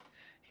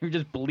 You're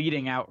just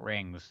bleeding out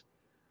rings.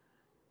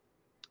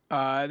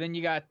 Then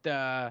you got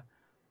the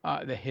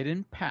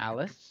Hidden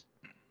Palace,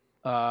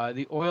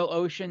 the Oil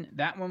Ocean.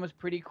 That one was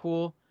pretty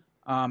cool.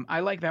 I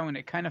like that one.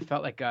 It kind of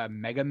felt like a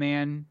Mega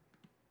Man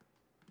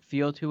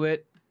feel to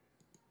it,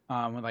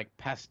 with like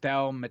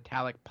pastel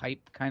metallic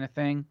pipe kind of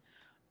thing.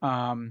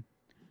 The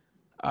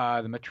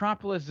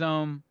Metropolis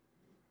Zone,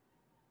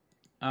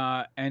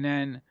 and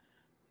then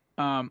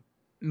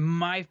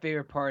my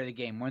favorite part of the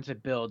game. Once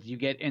it builds, you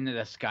get into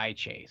the Sky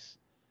Chase,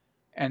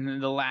 and then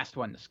the last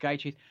one, the Sky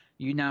Chase.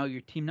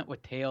 You're teaming up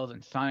with Tails,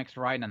 and Sonic's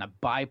riding on a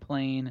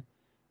biplane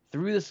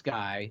through the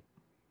sky.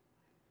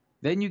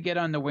 Then you get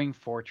on the Wing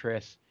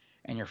Fortress,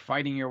 and you're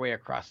fighting your way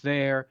across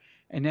there.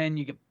 And then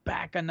you get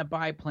back on the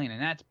biplane,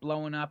 and that's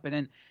blowing up. And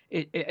then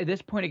at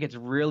this point, it gets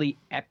really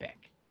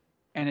epic.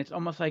 And it's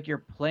almost like you're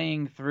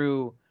playing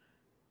through,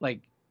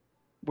 like,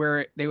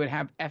 where they would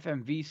have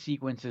FMV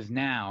sequences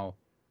now.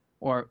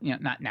 Or,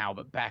 not now,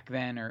 but back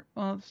then. Or,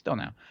 well, still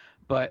now.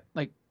 But,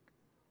 like,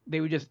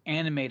 they would just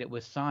animate it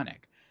with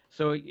Sonic.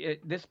 So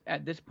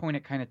at this point,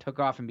 it kind of took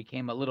off and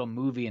became a little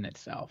movie in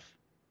itself.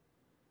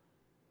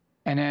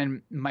 And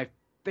then my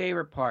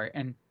favorite part,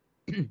 and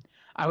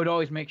I would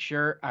always make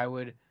sure I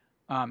would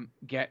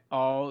get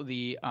all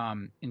the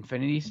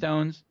Infinity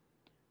Stones.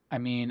 I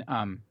mean,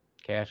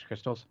 Chaos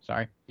Crystals,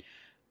 sorry.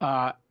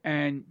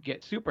 And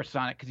get Super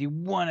Sonic, because you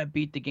want to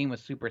beat the game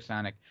with Super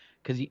Sonic,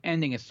 because the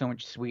ending is so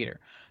much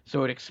sweeter.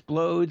 So it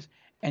explodes,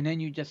 and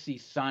then you just see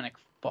Sonic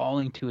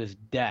falling to his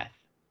death.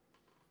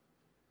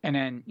 And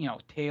then,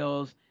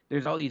 Tails,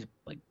 there's all these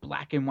like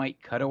black and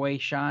white cutaway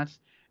shots.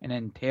 And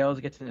then Tails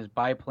gets in his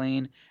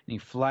biplane and he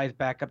flies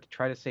back up to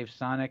try to save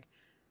Sonic.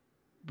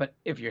 But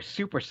if you're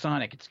Super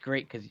Sonic, it's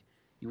great because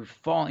you would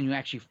fall and you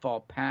actually fall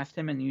past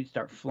him and you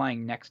start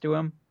flying next to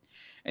him.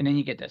 And then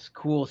you get this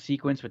cool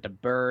sequence with the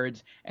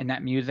birds and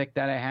that music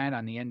that I had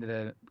on the end of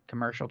the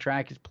commercial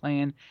track is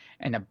playing.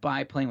 And the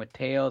biplane with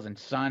Tails and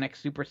Sonic,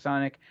 Super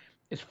Sonic,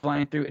 is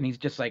flying through. And he's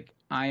just like,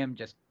 I am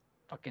just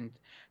fucking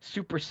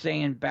Super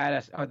Saiyan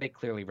badass. Oh, they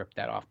clearly ripped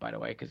that off, by the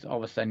way, because all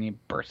of a sudden he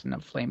bursts into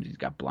flames. He's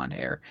got blonde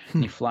hair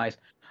and he flies,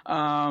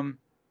 flying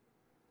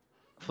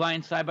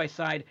side by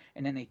side,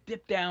 and then they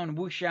dip down,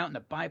 whoosh out, and the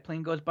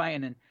biplane goes by,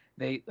 and then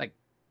they like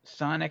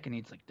Sonic, and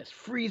he's like this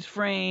freeze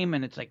frame,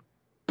 and it's like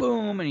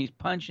boom, and he's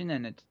punching,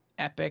 and it's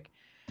epic.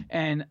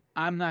 And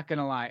I'm not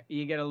gonna lie,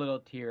 you get a little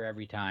tear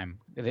every time.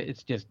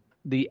 It's just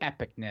the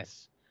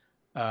epicness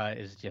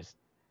is just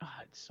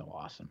it's so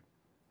awesome.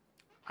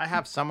 I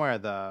have somewhere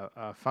the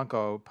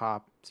Funko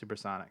Pop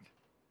Supersonic.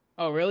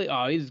 Oh, really?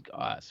 Oh, he's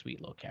a sweet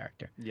little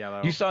character.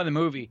 Yellow. You saw the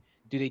movie.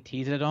 Do they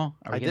tease it at all?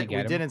 We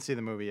didn't see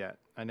the movie yet.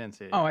 I didn't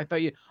see it. Oh, I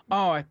thought you.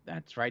 Oh,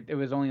 that's right. It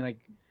was only like.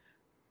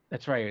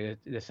 That's right.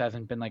 This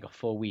hasn't been like a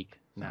full week.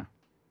 So. No.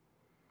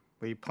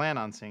 We plan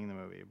on seeing the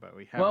movie, but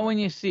we haven't. Well, when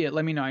you see it,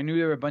 let me know. I knew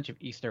there were a bunch of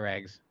Easter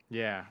eggs.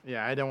 Yeah.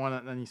 I don't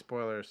want any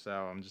spoilers, so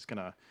I'm just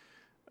gonna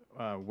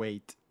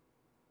wait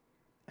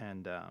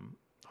and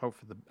hope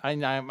for the.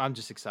 I'm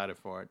just excited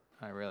for it.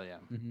 I really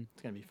am. Mm-hmm.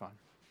 It's gonna be fun.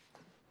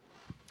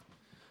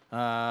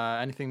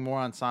 Anything more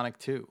on Sonic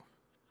 2?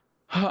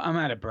 I'm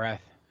out of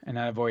breath and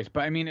out of voice,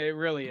 but I mean, it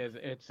really is.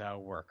 It's a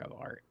work of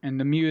art, and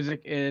the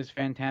music is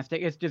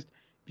fantastic. It's just,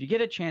 if you get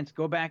a chance,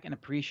 go back and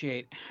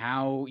appreciate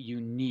how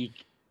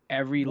unique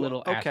every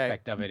little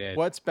aspect of it is.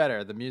 What's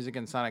better, the music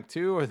in Sonic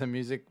 2 or the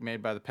music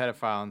made by the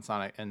pedophile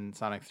in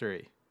Sonic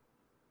 3?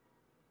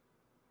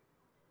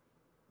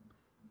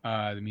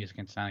 The music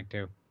in Sonic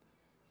 2.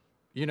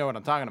 You know what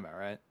I'm talking about,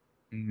 right?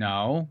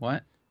 No,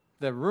 what?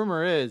 The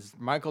rumor is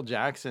Michael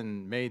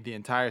Jackson made the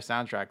entire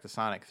soundtrack to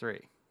Sonic 3.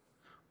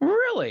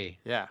 Really?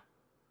 Yeah.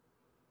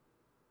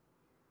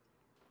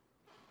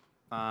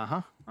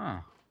 Uh-huh. Huh.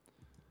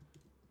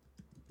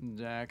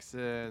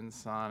 Jackson,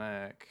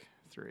 Sonic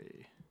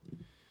 3.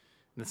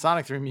 The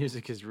Sonic 3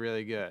 music is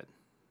really good.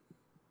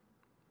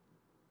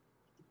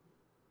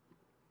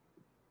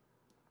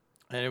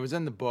 And it was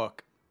in the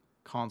book,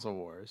 Console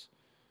Wars.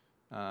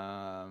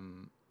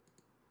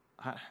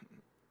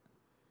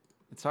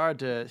 It's hard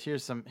to.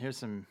 Here's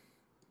some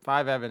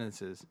 5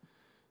 evidences. It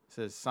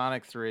says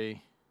Sonic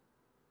 3.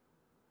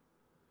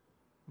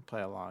 I'll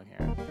play along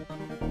here.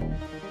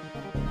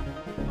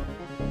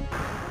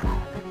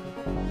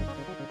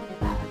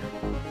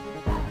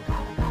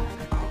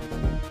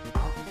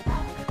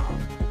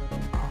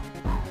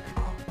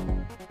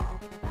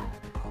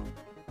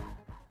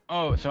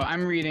 Oh, so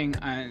I'm reading,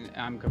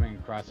 I'm coming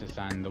across this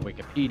on the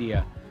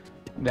Wikipedia,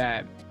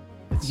 that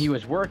he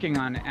was working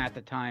on it at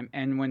the time,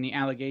 and when the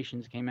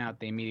allegations came out,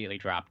 they immediately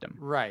dropped him.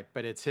 Right,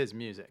 but it's his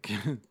music.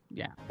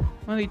 Yeah.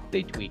 Well,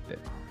 they tweaked it.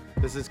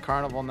 This is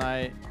Carnival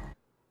Night.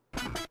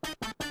 That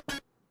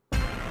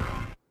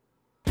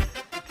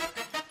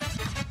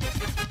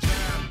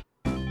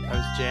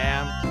was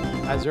Jam.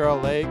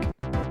 Azura Lake.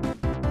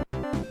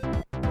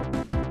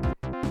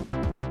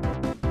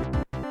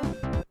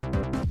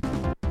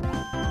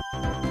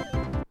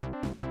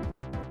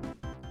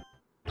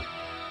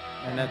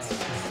 And it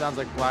sounds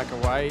like Black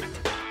or White.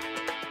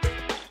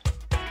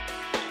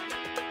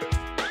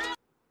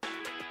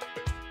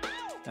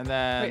 And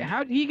then Wait,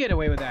 how did he get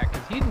away with that?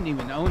 Because he didn't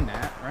even own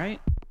that,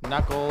 right?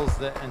 Knuckles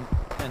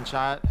and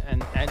Shot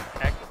and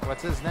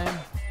what's his name?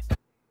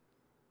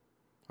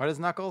 What is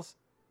Knuckles?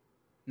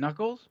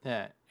 Knuckles?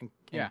 Yeah.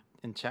 Yeah.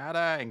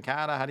 Enchada.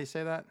 How do you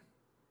say that?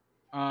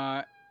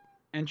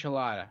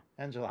 Enchilada.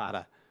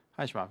 Enchilada.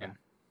 Hi, Schmuffin.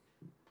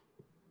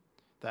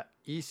 The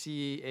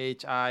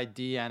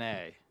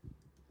ECHIDNA.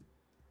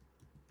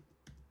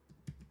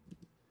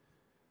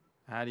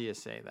 How do you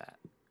say that?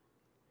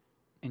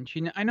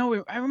 I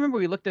know. I remember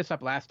we looked this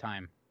up last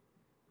time.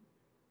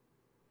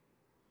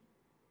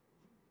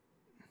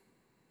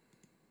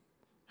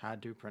 How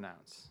to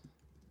pronounce?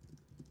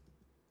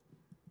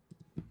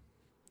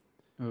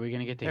 Are we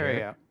gonna get to There hear we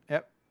go.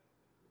 Yep.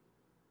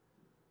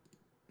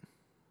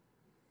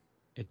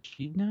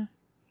 Echidna?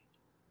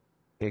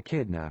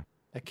 Echidna.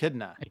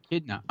 Echidna.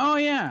 Oh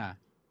yeah.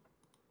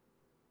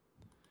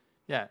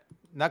 Yeah.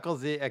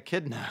 Knuckles the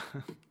Echidna.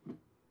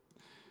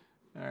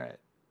 All right.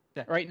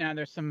 Yeah. Right now,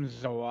 there's some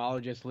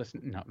zoologists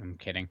listening. No, I'm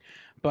kidding.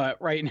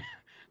 But right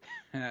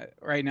now,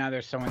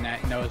 there's someone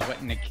that knows what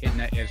an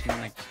echidna is. And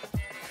I'm like,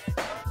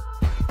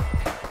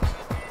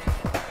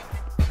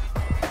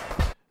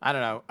 I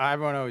don't know.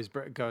 Everyone always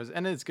goes,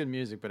 and it's good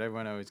music, but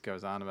everyone always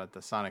goes on about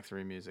the Sonic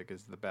 3 music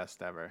is the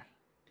best ever.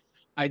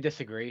 I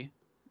disagree.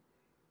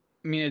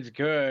 I mean, it's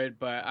good,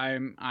 but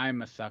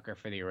I'm a sucker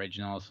for the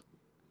originals.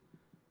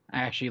 I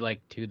actually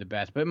like 2 the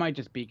best, but it might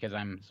just be because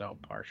I'm so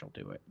partial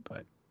to it.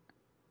 But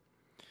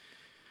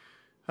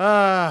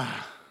I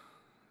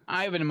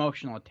have an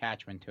emotional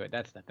attachment to it.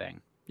 That's the thing.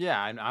 Yeah,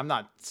 I'm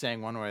not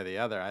saying one way or the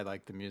other. I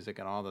like the music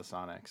and all the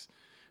Sonics.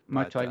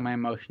 Much like my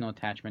emotional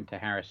attachment to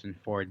Harrison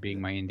Ford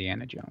being my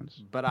Indiana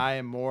Jones. But I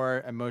am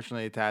more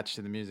emotionally attached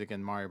to the music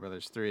in Mario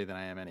Brothers 3 than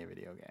I am any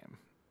video game.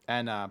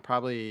 And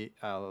probably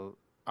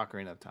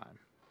Ocarina of Time.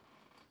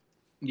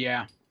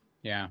 Yeah.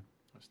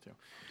 Those 2.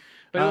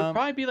 But it would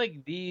probably be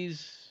like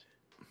these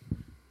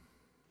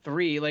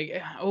 3.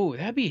 Like, oh,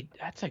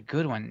 that's a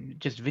good one.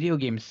 Just video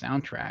game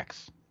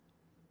soundtracks.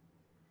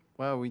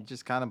 Well, we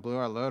just kind of blew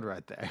our load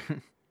right there.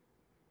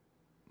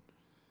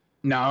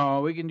 No,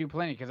 we can do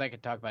plenty because I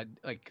could talk about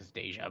because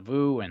Deja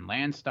Vu and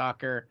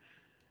Landstalker.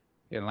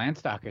 Yeah,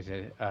 Landstalker's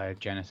a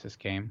Genesis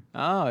game.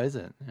 Oh, is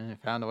it? I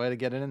found a way to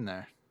get it in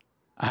there.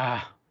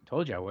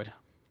 Told you I would.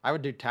 I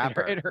would do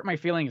Tapper. It hurt my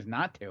feelings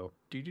not to.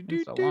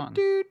 It's so long.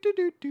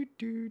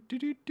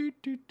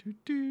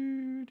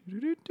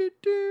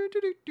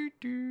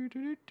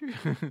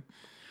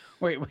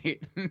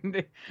 Wait.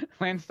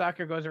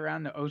 Landstalker goes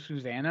around to Oh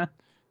Susanna?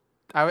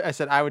 I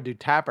said I would do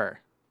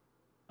Tapper.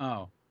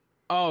 Oh,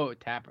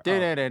 Tapper.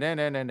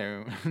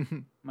 No.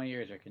 My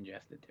ears are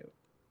congested too.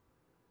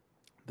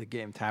 The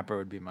game Tapper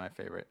would be my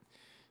favorite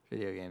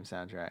video game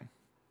soundtrack.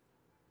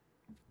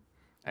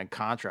 And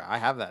Contra. I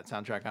have that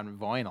soundtrack on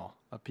vinyl.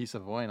 A piece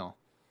of vinyl.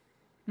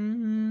 We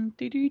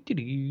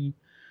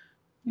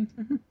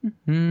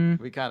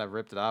kind of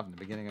ripped it off in the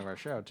beginning of our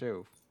show,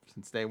 too.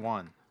 Since day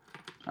 1.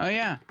 Oh,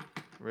 yeah.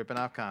 Ripping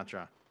off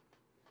Contra.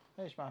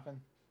 Hey, Schmuffin.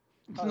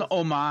 It's an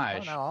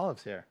homage. Oh, no,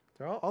 Olive's here.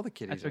 They're all the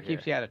kiddies That's what are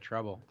keeps here. you out of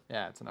trouble.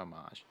 Yeah, it's an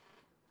homage.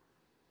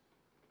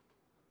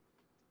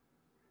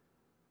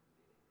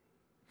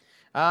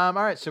 All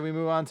right, so we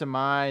move on to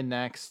my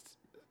next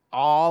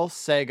all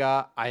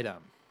Sega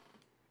item.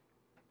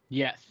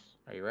 Yes.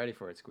 Are you ready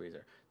for it,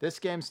 Squeezer? This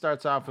game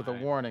starts off with a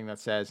warning that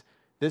says,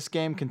 this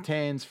game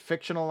contains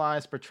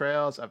fictionalized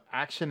portrayals of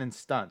action and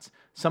stunts,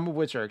 some of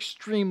which are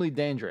extremely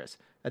dangerous.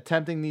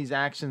 Attempting these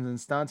actions and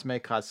stunts may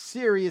cause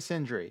serious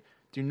injury.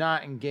 Do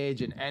not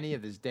engage in any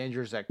of these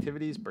dangerous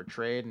activities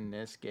portrayed in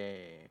this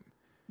game.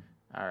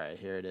 All right,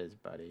 here it is,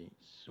 buddy.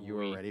 Sweet. You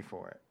are ready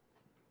for it.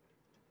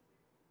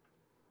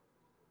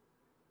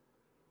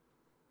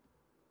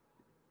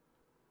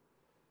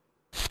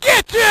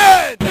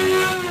 Skitchin!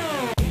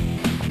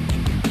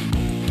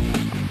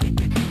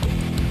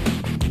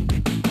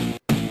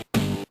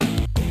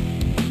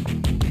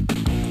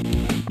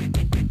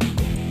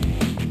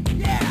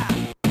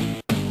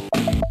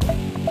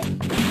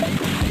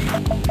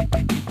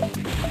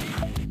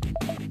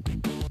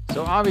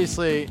 So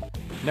obviously,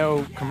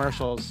 no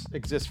commercials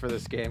exist for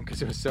this game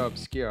because it was so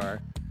obscure.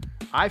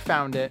 I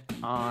found it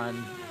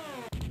on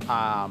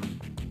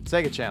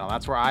Sega Channel.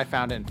 That's where I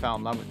found it and fell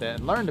in love with it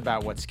and learned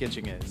about what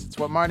skitching is. It's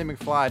what Marty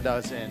McFly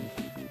does in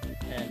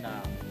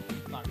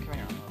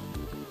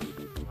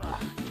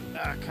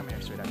come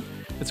here, sweetheart.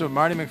 It's what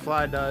Marty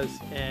McFly does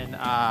in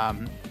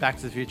Back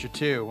to the Future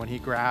 2 when he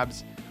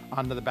grabs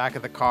onto the back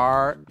of the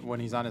car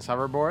when he's on his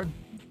hoverboard.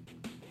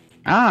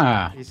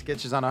 He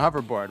sketches on a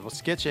hoverboard. Well,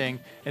 sketching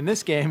in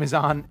this game is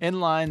on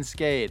inline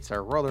skates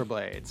or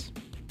rollerblades.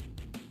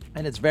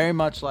 And it's very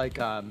much like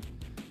Road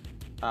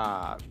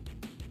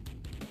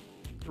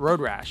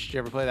Rash. Did you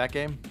ever play that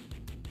game?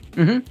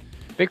 Mm-hmm.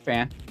 Big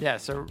fan. Yeah,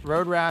 so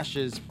Road Rash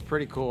is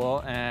pretty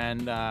cool,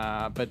 and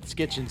but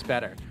Skitchin's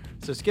better.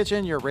 So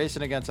Skitchin, you're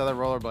racing against other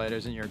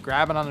rollerbladers, and you're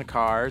grabbing on the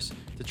cars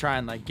to try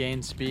and like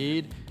gain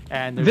speed.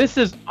 And this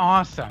is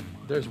awesome.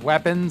 There's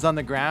weapons on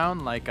the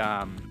ground, like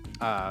what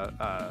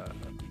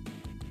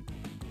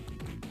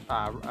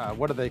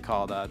are they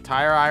called?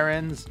 Tire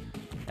irons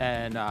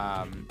and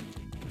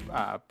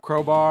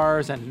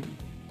crowbars and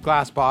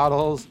glass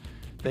bottles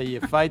that you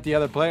fight the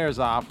other players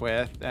off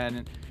with.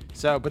 And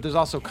so, but there's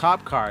also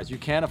cop cars. You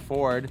can't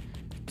afford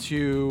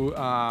to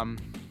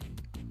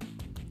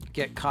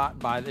get caught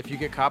by, if you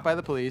get caught by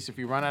the police, if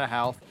you run out of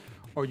health,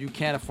 or you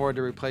can't afford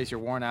to replace your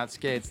worn out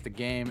skates, the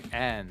game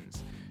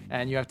ends.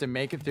 And you have to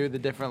make it through the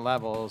different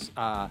levels,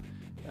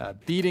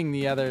 beating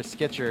the other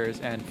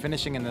skitchers and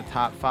finishing in the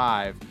top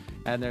 5.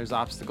 And there's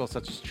obstacles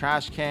such as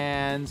trash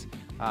cans,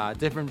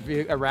 different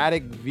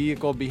erratic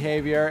vehicle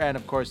behavior, and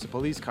of course the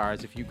police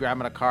cars. If you grab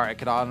in a car, it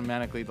could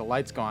automatically, the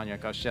lights go on, you're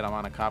like, oh shit, I'm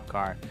on a cop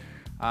car.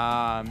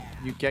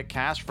 You get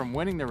cash from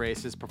winning the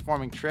races,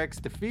 performing tricks,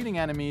 defeating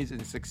enemies,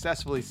 and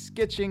successfully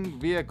skitching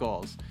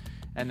vehicles.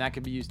 And that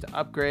can be used to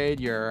upgrade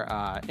your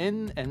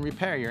and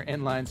repair your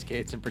inline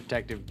skates and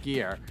protective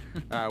gear,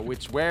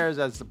 which wears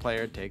as the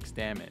player takes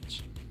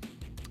damage.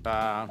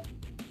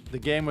 The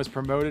game was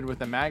promoted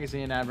with a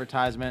magazine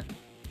advertisement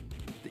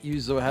that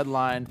used the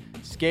headline,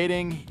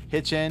 "Skating,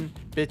 Hitchin',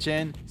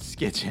 Bitchin',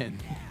 Skitchin'."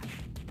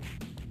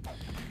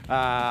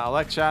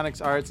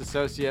 Electronics Arts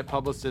Associate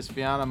publicist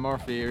Fiona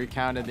Murphy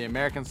recounted the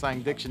American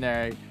Slang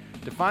Dictionary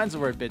defines the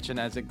word bitchin'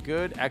 as a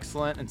good,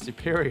 excellent, and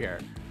superior.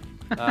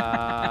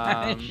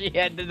 She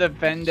had to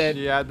defend it.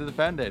 She had to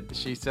defend it.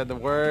 She said the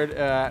word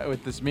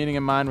with this meaning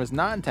in mind was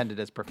not intended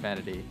as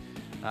profanity.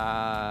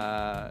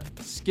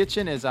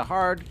 Skitchin' is a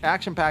hard,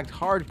 action-packed,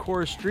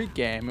 hardcore street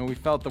game, and we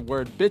felt the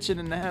word bitchin'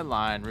 in the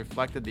headline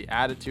reflected the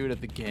attitude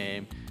of the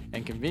game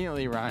and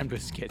conveniently rhymed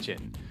with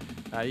skitchin'.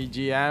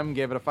 EGM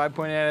gave it a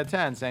 5.8 out of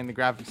 10, saying the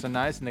graphics are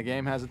nice and the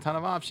game has a ton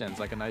of options,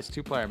 like a nice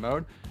 2-player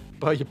mode,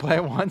 but you play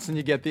it once and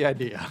you get the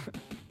idea.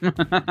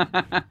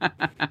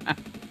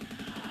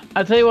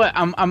 I'll tell you what,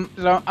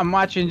 I'm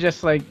watching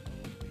just like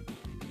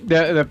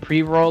the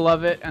pre-roll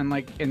of it and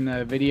like in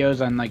the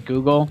videos on like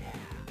Google.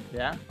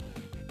 Yeah.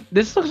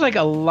 This looks like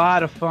a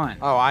lot of fun.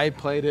 Oh, I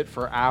played it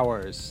for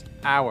hours,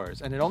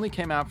 and it only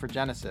came out for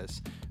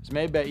Genesis. It was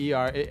made by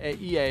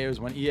EA. It was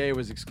when EA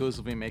was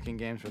exclusively making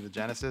games for the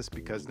Genesis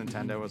because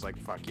Nintendo was like,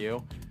 fuck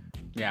you.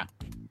 Yeah.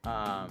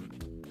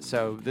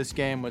 So this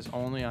game was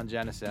only on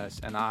Genesis,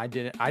 and I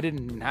didn't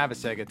even have a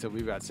Sega till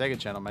we got Sega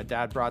Channel. My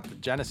dad brought the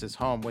Genesis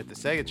home with the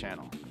Sega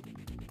Channel.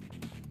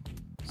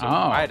 So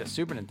I had a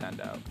Super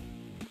Nintendo.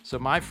 So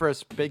my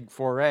first big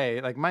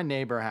foray, like my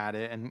neighbor had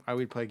it, and I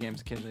would play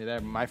games occasionally there.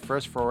 But my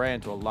first foray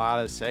into a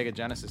lot of Sega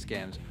Genesis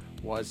games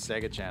was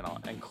Sega Channel,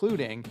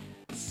 including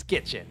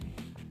Skitchin'.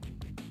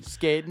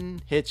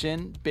 Skating,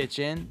 hitchin',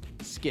 bitchin',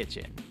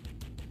 skitchin'.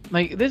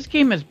 Like this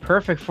game is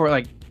perfect for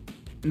like,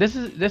 this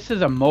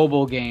is a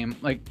mobile game.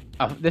 Like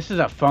this is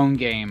a phone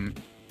game,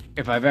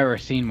 if I've ever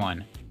seen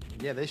one.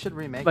 Yeah, they should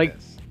remake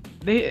this.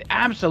 They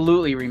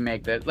absolutely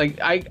remake that. Like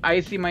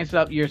I see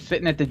myself, you're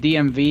sitting at the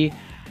DMV.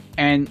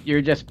 And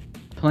you're just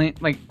playing,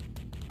 like,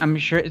 I'm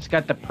sure it's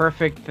got the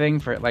perfect thing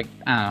for it. Like,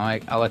 I don't know,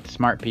 like, I'll let the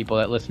smart people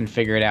that listen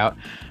figure it out.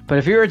 But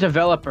if you're a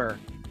developer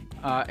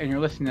and you're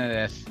listening to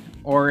this,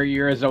 or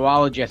you're a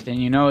zoologist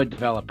and you know a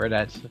developer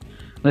that's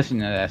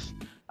listening to this,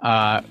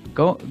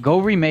 go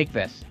remake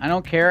this. I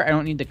don't care. I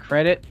don't need the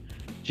credit.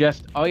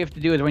 Just all you have to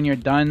do is when you're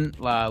done,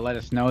 let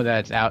us know that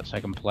it's out so I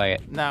can play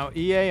it. Now,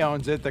 EA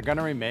owns it. They're going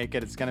to remake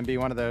it. It's going to be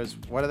one of those,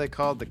 what are they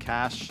called? The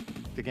games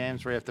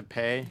where you have to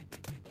pay?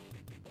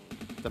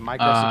 The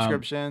micro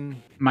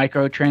subscription? I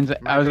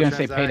was going to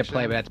say pay to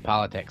play, but that's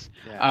politics.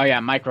 Yeah. Oh, yeah,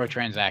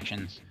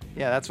 microtransactions.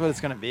 Yeah, that's what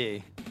it's going to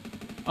be.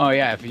 Oh,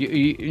 yeah, if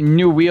you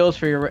new wheels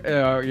for your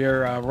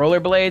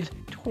rollerblades,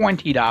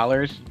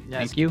 $20. Yes.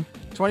 Thank you.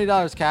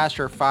 $20 cash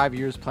or 5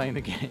 years playing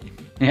the game.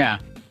 Yeah.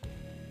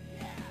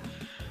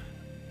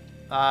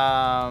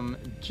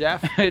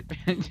 Jeff?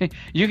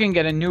 You can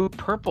get a new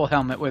purple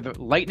helmet with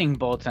lightning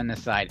bolts on the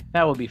side.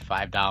 That will be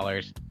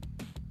 $5.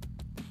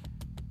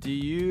 Do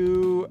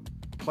you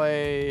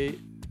play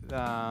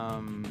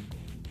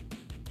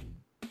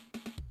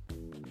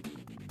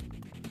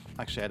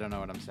actually I don't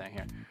know what I'm saying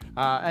here.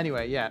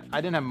 Anyway, yeah,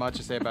 I didn't have much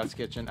to say about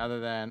Skitchin' other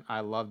than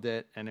I loved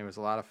it and it was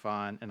a lot of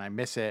fun and I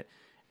miss it,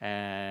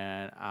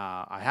 and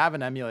I have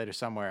an emulator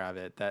somewhere of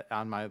it that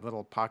on my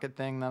little pocket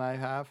thing that I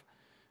have,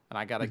 and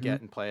I gotta get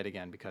and play it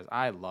again because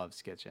I love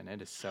Skitchin'.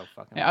 It is so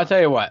fucking fun. I'll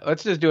tell you what,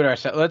 let's just do it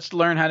ourselves. Let's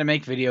learn how to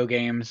make video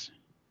games.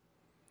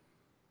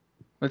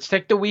 Let's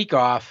take the week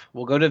off.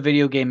 We'll go to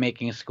video game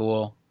making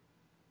school.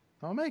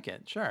 I'll make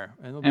it, sure.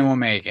 And we'll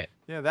make it.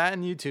 Yeah, that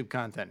and YouTube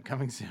content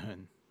coming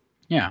soon.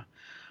 Yeah.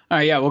 All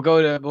right, yeah, we'll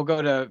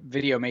go to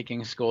video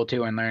making school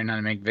too and learn how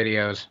to make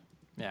videos.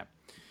 Yeah.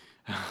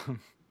 In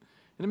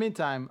the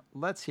meantime,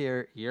 let's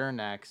hear your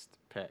next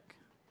pick.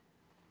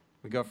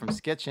 We go from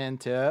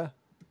Skitchin' to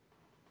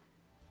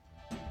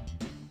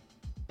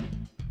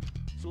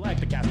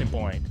Select the casting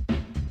point.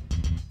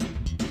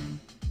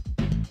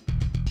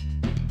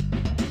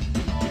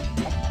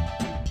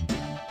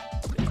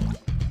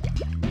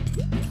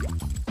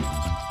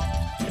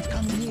 It's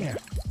coming here.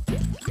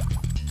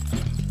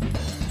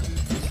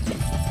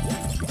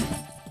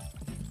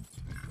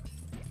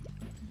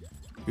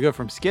 We go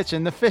from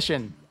skitching to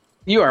fishing.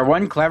 You are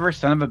one clever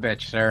son of a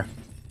bitch, sir.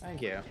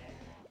 Thank you.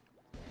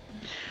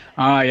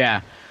 Oh,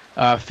 yeah.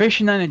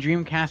 Fishing on a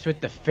Dreamcast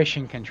with the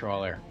fishing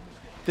controller.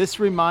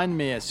 This reminded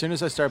me, as soon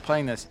as I started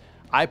playing this,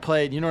 I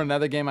played, you know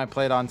another game I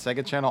played on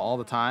Sega Channel all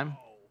the time?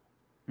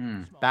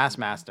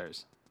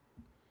 Bassmasters.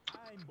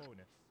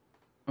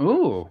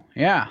 Ooh,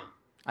 yeah.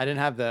 I didn't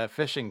have the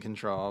fishing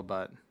control,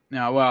 but...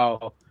 No,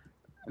 well,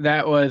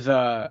 that was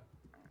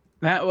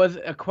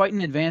quite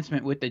an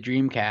advancement with the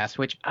Dreamcast,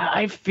 which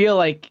I feel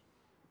like...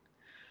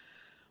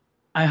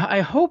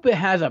 I hope it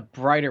has a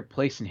brighter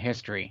place in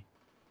history.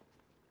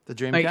 The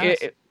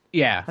Dreamcast?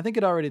 Yeah. I think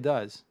it already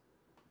does.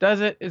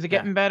 Does it? Is it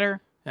getting better?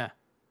 Yeah.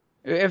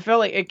 It felt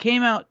like it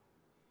came out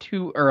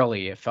too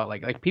early. It felt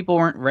like people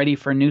weren't ready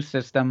for a new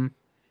system.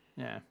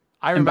 Yeah.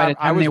 And by the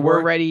time they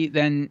were ready,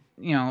 then,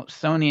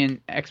 Sony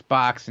and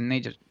Xbox, and they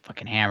just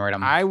fucking hammered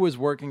them. I was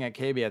working at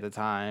KB at the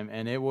time,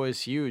 and it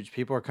was huge.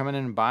 People were coming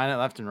in and buying it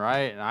left and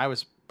right, and I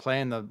was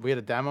playing we had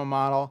a demo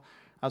model.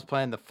 I was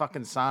playing the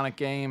fucking Sonic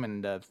game,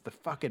 and the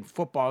fucking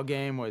football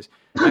game was...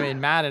 I mean,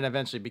 Madden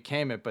eventually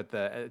became it, but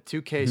the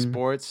 2K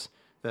Sports,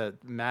 the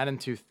Madden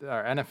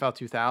NFL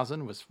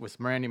 2000 was with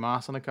Randy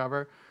Moss on the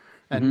cover,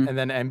 and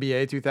then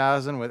NBA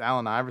 2000 with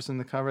Allen Iverson on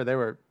the cover. They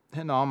were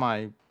hitting all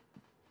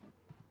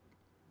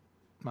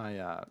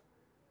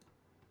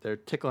they're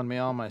tickling me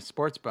all my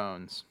sports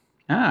bones.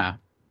 That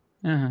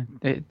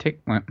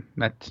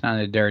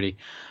sounded dirty.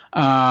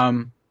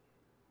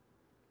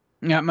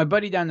 Yeah, my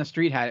buddy down the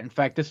street had it. In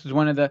fact, this was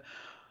one of the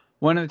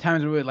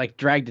times we would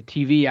drag the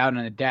TV out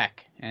on the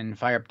deck and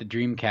fire up the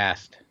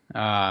Dreamcast,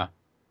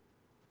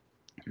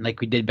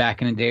 like we did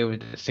back in the day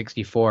with the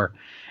 64.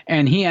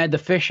 And he had the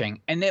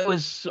fishing, and it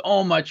was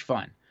so much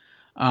fun.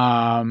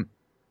 And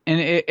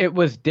it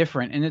was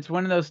different, and it's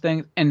one of those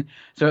things. And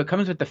so it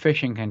comes with the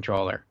fishing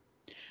controller,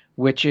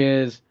 which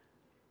is,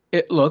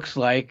 it looks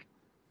like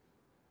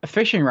a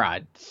fishing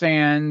rod,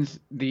 sans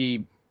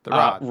the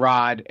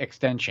rod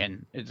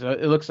extension. It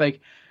looks like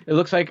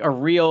a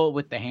reel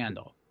with the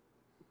handle.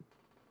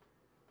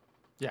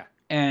 Yeah,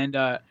 and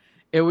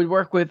it would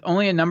work with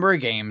only a number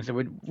of games. It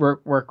would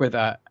work with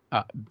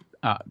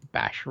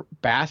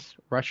Bass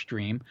Rush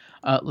Dream,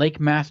 Lake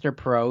Master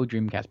Pro,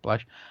 Dreamcast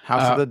Plush,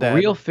 House of the Dead,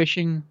 Real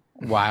Fishing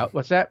Wild.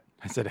 What's that?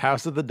 I said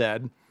House of the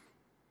Dead.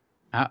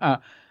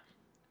 No,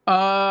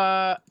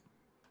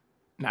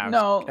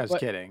 I was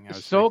kidding.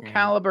 Soul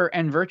Calibur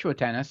and Virtua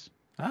Tennis.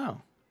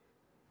 Oh.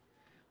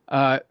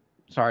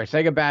 Sorry,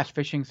 Sega Bass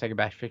Fishing, Sega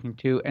Bass Fishing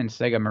 2, and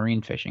Sega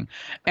Marine Fishing.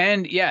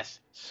 And yes,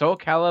 Soul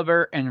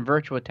Calibur and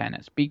Virtua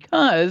Tennis,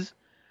 because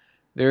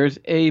there's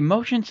a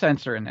motion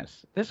sensor in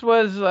this. This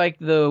was like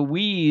the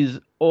Wii's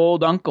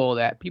old uncle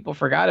that people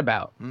forgot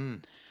about.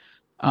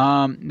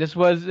 This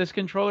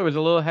controller was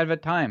a little ahead of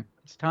its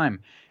time.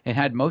 It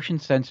had motion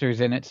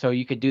sensors in it, so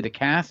you could do the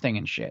casting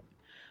and shit.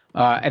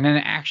 And then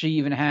it actually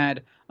even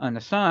had on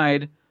the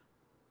side...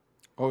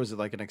 What was it,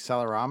 like an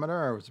accelerometer,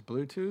 or was it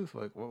Bluetooth?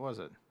 Like, what was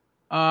it?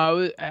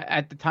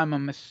 At the time,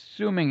 I'm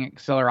assuming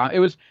accelerometer. It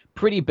was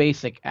pretty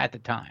basic at the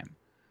time.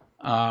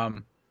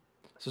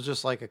 So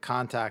just like a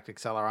contact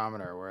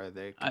accelerometer where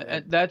they...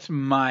 that's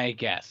my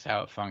guess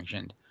how it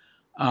functioned.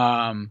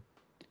 And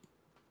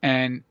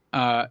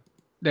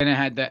then it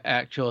had the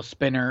actual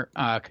spinner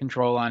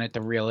control on it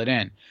to reel it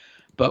in.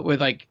 But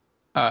with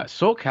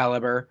Soul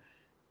Calibur,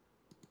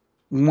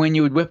 when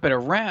you would whip it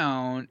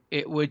around,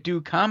 it would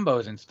do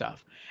combos and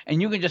stuff.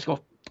 And you could just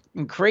go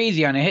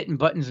crazy on it, hitting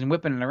buttons and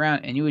whipping it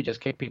around, and you would just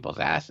kick people's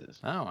asses.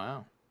 Oh,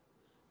 wow.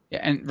 Yeah,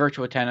 and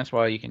Virtua Tennis,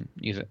 well, you can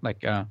use it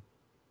like...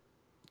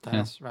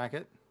 tennis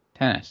racket?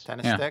 Tennis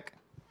stick?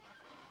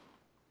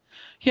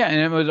 Yeah, and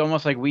it was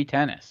almost like Wii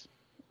Tennis.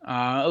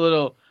 A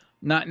little,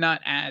 not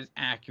as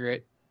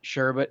accurate,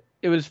 sure, but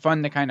it was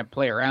fun to kind of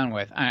play around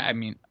with. I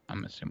mean,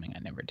 I'm assuming I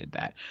never did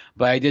that.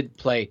 But I did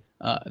play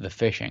the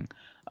fishing,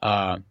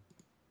 and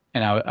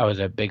I was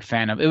a big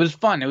fan of it. It was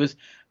fun. It was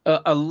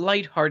a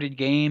lighthearted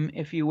game,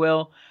 if you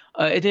will.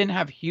 It didn't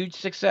have huge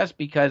success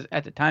because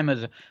at the time it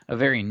was a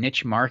very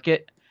niche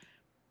market.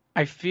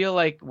 I feel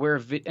like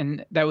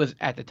and that was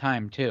at the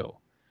time too.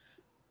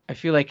 I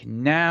feel like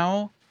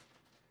now,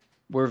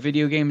 where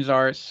video games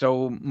are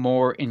so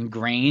more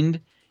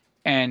ingrained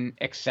and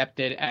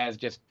accepted as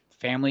just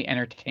family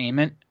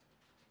entertainment,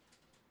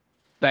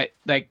 that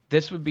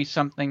this would be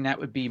something that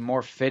would be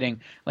more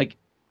fitting. Like,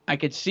 I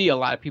could see a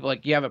lot of people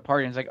you have a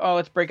party and it's like, oh,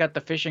 let's break out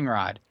the fishing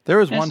rod. There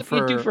was one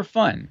you do for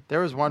fun.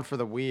 There was one for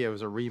the Wii. It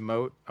was a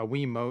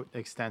Wiimote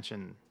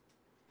extension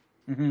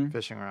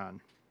fishing rod.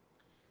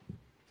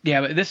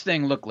 Yeah, but this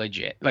thing looked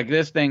legit.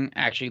 This thing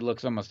actually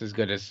looks almost as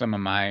good as some of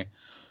my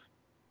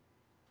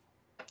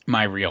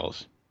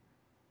reels.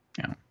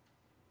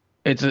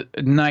 It's a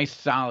nice,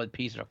 solid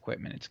piece of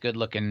equipment. It's good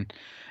looking.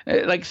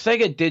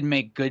 Sega did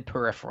make good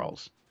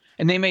peripherals.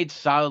 And they made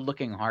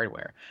solid-looking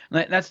hardware.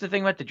 That's the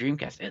thing about the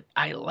Dreamcast.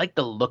 I like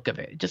the look of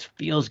it. It just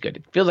feels good.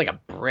 It feels like a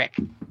brick.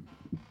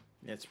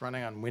 It's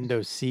running on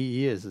Windows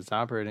CE as its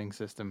operating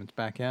system. It's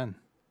back end.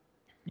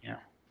 Yeah.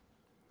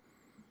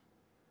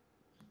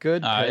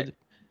 Good. I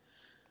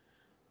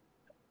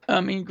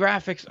mean,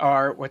 graphics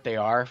are what they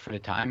are for the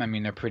time. I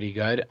mean, they're pretty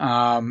good.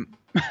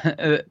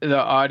 The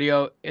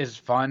audio is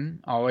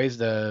fun. Always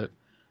the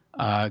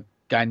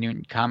guy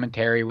doing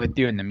commentary with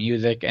you and the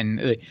music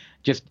and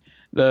just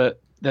the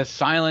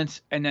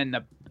silence, and then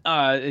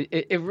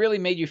it really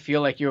made you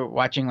feel like you were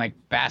watching like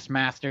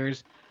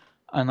Bassmasters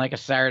on like a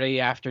Saturday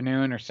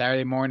afternoon or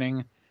Saturday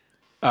morning.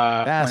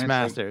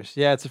 Bassmasters.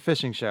 Yeah, it's a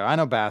fishing show. I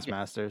know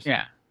Bassmasters.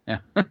 Yeah.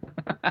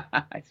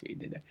 I see what you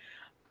did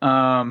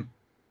there.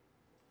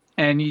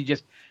 And you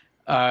just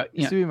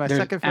used to be my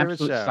second favorite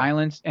absolute show.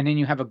 Silence, and then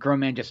you have a grown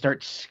man just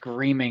start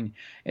screaming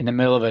in the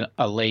middle of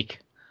a lake.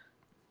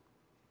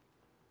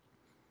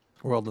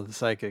 World of the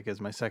Psychic is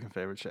my second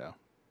favorite show.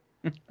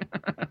 See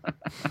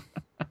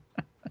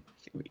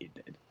what you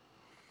did.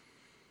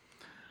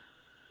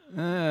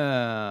 All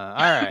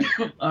right.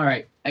 All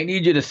right. I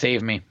need you to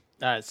save me.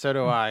 All right, so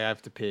do I. I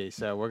have to pee.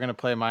 So we're going to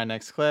play my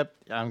next clip.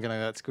 I'm going to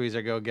let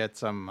Squeezer go get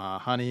some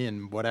honey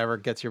and whatever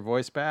gets your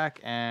voice back.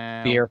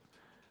 And beer.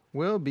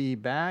 We'll be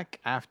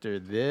back after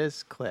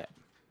this clip.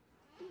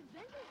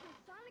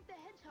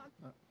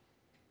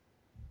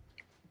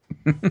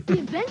 The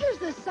Adventures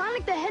of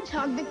Sonic the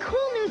Hedgehog, the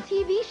cool new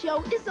TV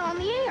show, is on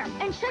the air.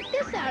 And check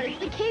this out, it's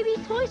the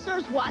KB Toy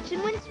Store's Watch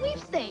and Win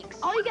sweepstakes.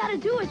 All you gotta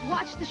do is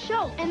watch the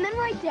show and then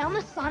write down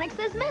the Sonic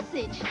Says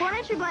message. For an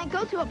entry blank,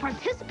 go to a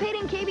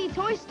participating KB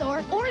Toy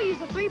Store or use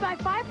a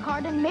 3x5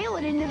 card and mail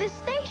it into this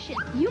station.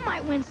 You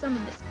might win some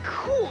of this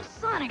cool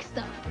Sonic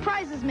stuff.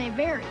 Prizes may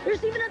vary.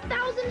 There's even a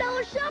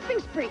 $1,000 shopping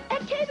spree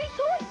at KB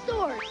Toy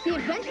Stores. The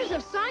Adventures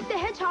of Sonic the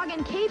Hedgehog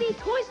and KB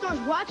Toy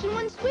Store's Watch and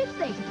Win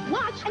sweepstakes.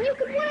 Watch and you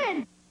can win.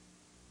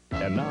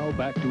 And now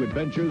back to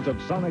Adventures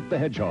of Sonic the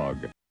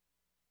Hedgehog.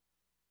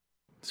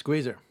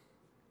 Squeezer.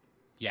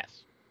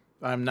 Yes.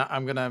 I'm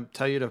going to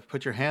tell you to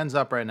put your hands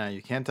up right now.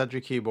 You can't touch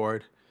your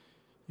keyboard.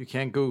 You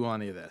can't Google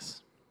any of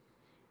this.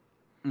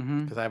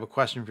 Because I have a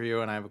question for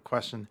you, and I have a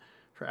question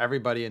for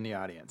everybody in the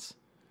audience.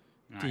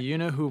 Do you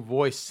know who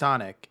voiced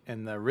Sonic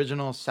in the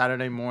original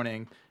Saturday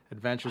morning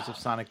Adventures of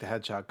Sonic the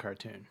Hedgehog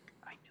cartoon?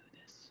 I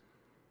knew this.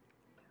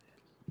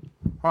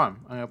 Hold on.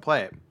 I'm going to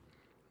play it.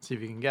 See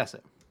if you can guess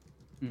it.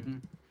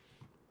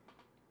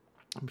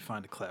 Let me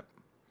find a clip.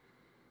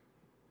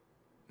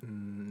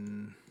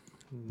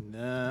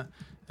 The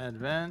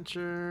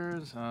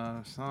Adventures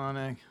of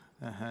Sonic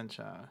the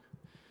Hedgehog.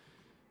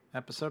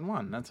 Episode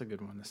 1. That's a good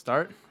one to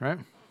start, right?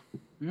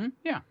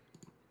 Yeah.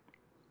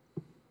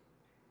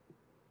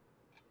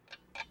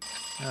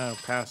 Oh,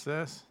 past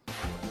this.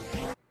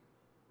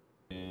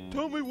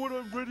 Tell me what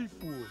I'm ready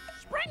for.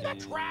 Spring the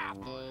trap!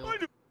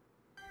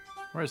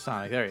 Where's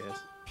Sonic? There he is.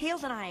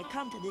 Tails and I had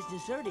come to this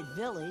deserted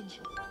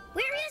village.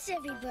 Where is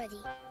everybody?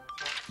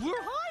 We're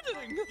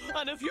hiding,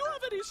 and if you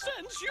have any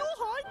sense, you'll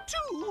hide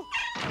too.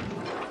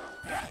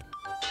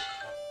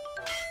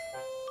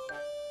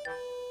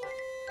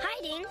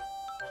 Hiding?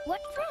 What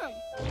from?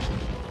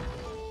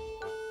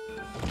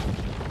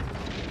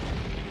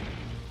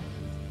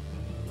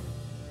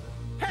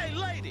 Hey,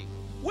 lady,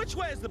 which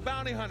way is the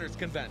Bounty Hunters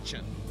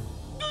Convention?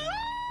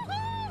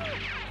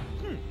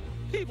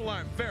 People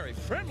aren't very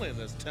friendly in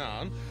this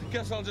town.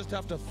 Guess I'll just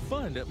have to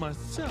find it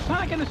myself. Am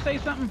I gonna say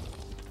something?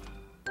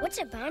 What's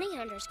a bounty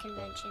hunters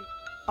convention?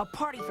 A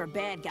party for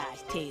bad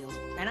guys, Tails,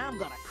 and I'm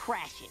gonna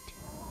crash it.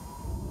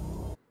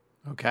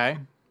 Okay.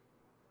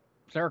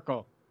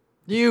 Circle.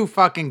 You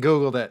fucking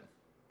Googled it.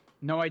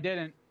 No, I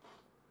didn't.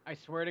 I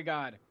swear to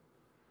God.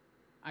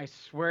 I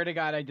swear to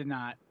God I did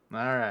not. All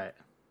right.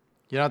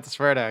 You don't have to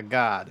swear to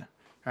God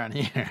around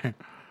here.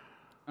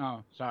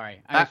 Oh,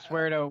 sorry. I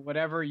swear to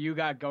whatever you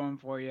got going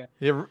for you.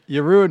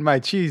 You ruined my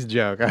cheese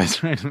joke. I was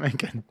trying to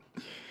make it.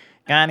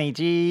 Connie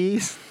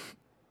cheese.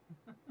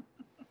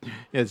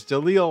 It's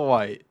Jaleel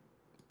White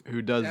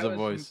who does the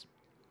voice.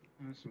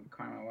 That was some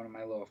karma. One of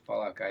my little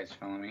Fallout guys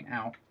following me.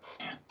 Ow.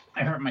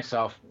 I hurt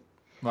myself.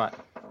 What?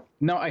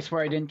 No, I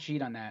swear I didn't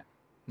cheat on that.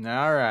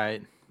 All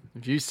right.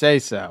 If you say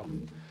so.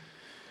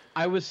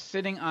 I was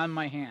sitting on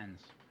my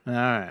hands. All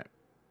right.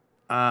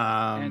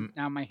 And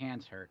now my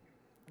hands hurt.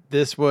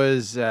 This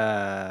was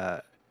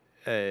the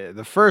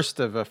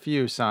first of a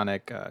few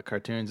Sonic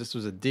cartoons. This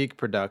was a Deke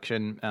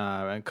production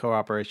in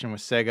cooperation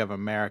with Sega of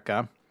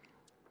America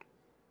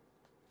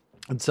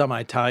and some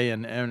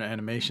Italian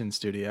animation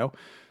studio.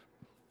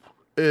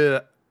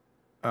 The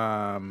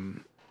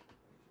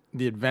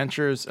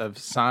Adventures of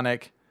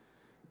Sonic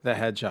the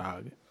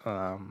Hedgehog.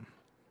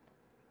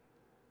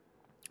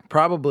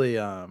 Probably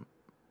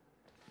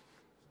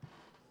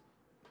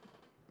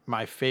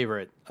my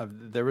favorite.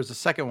 There was a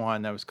second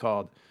one that was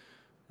called...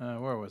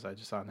 where was I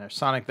just on there?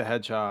 Sonic the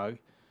Hedgehog.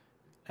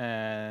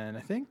 And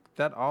I think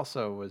that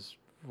also was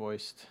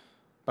voiced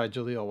by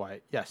Jaleel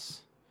White.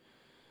 Yes.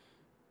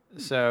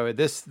 So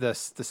the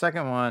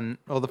second one,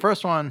 well, the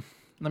first one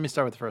let me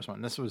start with the first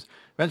one. This was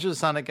Adventures of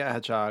Sonic the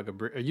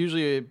Hedgehog,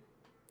 usually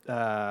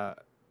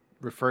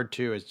referred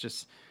to as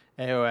just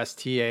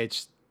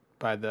AOSTH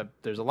by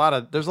there's a lot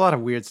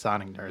of weird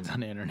Sonic nerds on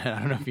the internet. I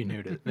don't know if you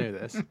knew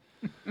this.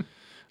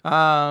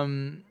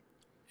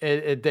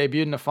 It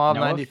debuted in the fall of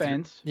 '93.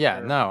 Offense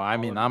Yeah, no, I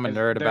mean I'm a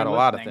nerd about a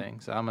lot of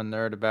things. I'm a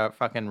nerd about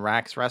fucking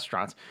Rax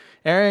restaurants.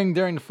 Airing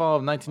during the fall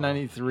of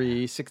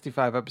 1993,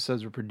 65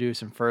 episodes were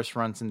produced in first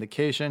run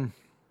syndication.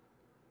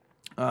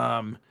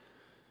 And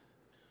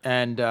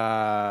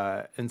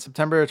in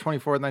September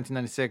 24th,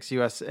 1996,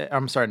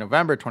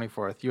 November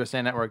 24th,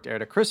 USA Network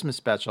aired a Christmas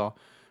special,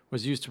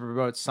 was used to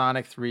promote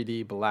Sonic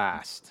 3D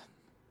Blast.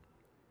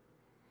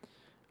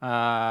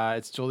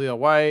 It's Jaleel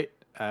White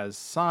as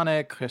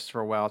Sonic,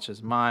 Christopher Welch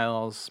as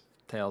Miles,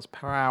 Tails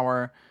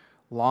Power,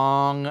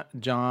 Long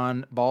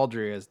John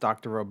Baldry as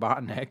Dr.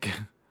 Robotnik,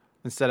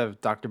 instead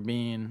of Dr.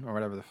 Bean or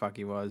whatever the fuck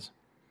he was.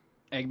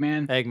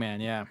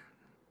 Eggman, yeah.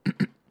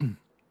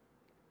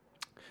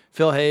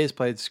 Phil Hayes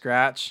played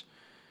Scratch.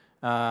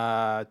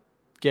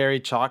 Gary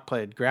Chalk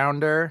played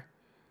Grounder.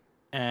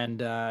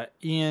 And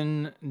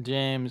Ian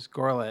James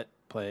Gorlet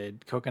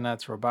played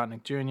Coconuts,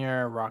 Robotnik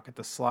Jr., Rocket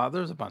the Sloth.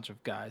 There's a bunch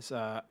of guys.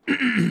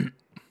 We're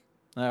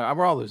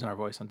all losing our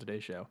voice on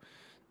today's show.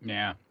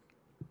 Yeah.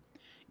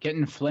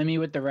 Getting flimmy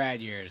with the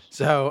rad years.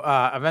 So,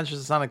 Adventures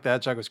of Sonic the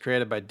Hedgehog was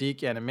created by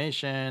Deke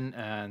Animation,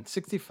 and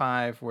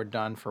 65 were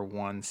done for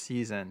one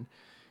season.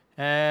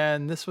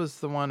 And this was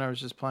the one I was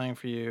just playing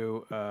for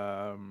you.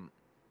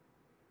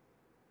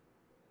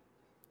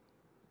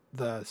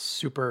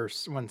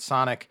 When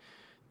Sonic,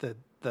 the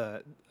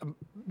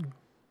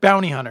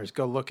bounty hunters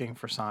go looking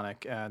for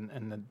Sonic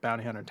in the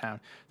bounty hunter town.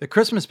 The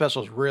Christmas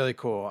special is really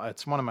cool.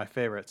 It's one of my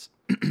favorites.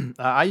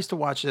 I used to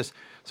watch this.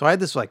 So I had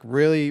this like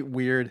really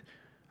weird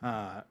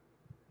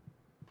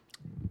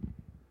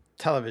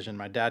television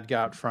my dad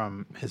got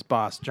from his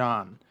boss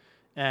John,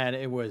 and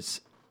it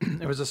was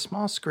a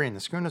small screen. The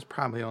screen was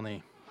probably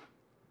only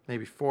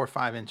maybe 4 or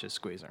 5 inches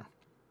squeezer,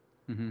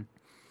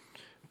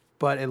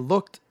 but it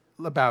looked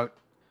about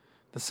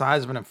the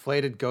size of an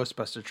inflated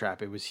Ghostbuster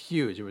trap. It was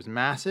huge. It was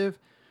massive.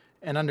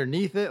 And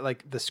underneath it,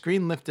 like the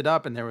screen lifted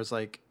up and there was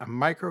like a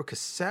micro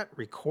cassette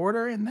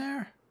recorder in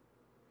there.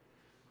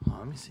 Oh,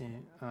 let me see.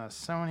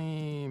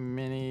 Sony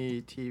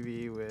mini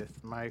TV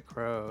with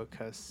micro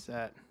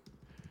cassette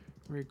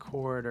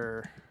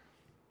recorder.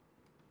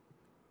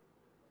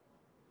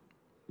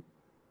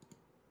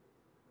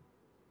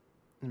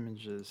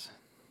 Images.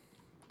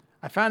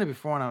 I found it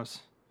before when I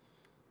was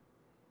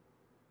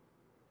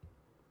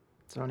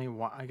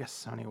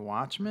Sony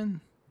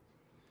Watchman.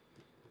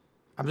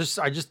 This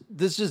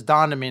just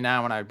dawned on me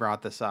now when I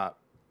brought this up.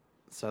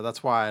 So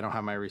that's why I don't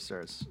have my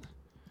research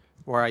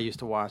where I used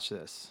to watch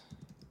this.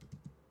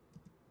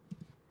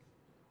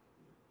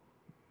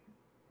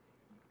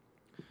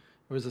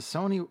 It was a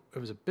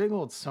big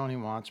old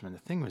Sony Watchman. The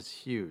thing was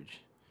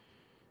huge.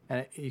 And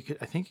I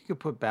think you could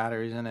put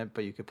batteries in it,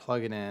 but you could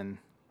plug it in.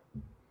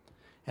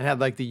 It had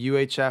like the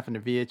UHF and the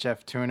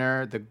VHF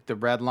tuner, the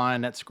red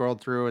line that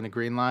scrolled through and the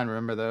green line.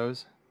 Remember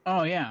those?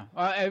 Oh, yeah.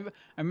 I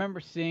remember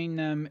seeing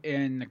them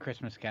in the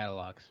Christmas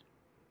catalogs.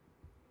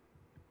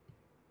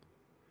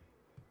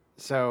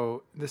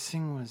 So this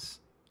thing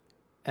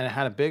and it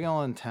had a big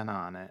old antenna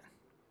on it.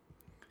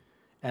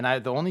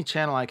 And the only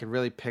channel I could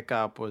really pick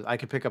up was I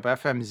could pick up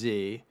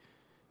FMZ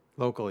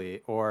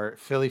locally or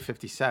Philly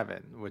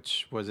 57,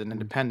 which was an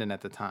independent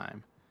at the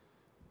time.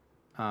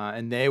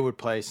 And they would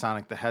play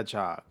Sonic the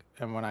Hedgehog.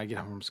 And when I get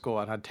home from school,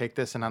 I'd take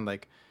this and I'd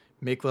like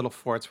make little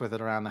forts with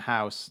it around the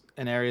house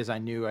in areas I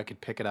knew I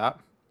could pick it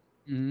up.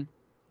 Mm-hmm.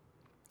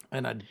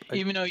 And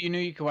even though you knew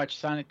you could watch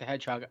Sonic the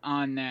Hedgehog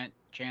on that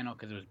channel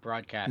because it was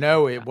broadcast.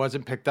 No, it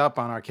wasn't picked up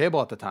on our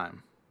cable at the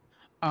time.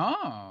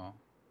 Oh.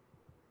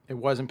 It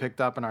wasn't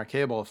picked up in our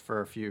cable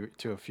for a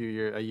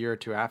year or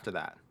two after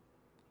that.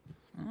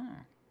 Oh.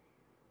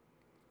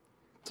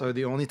 So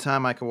the only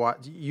time I could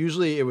watch,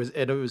 usually it was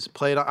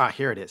played on.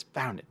 Here it is,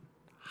 found it.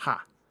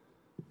 Ha.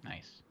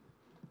 Nice.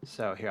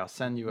 So here, I'll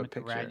send you a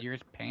picture. The rad years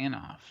paying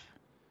off.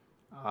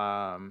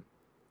 I'll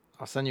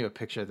send you a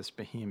picture of this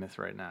behemoth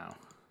right now.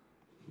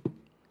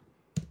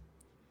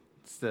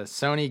 It's the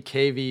Sony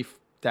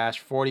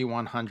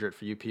KV-4100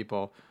 for you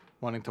people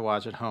wanting to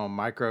watch at home.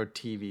 Micro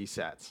TV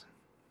sets.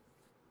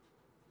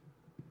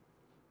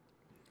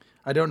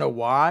 I don't know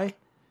why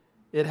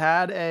it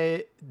had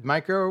a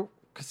micro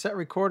cassette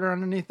recorder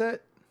underneath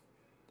it.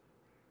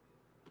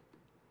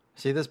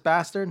 See this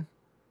bastard?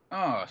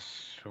 Oh,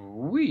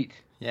 sweet.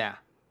 Yeah.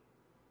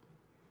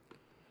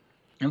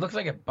 It looks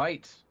like it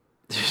bites.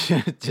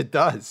 It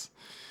does.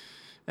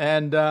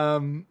 And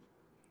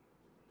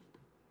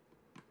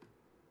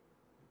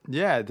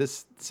yeah,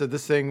 this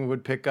thing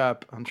would pick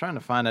up. I'm trying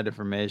to find that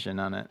information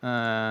on it.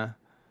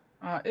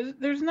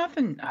 There's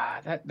nothing.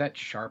 That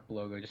Sharp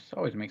logo just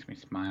always makes me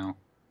smile.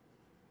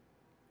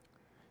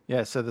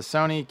 Yeah, so the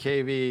Sony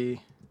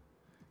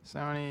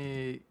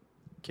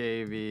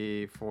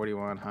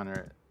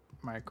KV-4100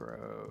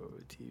 micro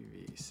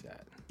TV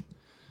set.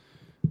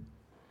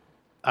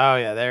 Oh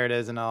yeah, there it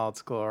is in all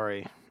its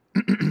glory.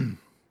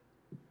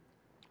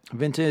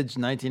 Vintage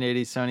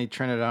 1980 Sony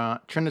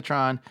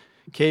Trinitron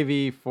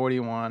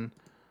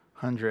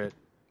KV4100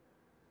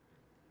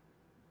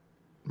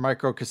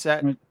 micro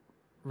cassette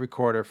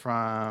recorder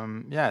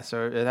from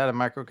so it had a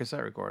micro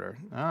cassette recorder.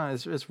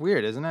 It's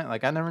weird, isn't it?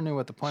 Like I never knew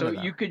what the point of that.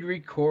 So you could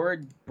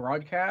record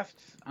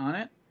broadcasts on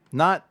it?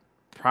 Not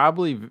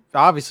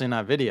obviously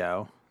not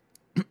video.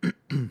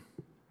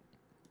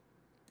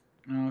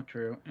 Oh,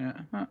 true. Yeah.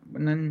 Huh.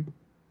 And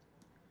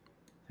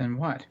then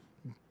what?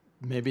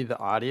 Maybe the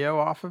audio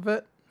off of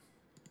it.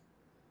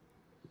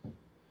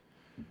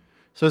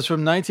 So it's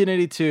from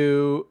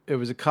 1982. It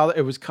was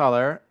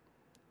color,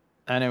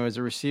 and it was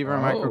a receiver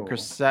micro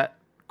cassette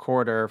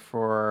recorder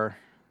for.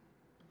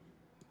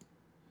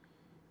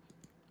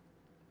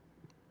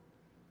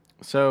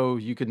 So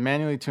you could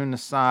manually tune the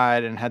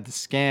side and had the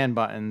scan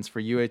buttons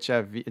for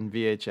UHF and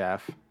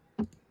VHF.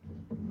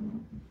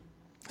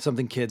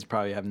 Something kids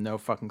probably have no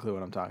fucking clue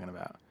what I'm talking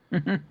about.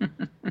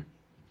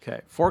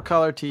 Okay,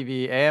 4-color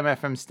TV, AM,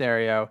 FM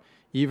stereo,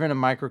 even a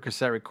micro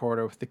cassette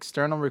recorder with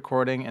external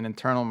recording and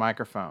internal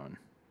microphone.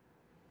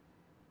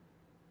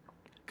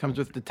 Comes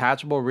with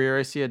detachable rear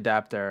AC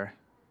adapter.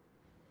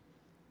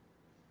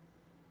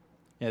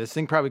 Yeah, this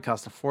thing probably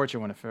cost a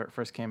fortune when it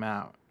first came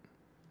out.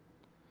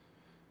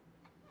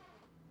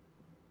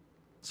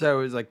 So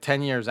it was like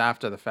 10 years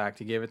after the fact.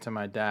 He gave it to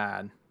my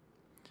dad.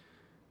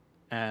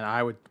 And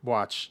I would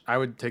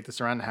take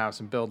this around the house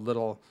and build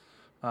little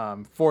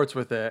forts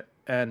with it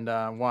and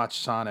watch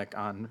Sonic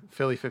on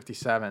Philly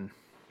 57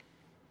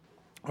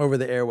 over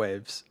the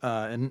airwaves.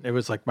 And it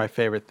was like my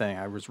favorite thing.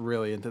 I was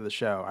really into the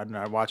show. I'd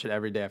watch it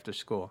every day after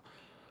school.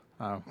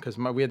 Because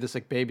we had this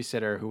like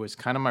babysitter who was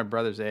kind of my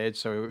brother's age,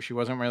 so she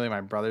wasn't really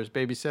my brother's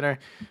babysitter,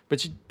 but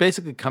she'd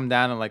basically come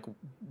down and like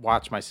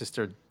watch my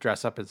sister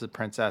dress up as a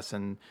princess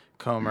and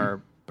comb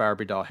her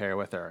Barbie doll hair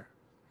with her.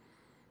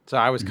 So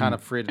I was kind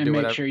of free to do whatever.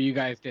 And make sure you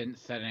guys didn't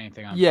set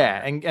anything on.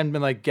 Yeah, and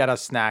like get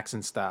us snacks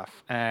and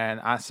stuff, and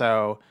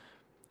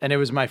it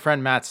was my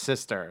friend Matt's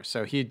sister,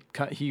 so he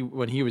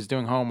when he was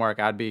doing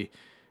homework, I'd be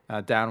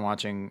down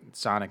watching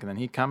Sonic, and then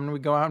he'd come and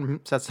we'd go out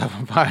and set stuff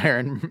on fire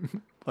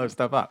and blow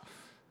stuff up.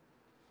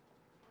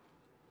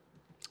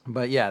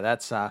 But yeah,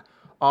 that's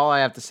all I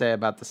have to say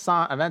about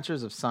the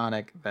Adventures of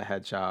Sonic the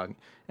Hedgehog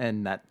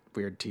and that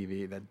weird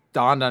TV that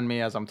dawned on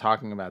me as I'm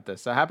talking about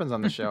this. That happens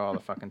on the show all the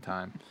fucking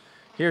time.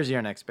 Here's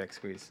your next pick,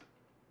 Squeeze.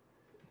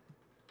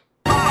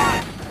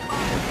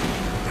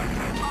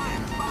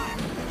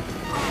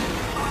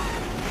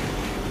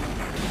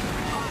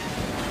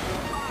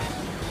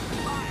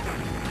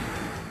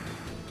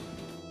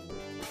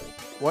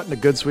 What in the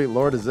good sweet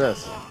Lord is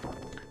this?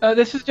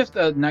 This is just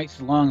a nice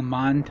long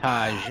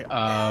montage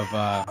of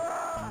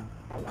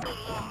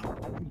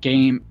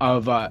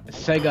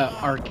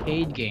Sega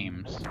arcade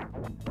games.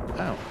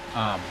 Oh.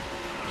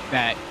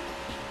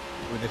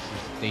 This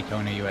is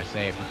Daytona,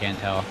 USA, if you can't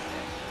tell.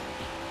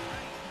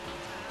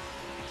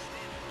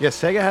 Yeah,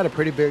 Sega had a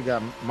pretty big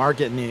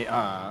market in the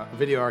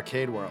video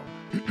arcade world.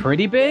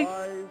 Pretty big?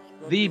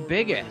 The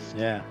biggest.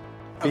 Yeah.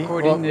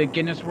 According to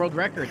Guinness World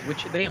Records,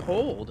 which they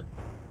hold.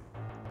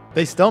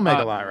 They still make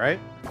a lot,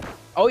 right?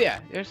 Oh, yeah.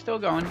 They're still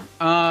going.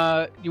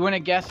 You want to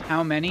guess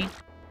how many?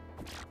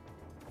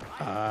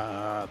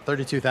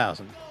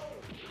 32,000.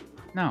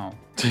 No.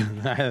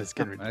 That's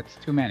good. That's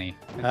too many.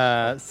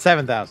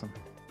 7,000.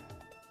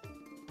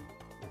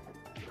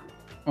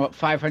 Well,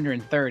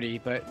 530,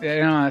 but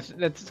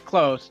that's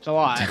close. It's a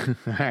lot.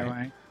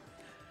 Right.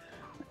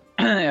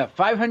 Yeah,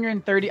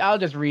 530. I'll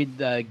just read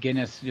the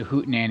Guinness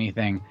Hootenanny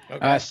thing.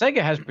 Okay.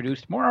 Sega has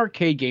produced more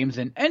arcade games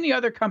than any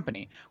other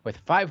company, with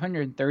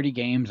 530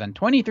 games on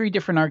 23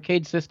 different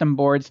arcade system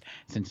boards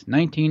since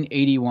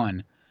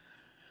 1981.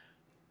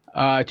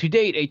 To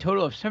date, a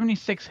total of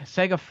 76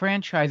 Sega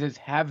franchises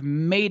have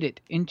made it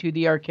into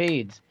the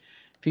arcades,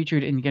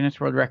 featured in Guinness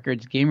World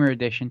Records Gamer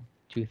Edition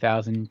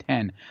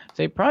 2010. So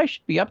they probably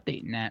should be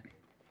updating that.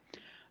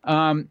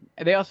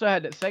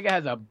 Sega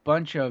has a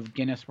bunch of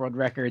Guinness World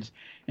Records,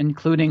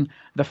 including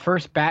the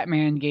first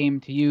Batman game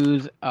to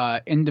use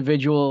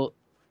individual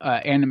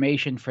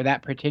animation for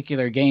that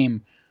particular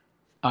game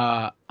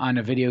on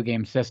a video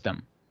game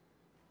system.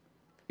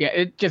 Yeah,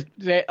 it just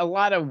a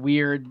lot of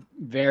weird,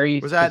 very.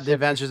 Was that The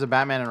Adventures of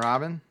Batman and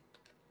Robin?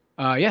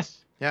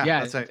 Yes.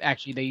 Yeah. That's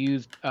actually, they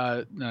used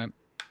the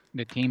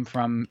team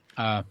from.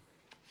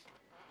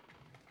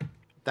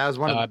 That was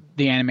one of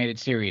the animated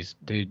series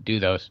to do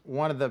those.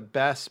 One of the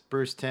best.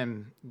 Bruce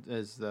Timm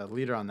is the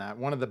leader on that.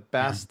 One of the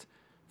best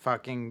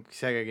fucking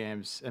Sega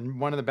games and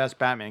one of the best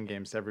Batman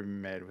games ever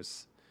been made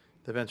was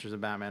The Adventures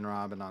of Batman and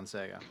Robin on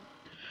Sega.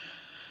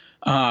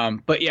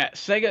 But yeah,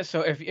 Sega.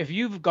 So if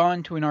you've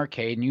gone to an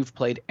arcade and you've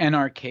played an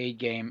arcade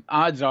game,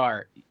 odds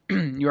are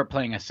you are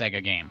playing a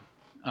Sega game.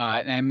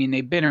 I mean,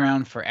 they've been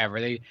around forever.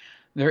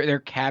 Their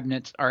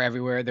cabinets are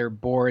everywhere. Their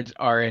boards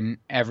are in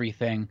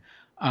everything.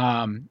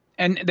 And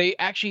they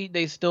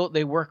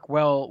work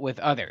well with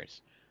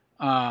others.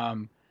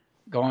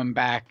 Going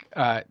back,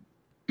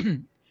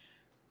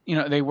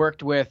 they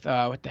worked with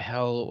what the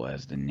hell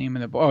was the name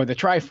of the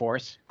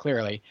Triforce,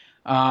 clearly,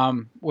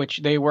 which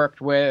they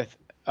worked with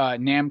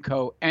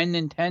Namco and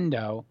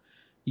Nintendo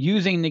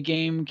using the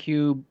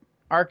GameCube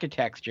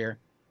architecture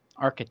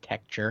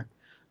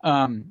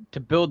to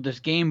build this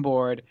game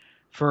board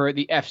for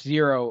the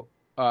F-Zero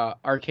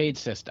arcade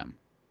system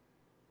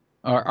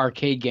or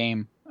arcade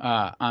game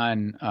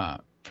on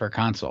for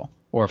console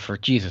or for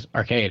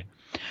arcade.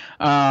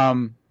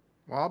 Well,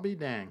 I'll be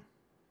dang.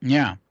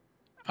 Yeah.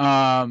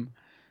 Right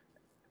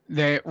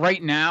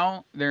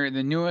now,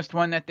 the newest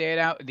one that they had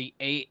out, the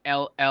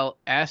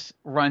ALLS,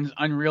 runs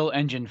Unreal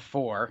Engine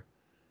 4,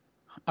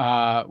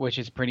 which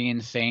is pretty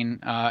insane,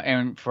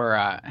 and for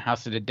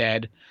House of the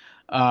Dead.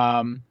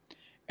 And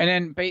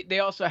then they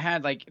also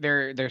had like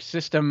their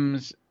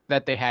systems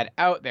that they had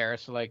out there.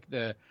 So like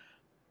the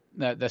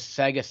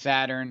Sega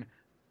Saturn,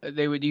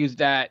 they would use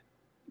that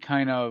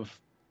part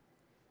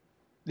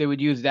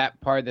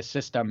of the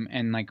system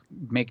and like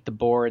make the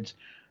boards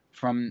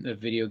from the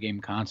video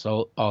game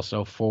console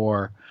also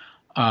for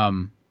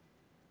the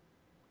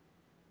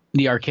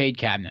arcade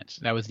cabinets.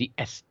 That was the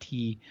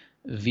STV.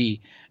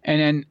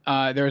 And then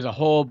there was a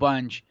whole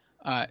bunch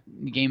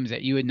games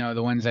that you would know,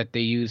 the ones that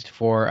they used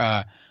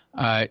for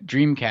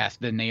Dreamcast,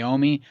 the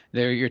Naomi.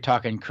 You're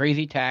talking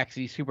Crazy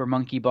Taxi, Super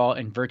Monkey Ball,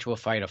 and Virtua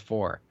Fighter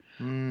 4.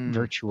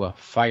 Virtua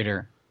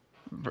Fighter.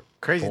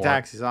 Crazy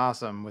Taxi's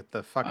awesome with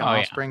the fucking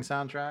Offspring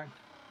soundtrack.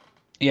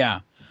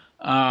 Yeah.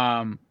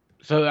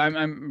 So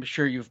I'm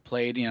sure you've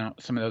played,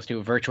 some of those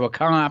too. Virtua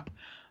Cop,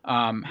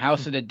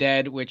 House of the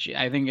Dead, which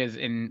I think is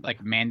in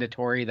like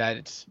mandatory that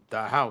it's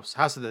the House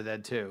of the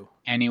Dead 2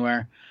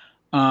 anywhere.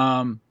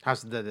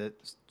 House of the Dead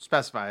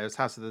specify it was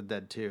House of the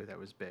Dead 2 that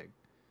was big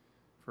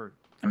for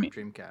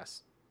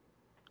Dreamcast.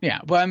 Yeah,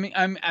 well,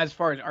 I'm as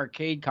far as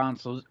arcade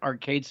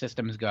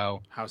systems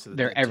go,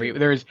 they're everywhere.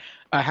 There's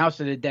a House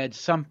of the Dead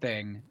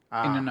something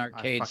in an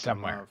arcade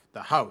somewhere. Love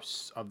the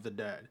House of the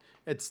Dead.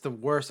 It's the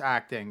worst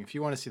acting. If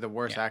you want to see the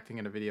worst acting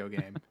in a video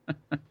game.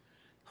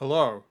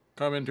 Hello,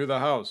 come into the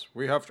house.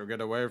 We have to get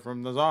away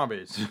from the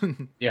zombies.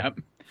 Yep.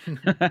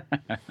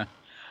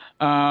 That's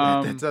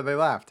how they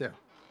laugh too.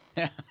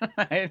 Yeah,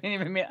 I didn't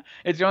even mean.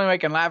 It's the only way I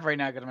can laugh right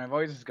now because my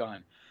voice is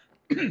gone.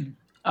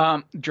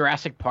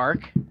 Jurassic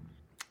Park.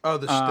 Oh,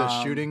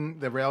 the shooting,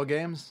 the rail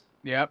games?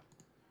 Yep.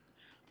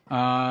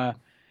 And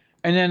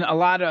then a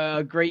lot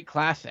of great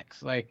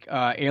classics like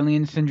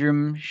Alien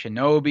Syndrome,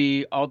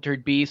 Shinobi,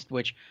 Altered Beast,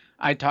 which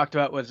I talked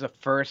about was the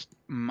first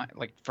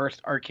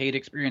arcade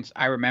experience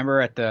I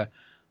remember at the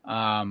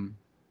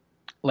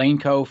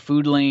Laneco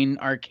Food Lane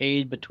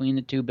arcade between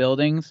the two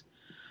buildings.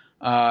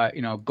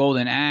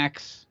 Golden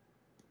Axe.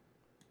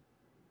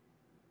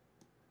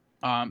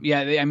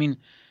 They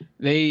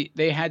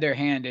had their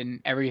hand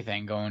in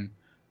everything going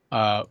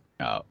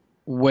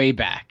way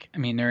back. I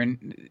mean, they're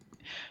in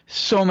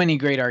so many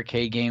great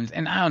arcade games,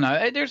 and I don't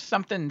know, there's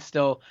something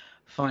still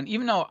fun,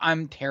 even though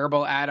I'm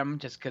terrible at them,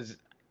 just because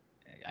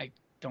I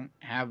don't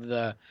have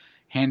the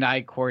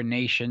hand-eye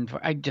coordination.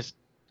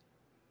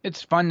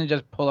 It's fun to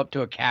just pull up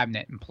to a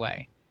cabinet and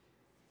play.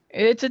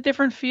 It's a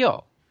different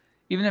feel,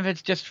 even if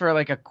it's just for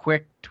like a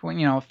quick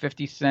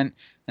 50-cent.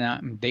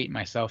 I'm dating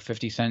myself,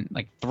 50-cent,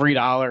 like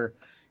 $3,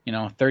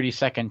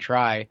 30-second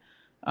try.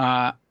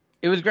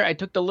 It was great. I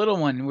took the little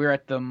one. We were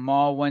at the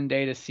mall one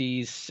day to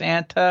see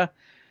Santa,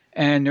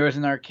 and there was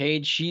an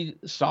arcade. She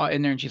saw it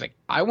in there, and she's like,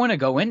 I want to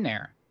go in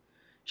there.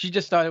 She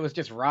just thought it was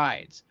just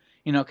rides,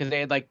 because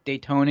they had like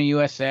Daytona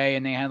USA,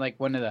 and they had like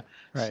one of the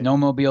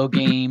snowmobile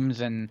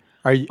games. And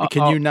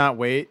can you not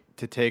wait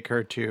to take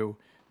her to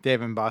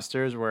Dave &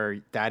 Buster's where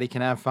Daddy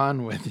can have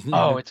fun with?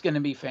 It's going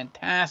to be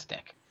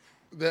fantastic.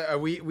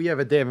 We have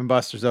a Dave &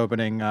 Buster's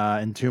opening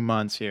in 2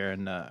 months here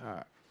in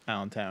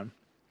Allentown.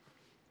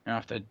 I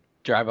have to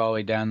drive all the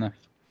way down the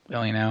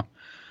valley now.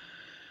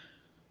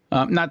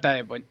 Not that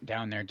I went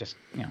down there just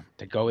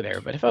to go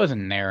there, but if I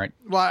wasn't there,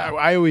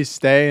 I always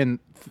stay in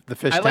the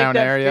Fishtown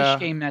area. I like that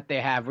fish game that they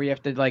have where you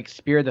have to like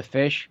spear the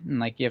fish and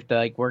like you have to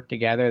like work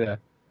together.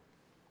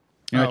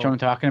 You know what I'm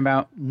talking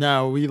about?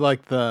 No, we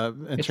like the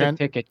it's a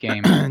ticket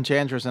game.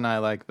 Enchantress and I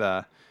like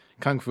the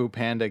Kung Fu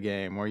Panda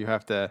game where you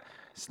have to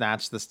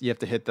snatch you have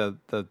to hit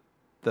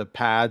the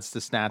pads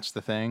to snatch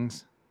the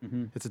things.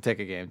 Mm-hmm. It's a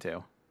ticket game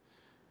too.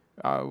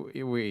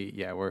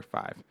 We're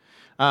 5.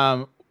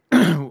 But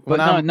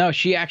no,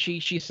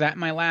 she sat in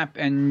my lap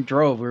and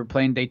drove. We were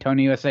playing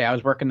Daytona USA. I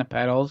was working the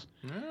pedals,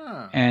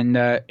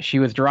 and she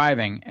was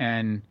driving,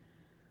 and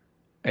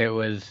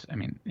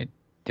it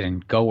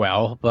didn't go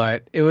well,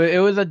 but it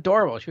was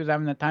adorable. She was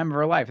having the time of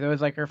her life. It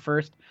was like her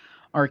first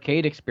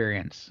arcade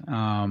experience,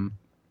 and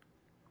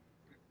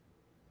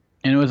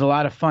it was a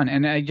lot of fun.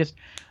 And I don't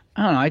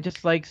know, I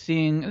just like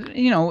seeing,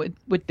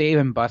 with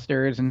Dave &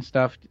 Buster's and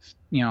stuff, just,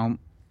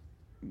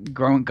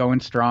 going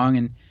strong,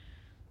 and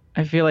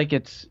I feel like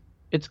it's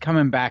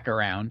coming back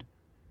around.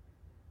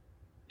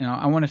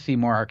 I want to see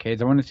more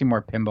arcades. I want to see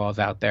more pinballs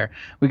out there.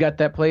 We got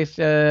that place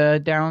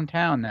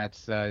downtown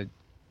that's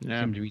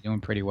seems to be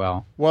doing pretty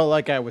well. Well,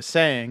 like I was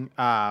saying,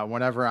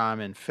 whenever I'm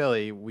in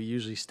Philly, we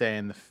usually stay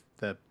in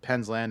the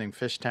Penn's Landing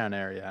Fishtown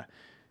area.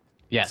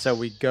 Yes. So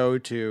we go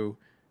to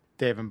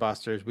Dave &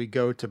 Buster's. We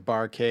go to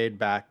Barcade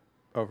back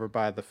over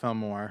by the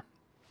Fillmore.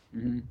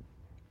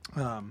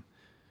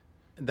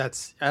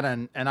 That's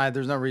and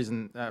there's no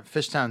reason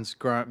Fishtown's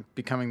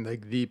becoming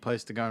the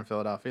place to go in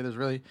Philadelphia. There's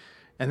really,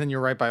 and then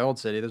you're right by Old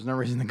City. There's no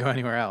reason to go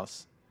anywhere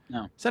else.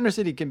 No. Center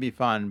City can be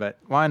fun, but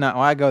why not?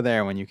 Why go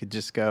there when you could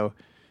just go?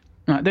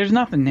 There's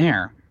nothing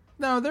there.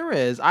 No, there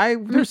is.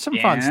 There's some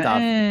fun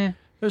stuff.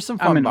 There's some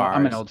fun bars.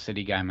 I'm an Old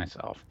City guy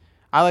myself.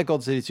 I like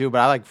Old City too, but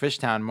I like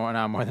Fishtown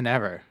more than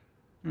ever.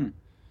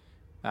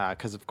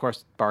 Because of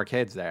course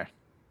Barcade's there,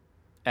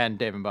 and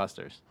Dave and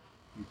Buster's.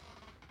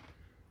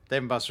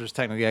 Dave and Buster's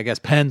technically, I guess,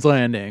 Penn's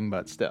Landing,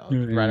 but still,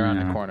 right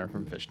around the corner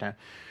from Fishtown,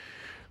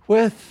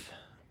 with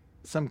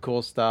some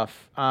cool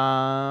stuff.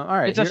 All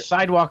right, it's a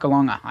sidewalk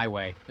along a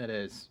highway. It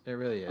is. It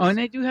really is. Oh, and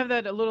they do have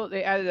that little.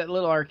 They added that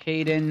little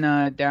arcade in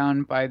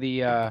down by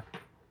the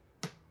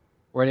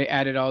where they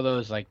added all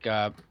those like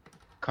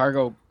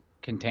cargo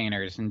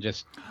containers and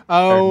just.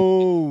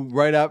 Oh,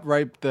 right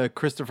the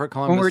Christopher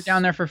Columbus. When we were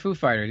down there for Foo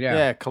Fighters, yeah.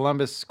 Yeah,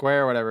 Columbus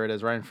Square, whatever it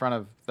is, right in front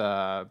of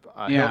the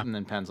Hilton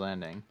and Penn's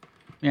Landing.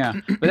 Yeah,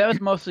 but that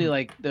was mostly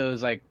like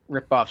those like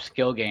rip-off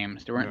skill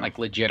games. There weren't like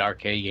legit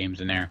arcade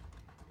games in there.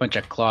 Bunch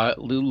of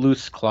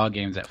loose claw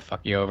games that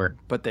fuck you over.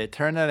 But they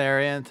turned that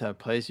area into a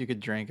place you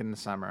could drink in the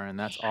summer, and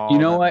that's all. You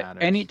know what?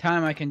 Matters.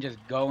 Anytime I can just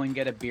go and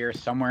get a beer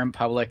somewhere in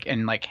public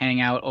and like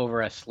hang out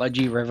over a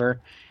sludgy river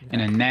in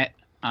a net,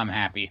 I'm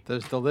happy.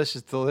 Those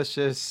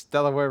delicious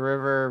Delaware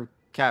River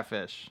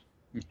catfish.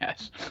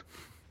 Yes.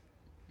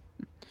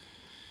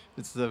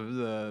 It's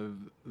the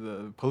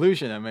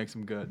pollution that makes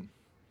them good.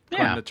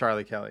 According to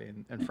Charlie Kelly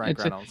and Frank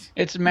Reynolds.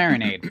 It's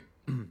marinade.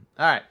 All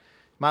right.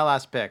 My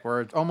last pick.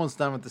 We're almost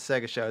done with the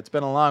Sega show. It's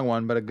been a long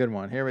one, but a good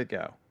one. Here we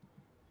go.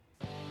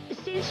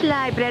 Since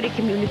library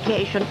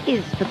communication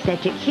is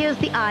pathetic, here's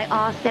the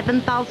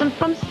IR7000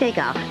 from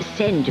Sega.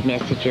 Send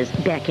messages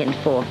back and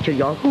forth to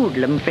your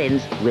hoodlum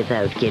friends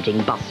without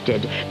getting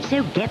busted.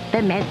 So get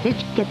the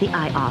message, get the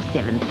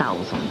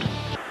IR7000.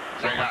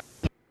 Sega.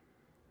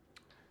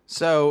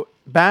 So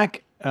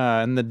back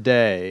in the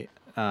day,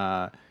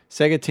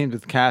 Sega teamed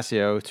with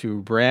Casio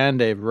to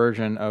brand a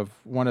version of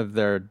one of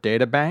their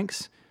data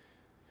banks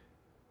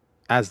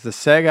as the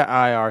Sega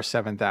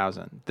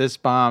IR7000. This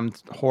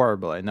bombed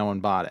horribly. No one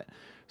bought it.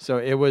 So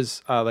it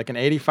was like an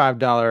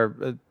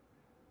 $85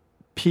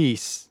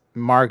 piece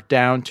marked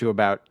down to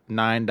about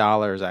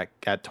 $9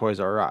 at Toys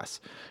R Us.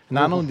 And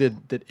not only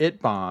did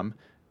it bomb,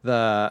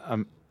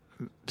 the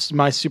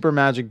My Super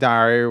Magic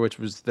Diary, which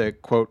was the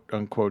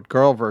quote-unquote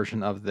girl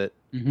version of it,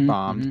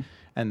 bombed.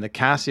 And the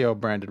Casio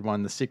branded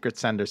one, the Secret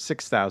Sender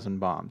 6000,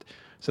 bombed.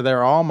 So they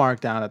were all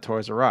marked down at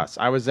Toys R Us.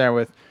 I was there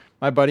with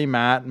my buddy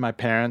Matt, my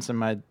parents, and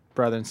my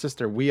brother and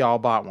sister. We all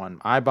bought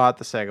one. I bought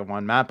the Sega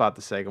one. Matt bought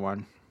the Sega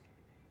one.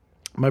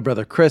 My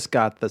brother Chris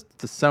got the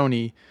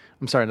Sony.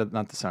 I'm sorry,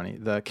 not the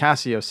Sony. The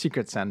Casio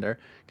Secret Sender.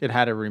 It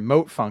had a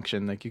remote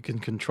function, like you can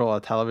control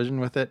a television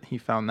with it. He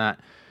found that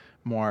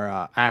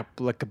more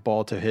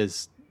applicable to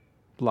his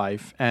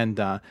life.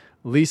 And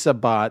Lisa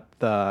bought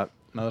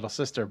my little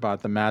sister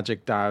bought the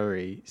Magic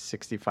Diary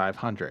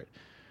 6500.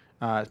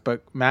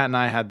 But Matt and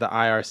I had the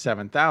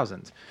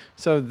IR7000s.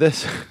 So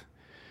this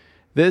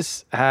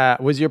was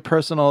your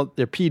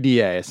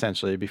PDA,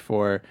 essentially,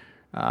 before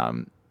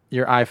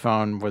your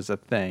iPhone was a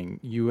thing.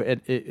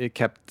 It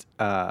kept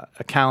a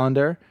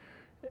calendar.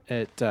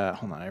 Hold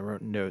on, I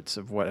wrote notes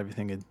of what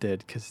everything it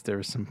did because there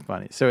was some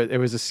funny. So it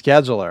was a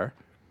scheduler,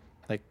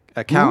 like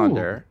a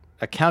calendar,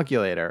 a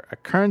calculator, a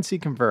currency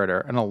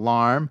converter, an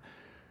alarm,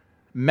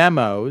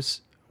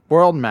 memos,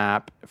 world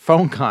map,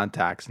 phone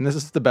contacts, and this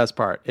is the best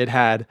part. It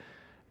had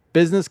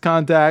business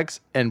contacts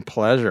and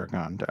pleasure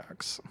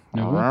contacts.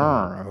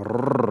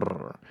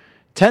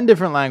 10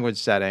 different language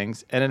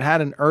settings, and it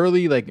had an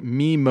early like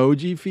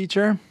Memoji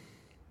feature.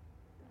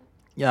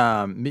 The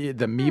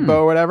Meebo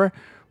or whatever,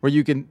 where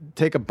you can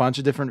take a bunch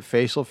of different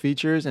facial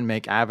features and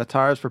make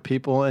avatars for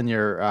people in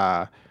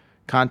your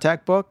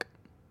contact book.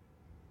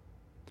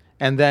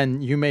 And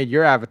then you made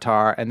your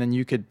avatar, and then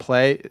you could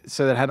play.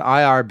 So that had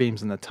IR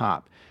beams in the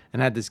top, and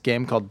had this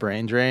game called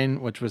Brain Drain,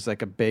 which was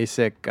like a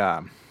basic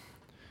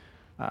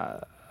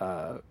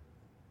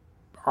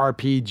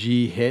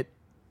RPG hit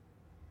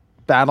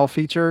battle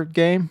feature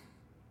game.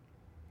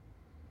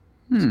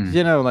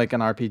 You know, like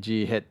an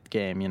RPG hit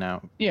game. You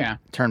know,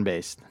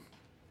 turn-based.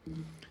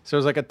 So it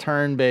was like a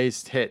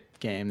turn-based hit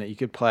game that you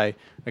could play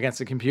against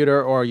a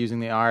computer or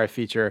using the IR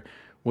feature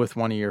with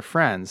one of your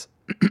friends.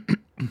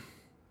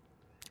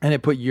 And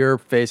it put your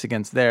face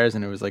against theirs,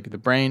 and it was like the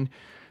brain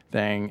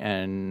thing.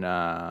 And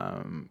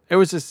it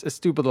was just a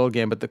stupid little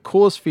game. But the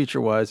coolest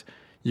feature was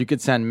you could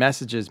send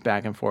messages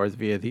back and forth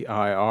via the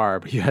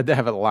IR, but you had to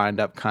have it lined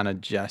up kind of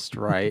just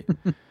right.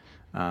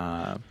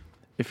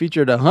 It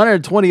featured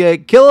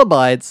 128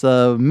 kilobytes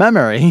of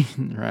memory.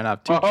 Ran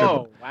off two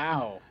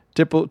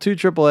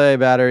AAA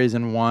batteries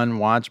and one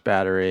watch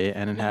battery,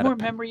 and it had more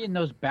memory in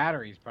those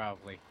batteries,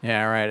 probably.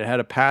 Yeah, right. It had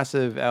a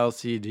passive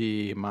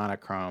LCD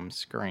monochrome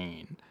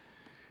screen.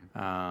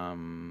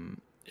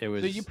 It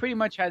was. So you pretty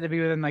much had to be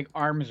within like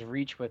arm's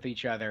reach with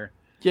each other.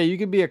 Yeah, you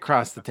could be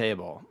across the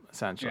table,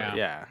 essentially.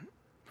 Yeah.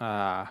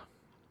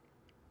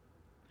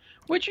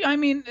 Which, I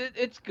mean,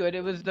 it's good.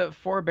 It was the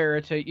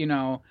forebearer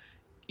to,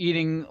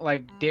 eating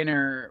like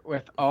dinner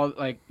with all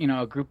a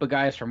group of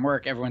guys from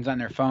work. Everyone's on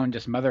their phone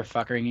just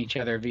motherfuckering each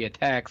other via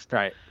text.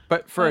 Right.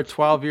 But for a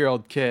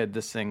 12-year-old kid,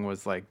 this thing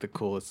was like the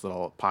coolest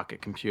little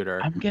pocket computer.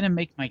 I'm gonna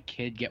make my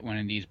kid get one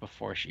of these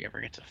before she ever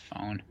gets a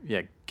phone.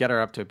 Yeah, get her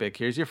up to it big.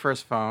 Here's your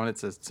first phone.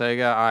 It's a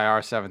Sega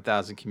IR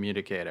 7000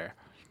 communicator.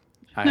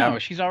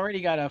 She's already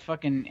got a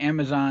fucking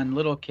Amazon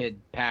little kid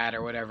pad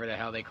or whatever the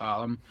hell they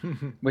call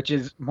them, which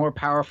is more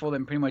powerful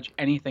than pretty much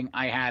anything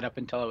I had up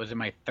until I was in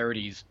my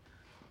 30s.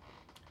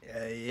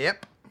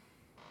 Yep.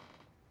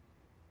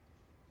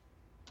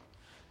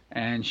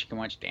 And she can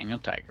watch Daniel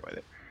Tiger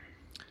with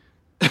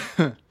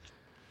it.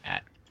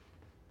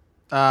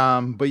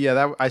 But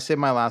yeah, I saved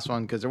my last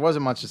one because there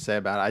wasn't much to say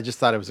about it. I just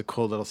thought it was a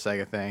cool little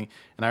Sega thing,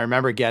 and I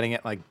remember getting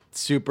it like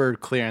super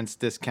clearance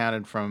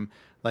discounted from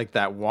like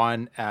that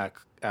one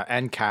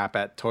end cap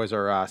at Toys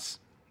R Us,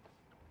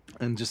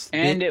 and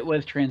it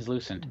was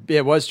translucent.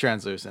 It was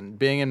translucent.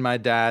 Being in my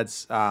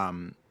dad's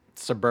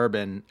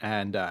Suburban,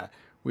 and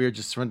we were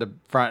just from the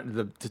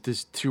front,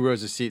 just 2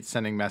 rows of seats,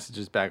 sending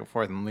messages back and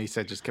forth, and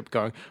Lisa just kept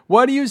going,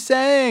 "What are you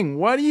saying?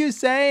 What are you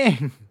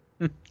saying?"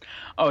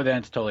 Oh, then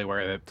it's totally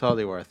worth it.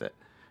 Totally worth it.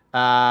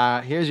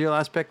 Here's your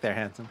last pick there,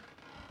 handsome.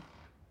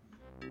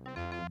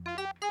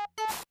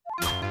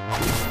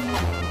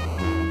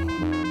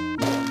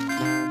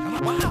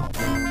 Wow.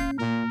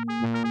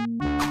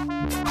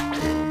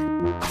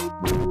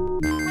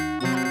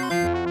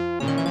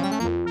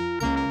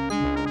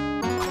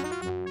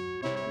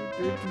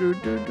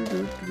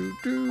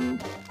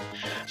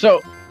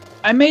 So,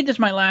 I made this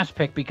my last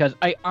pick because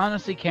I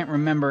honestly can't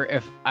remember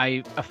if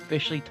I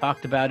officially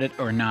talked about it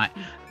or not.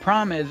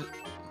 Problem is,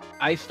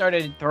 I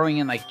started throwing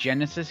in like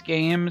Genesis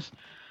games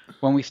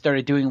when we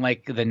started doing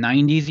like the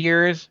 90s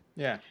years.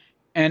 Yeah.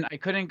 And I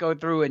couldn't go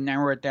through and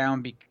narrow it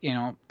down,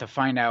 to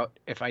find out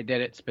if I did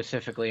it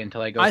specifically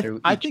until I go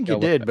through. I think you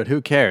did, but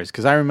who cares?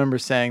 Because I remember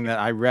saying that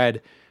I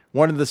read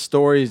one of the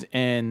stories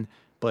in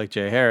Blake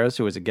J. Harris,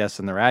 who was a guest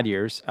in the Rad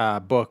Years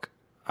book,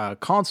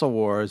 Console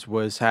Wars,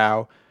 was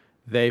how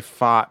they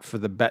fought for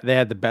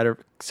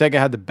Sega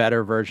had the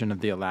better version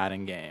of the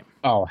Aladdin game.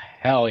 Oh,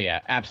 hell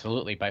yeah.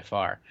 Absolutely, by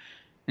far.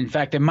 In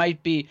fact, it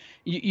might be,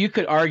 you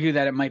could argue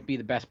that it might be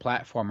the best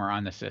platformer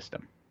on the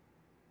system.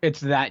 It's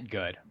that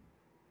good.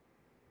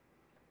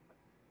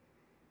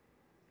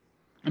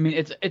 I mean,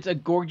 it's a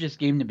gorgeous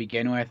game to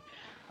begin with.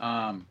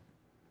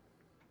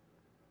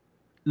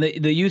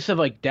 The use of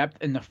like depth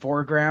in the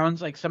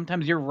foregrounds, like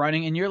sometimes you're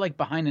running and you're like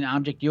behind an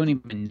object, you don't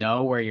even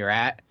know where you're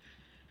at.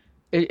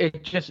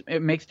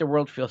 It makes the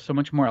world feel so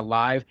much more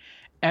alive.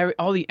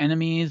 All the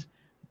enemies,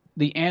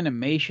 the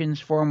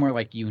animations for them were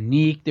like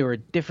unique. There were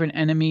different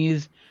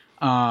enemies.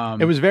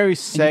 It was very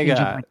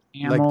Sega.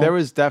 Like there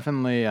was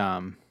definitely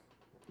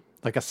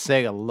like a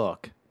Sega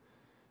look.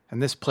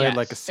 And this played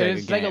like a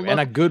Sega game in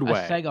a good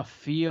way. A Sega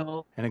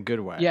feel. In a good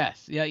way.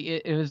 Yes. Yeah.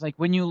 It was like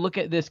when you look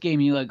at this game,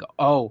 you're like,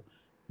 oh,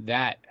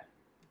 that's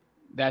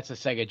a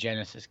Sega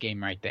Genesis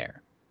game right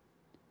there.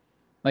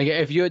 Like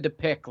if you had to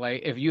pick,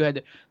 like if you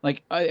had,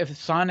 like if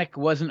Sonic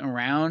wasn't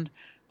around,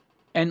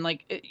 and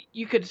like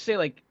you could say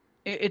like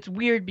it's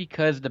weird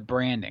because the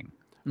branding,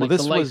 like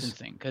the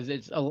licensing, because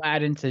it's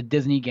Aladdin's a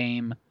Disney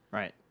game.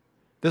 Right.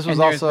 This was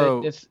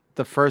also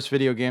the first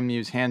video game to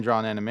use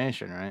hand-drawn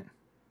animation, right?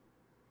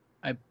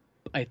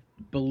 I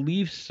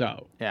believe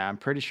so. Yeah, I'm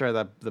pretty sure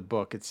that the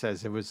book, it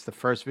says it was the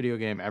first video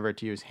game ever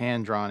to use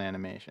hand-drawn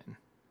animation.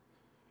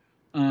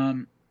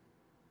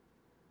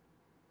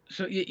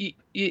 So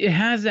it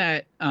has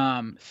that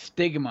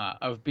stigma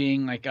of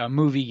being like a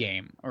movie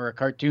game or a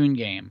cartoon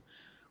game,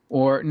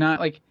 or not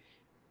like,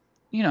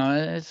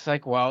 it's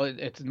like,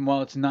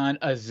 it's not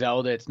a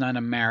Zelda, it's not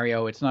a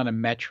Mario, it's not a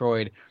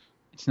Metroid,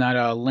 it's not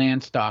a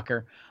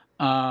Landstalker.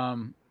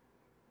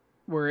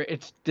 Where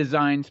it's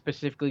designed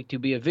specifically to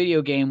be a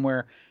video game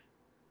where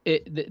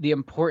the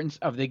importance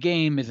of the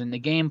game is in the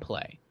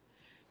gameplay.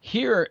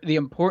 Here, the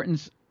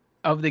importance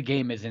of the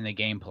game is in the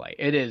gameplay.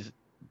 It is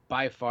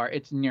by far,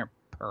 it's near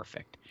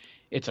perfect.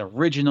 It's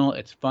original,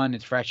 it's fun,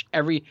 it's fresh.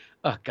 Oh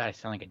God, I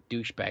sound like a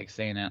douchebag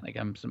saying that, like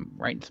I'm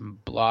writing some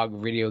blog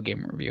video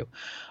game review.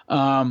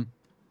 But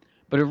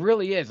it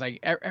really is, like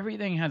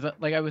everything has,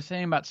 like I was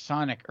saying about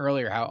Sonic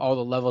earlier, how all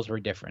the levels were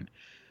different.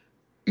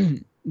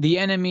 The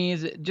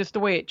enemies, just the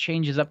way it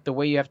changes up, the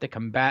way you have to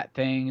combat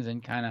things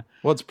and kind of...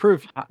 Well, it's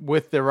proof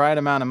with the right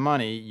amount of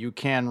money, you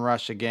can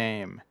rush a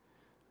game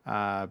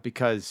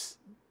because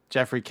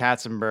Jeffrey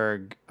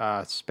Katzenberg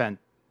spent,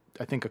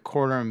 I think,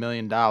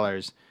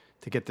 $250,000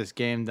 to get this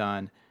game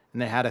done.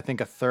 And they had, I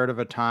think, a third of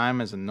a time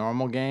as a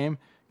normal game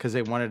because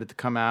they wanted it to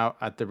come out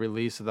at the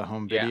release of the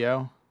home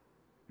video.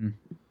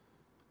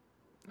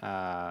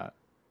 Yeah.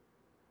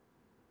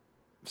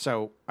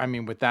 So, I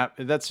mean, with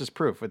that's just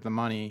proof with the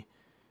money.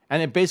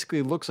 And it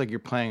basically looks like you're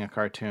playing a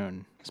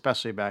cartoon,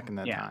 especially back in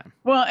that time.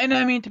 Well, and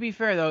I mean, to be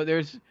fair, though,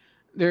 there's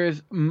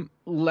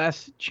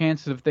less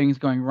chances of things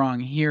going wrong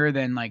here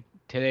than like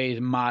today's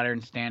modern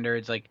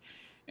standards. Like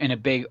in a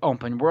big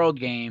open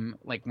world game,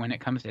 like when it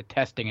comes to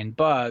testing and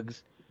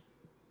bugs,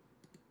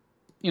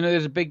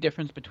 there's a big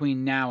difference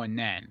between now and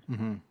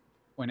then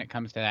when it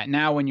comes to that.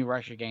 Now, when you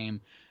rush a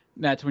game,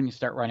 that's when you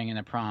start running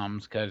into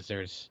problems because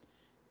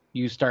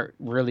you start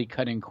really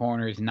cutting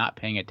corners, not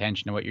paying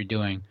attention to what you're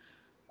doing.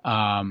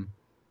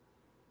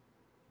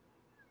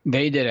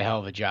 They did a hell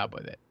of a job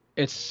with it.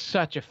 It's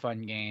such a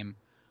fun game.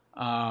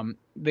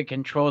 The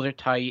controls are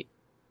tight.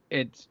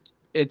 It's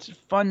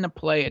fun to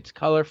play. It's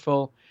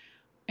colorful,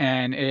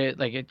 and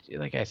like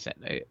I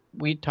said,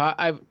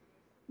 I've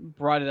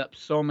brought it up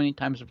so many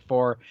times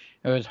before.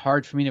 It was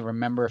hard for me to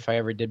remember if I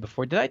ever did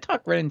before. Did I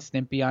talk Ren and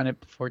Stimpy on it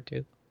before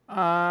too?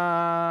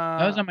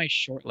 That was on my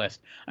short list.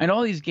 I know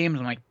all these games.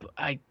 I'm like,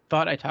 I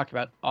thought I talked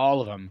about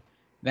all of them.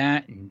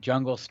 That and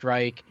Jungle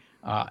Strike,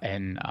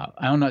 and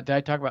I don't know. Did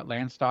I talk about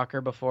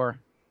Landstalker before?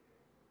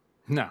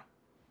 No.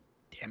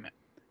 Damn it!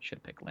 Should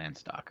have picked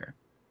Landstalker.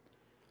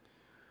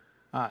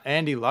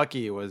 Andy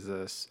Lucky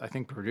was I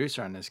think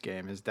producer on this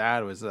game. His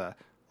dad was a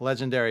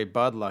legendary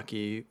Bud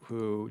Lucky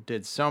who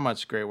did so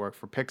much great work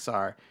for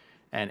Pixar,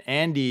 and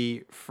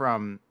Andy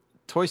from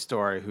Toy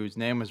Story, whose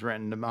name was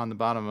written on the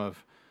bottom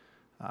of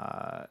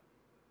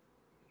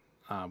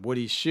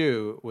Woody's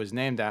shoe, was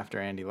named after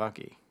Andy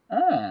Lucky.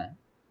 Oh.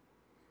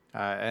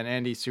 And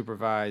Andy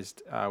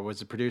supervised,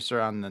 was a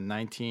producer on the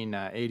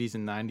 1980s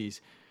and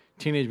 90s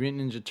Teenage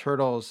Mutant Ninja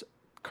Turtles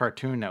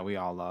cartoon that we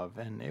all love,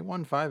 and it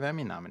won 5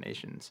 Emmy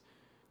nominations.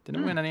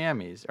 Didn't win any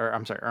Emmys, or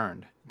I'm sorry,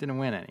 earned. Didn't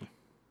win any.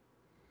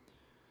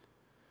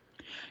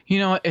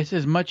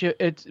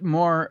 It's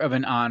more of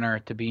an honor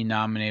to be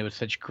nominated with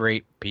such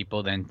great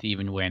people than to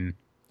even win.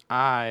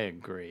 I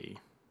agree.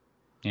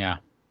 Yeah.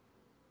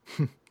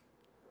 Was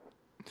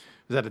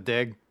that a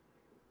dig?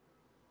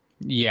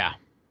 Yeah.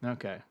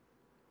 Okay.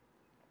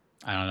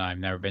 I don't know. I've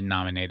never been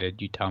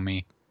nominated. You tell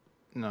me.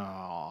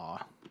 No,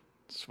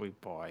 sweet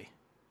boy.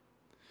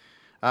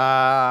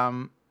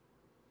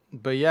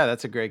 But yeah,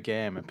 that's a great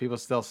game, and people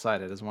still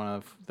cite it as one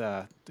of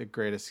the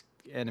greatest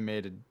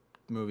animated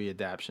movie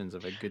adaptations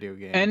of a video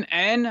game.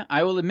 And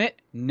I will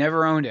admit,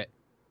 never owned it.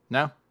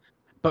 No?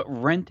 But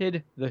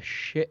rented the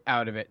shit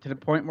out of it to the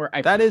point where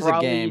That is a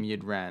game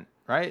you'd rent,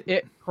 right?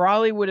 It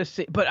probably would have,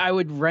 but I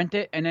would rent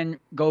it and then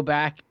go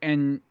back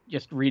and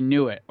just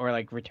renew it or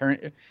like return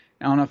it.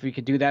 I don't know if you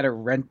could do that or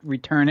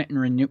return it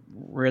and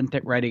rent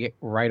it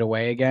right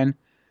away again.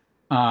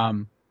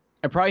 I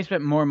probably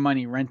spent more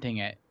money renting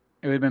it.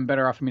 It would have been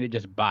better off for me to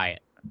just buy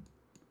it.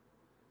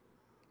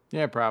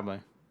 Yeah, probably.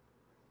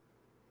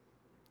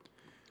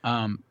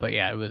 But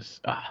yeah,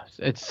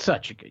 it's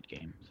such a good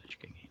game. Such a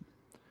good game.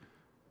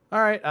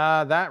 All right,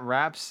 that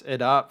wraps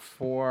it up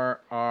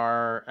for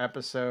our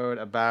episode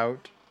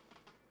about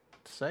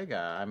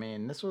Sega. I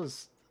mean, it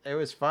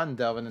was fun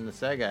delving into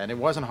Sega, and it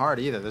wasn't hard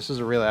either. This was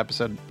a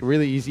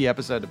really easy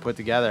episode to put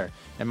together,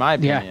 in my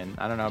opinion.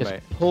 I don't know just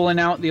about pulling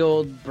out the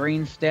old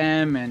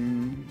brainstem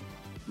and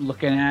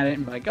looking at it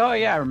and be like, oh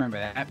yeah, I remember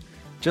that.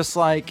 Just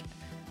like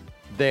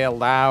they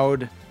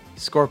allowed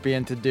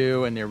Scorpion to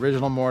do in the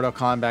original Mortal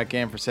Kombat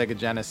game for Sega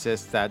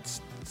Genesis that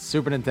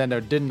Super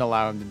Nintendo didn't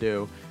allow him to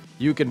do.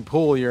 You can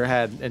pull your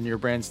head and your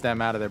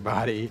brainstem out of their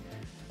body.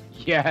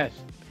 Yes,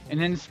 and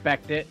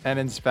inspect it. Find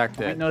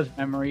those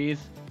memories.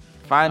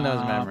 Find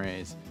those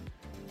memories.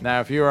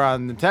 Now, if you were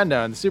on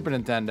Nintendo and the Super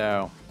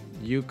Nintendo,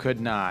 you could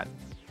not.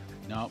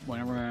 Nope,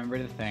 wouldn't remember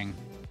the thing.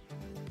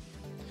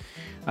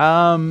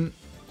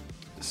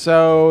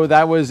 So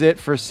that was it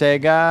for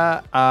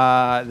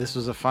Sega. This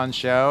was a fun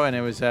show, and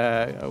it was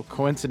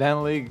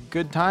coincidentally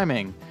good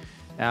timing.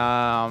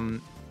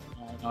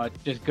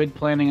 Just good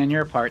planning on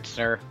your part,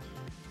 sir.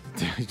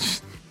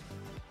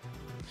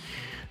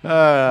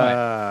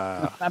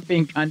 Not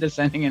being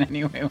condescending in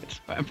any way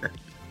whatsoever.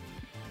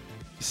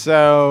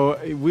 So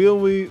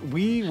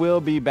we will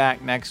be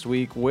back next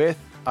week with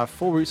a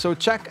full. So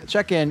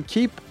check in.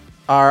 Keep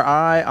our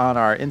eye on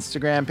our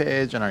Instagram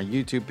page and our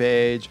YouTube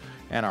page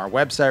and our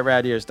website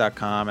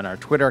radios.com and our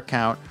Twitter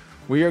account.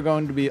 We are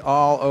going to be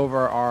all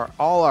over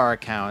all our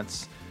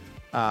accounts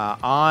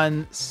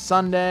on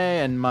Sunday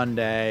and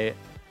Monday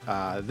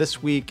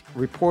this week,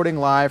 reporting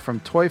live from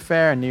Toy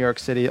Fair in New York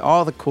City.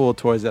 All the cool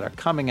toys that are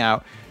coming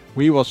out.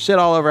 We will shit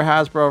all over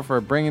Hasbro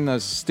for bringing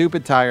those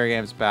stupid Tiger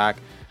games back.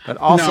 But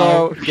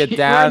also get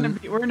down.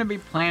 We're gonna be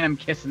playing them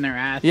kissing their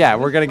ass. Yeah,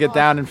 we're gonna get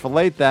down and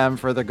fillet them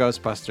for the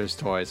Ghostbusters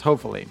toys,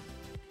 hopefully.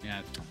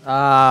 Yeah.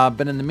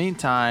 But in the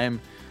meantime,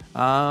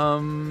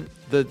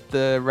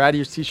 the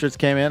Radios t-shirts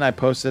came in. I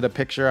posted a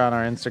picture on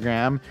our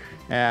Instagram.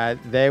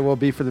 They will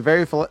be for the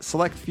very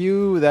select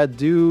few that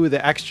do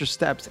the extra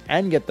steps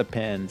and get the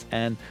pins.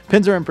 And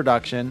pins are in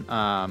production.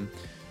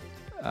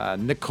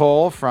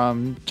 Nicole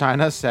from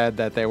China said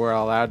that they were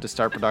allowed to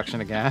start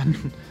production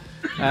again.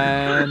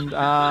 And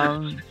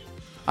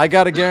I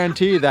got to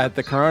guarantee that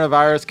the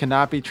coronavirus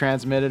cannot be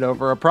transmitted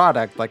over a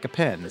product like a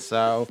pin.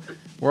 So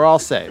we're all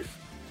safe.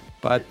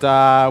 But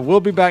we'll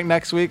be back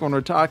next week when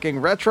we're talking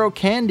retro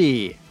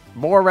candy.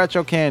 More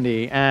retro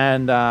candy.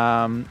 And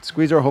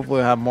Squeezer hopefully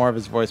will have more of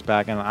his voice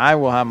back. And I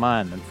will have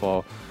mine in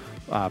full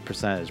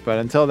percentage. But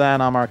until then,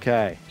 I'm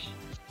RK.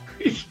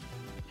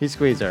 He's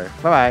Squeezer.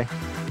 Bye-bye.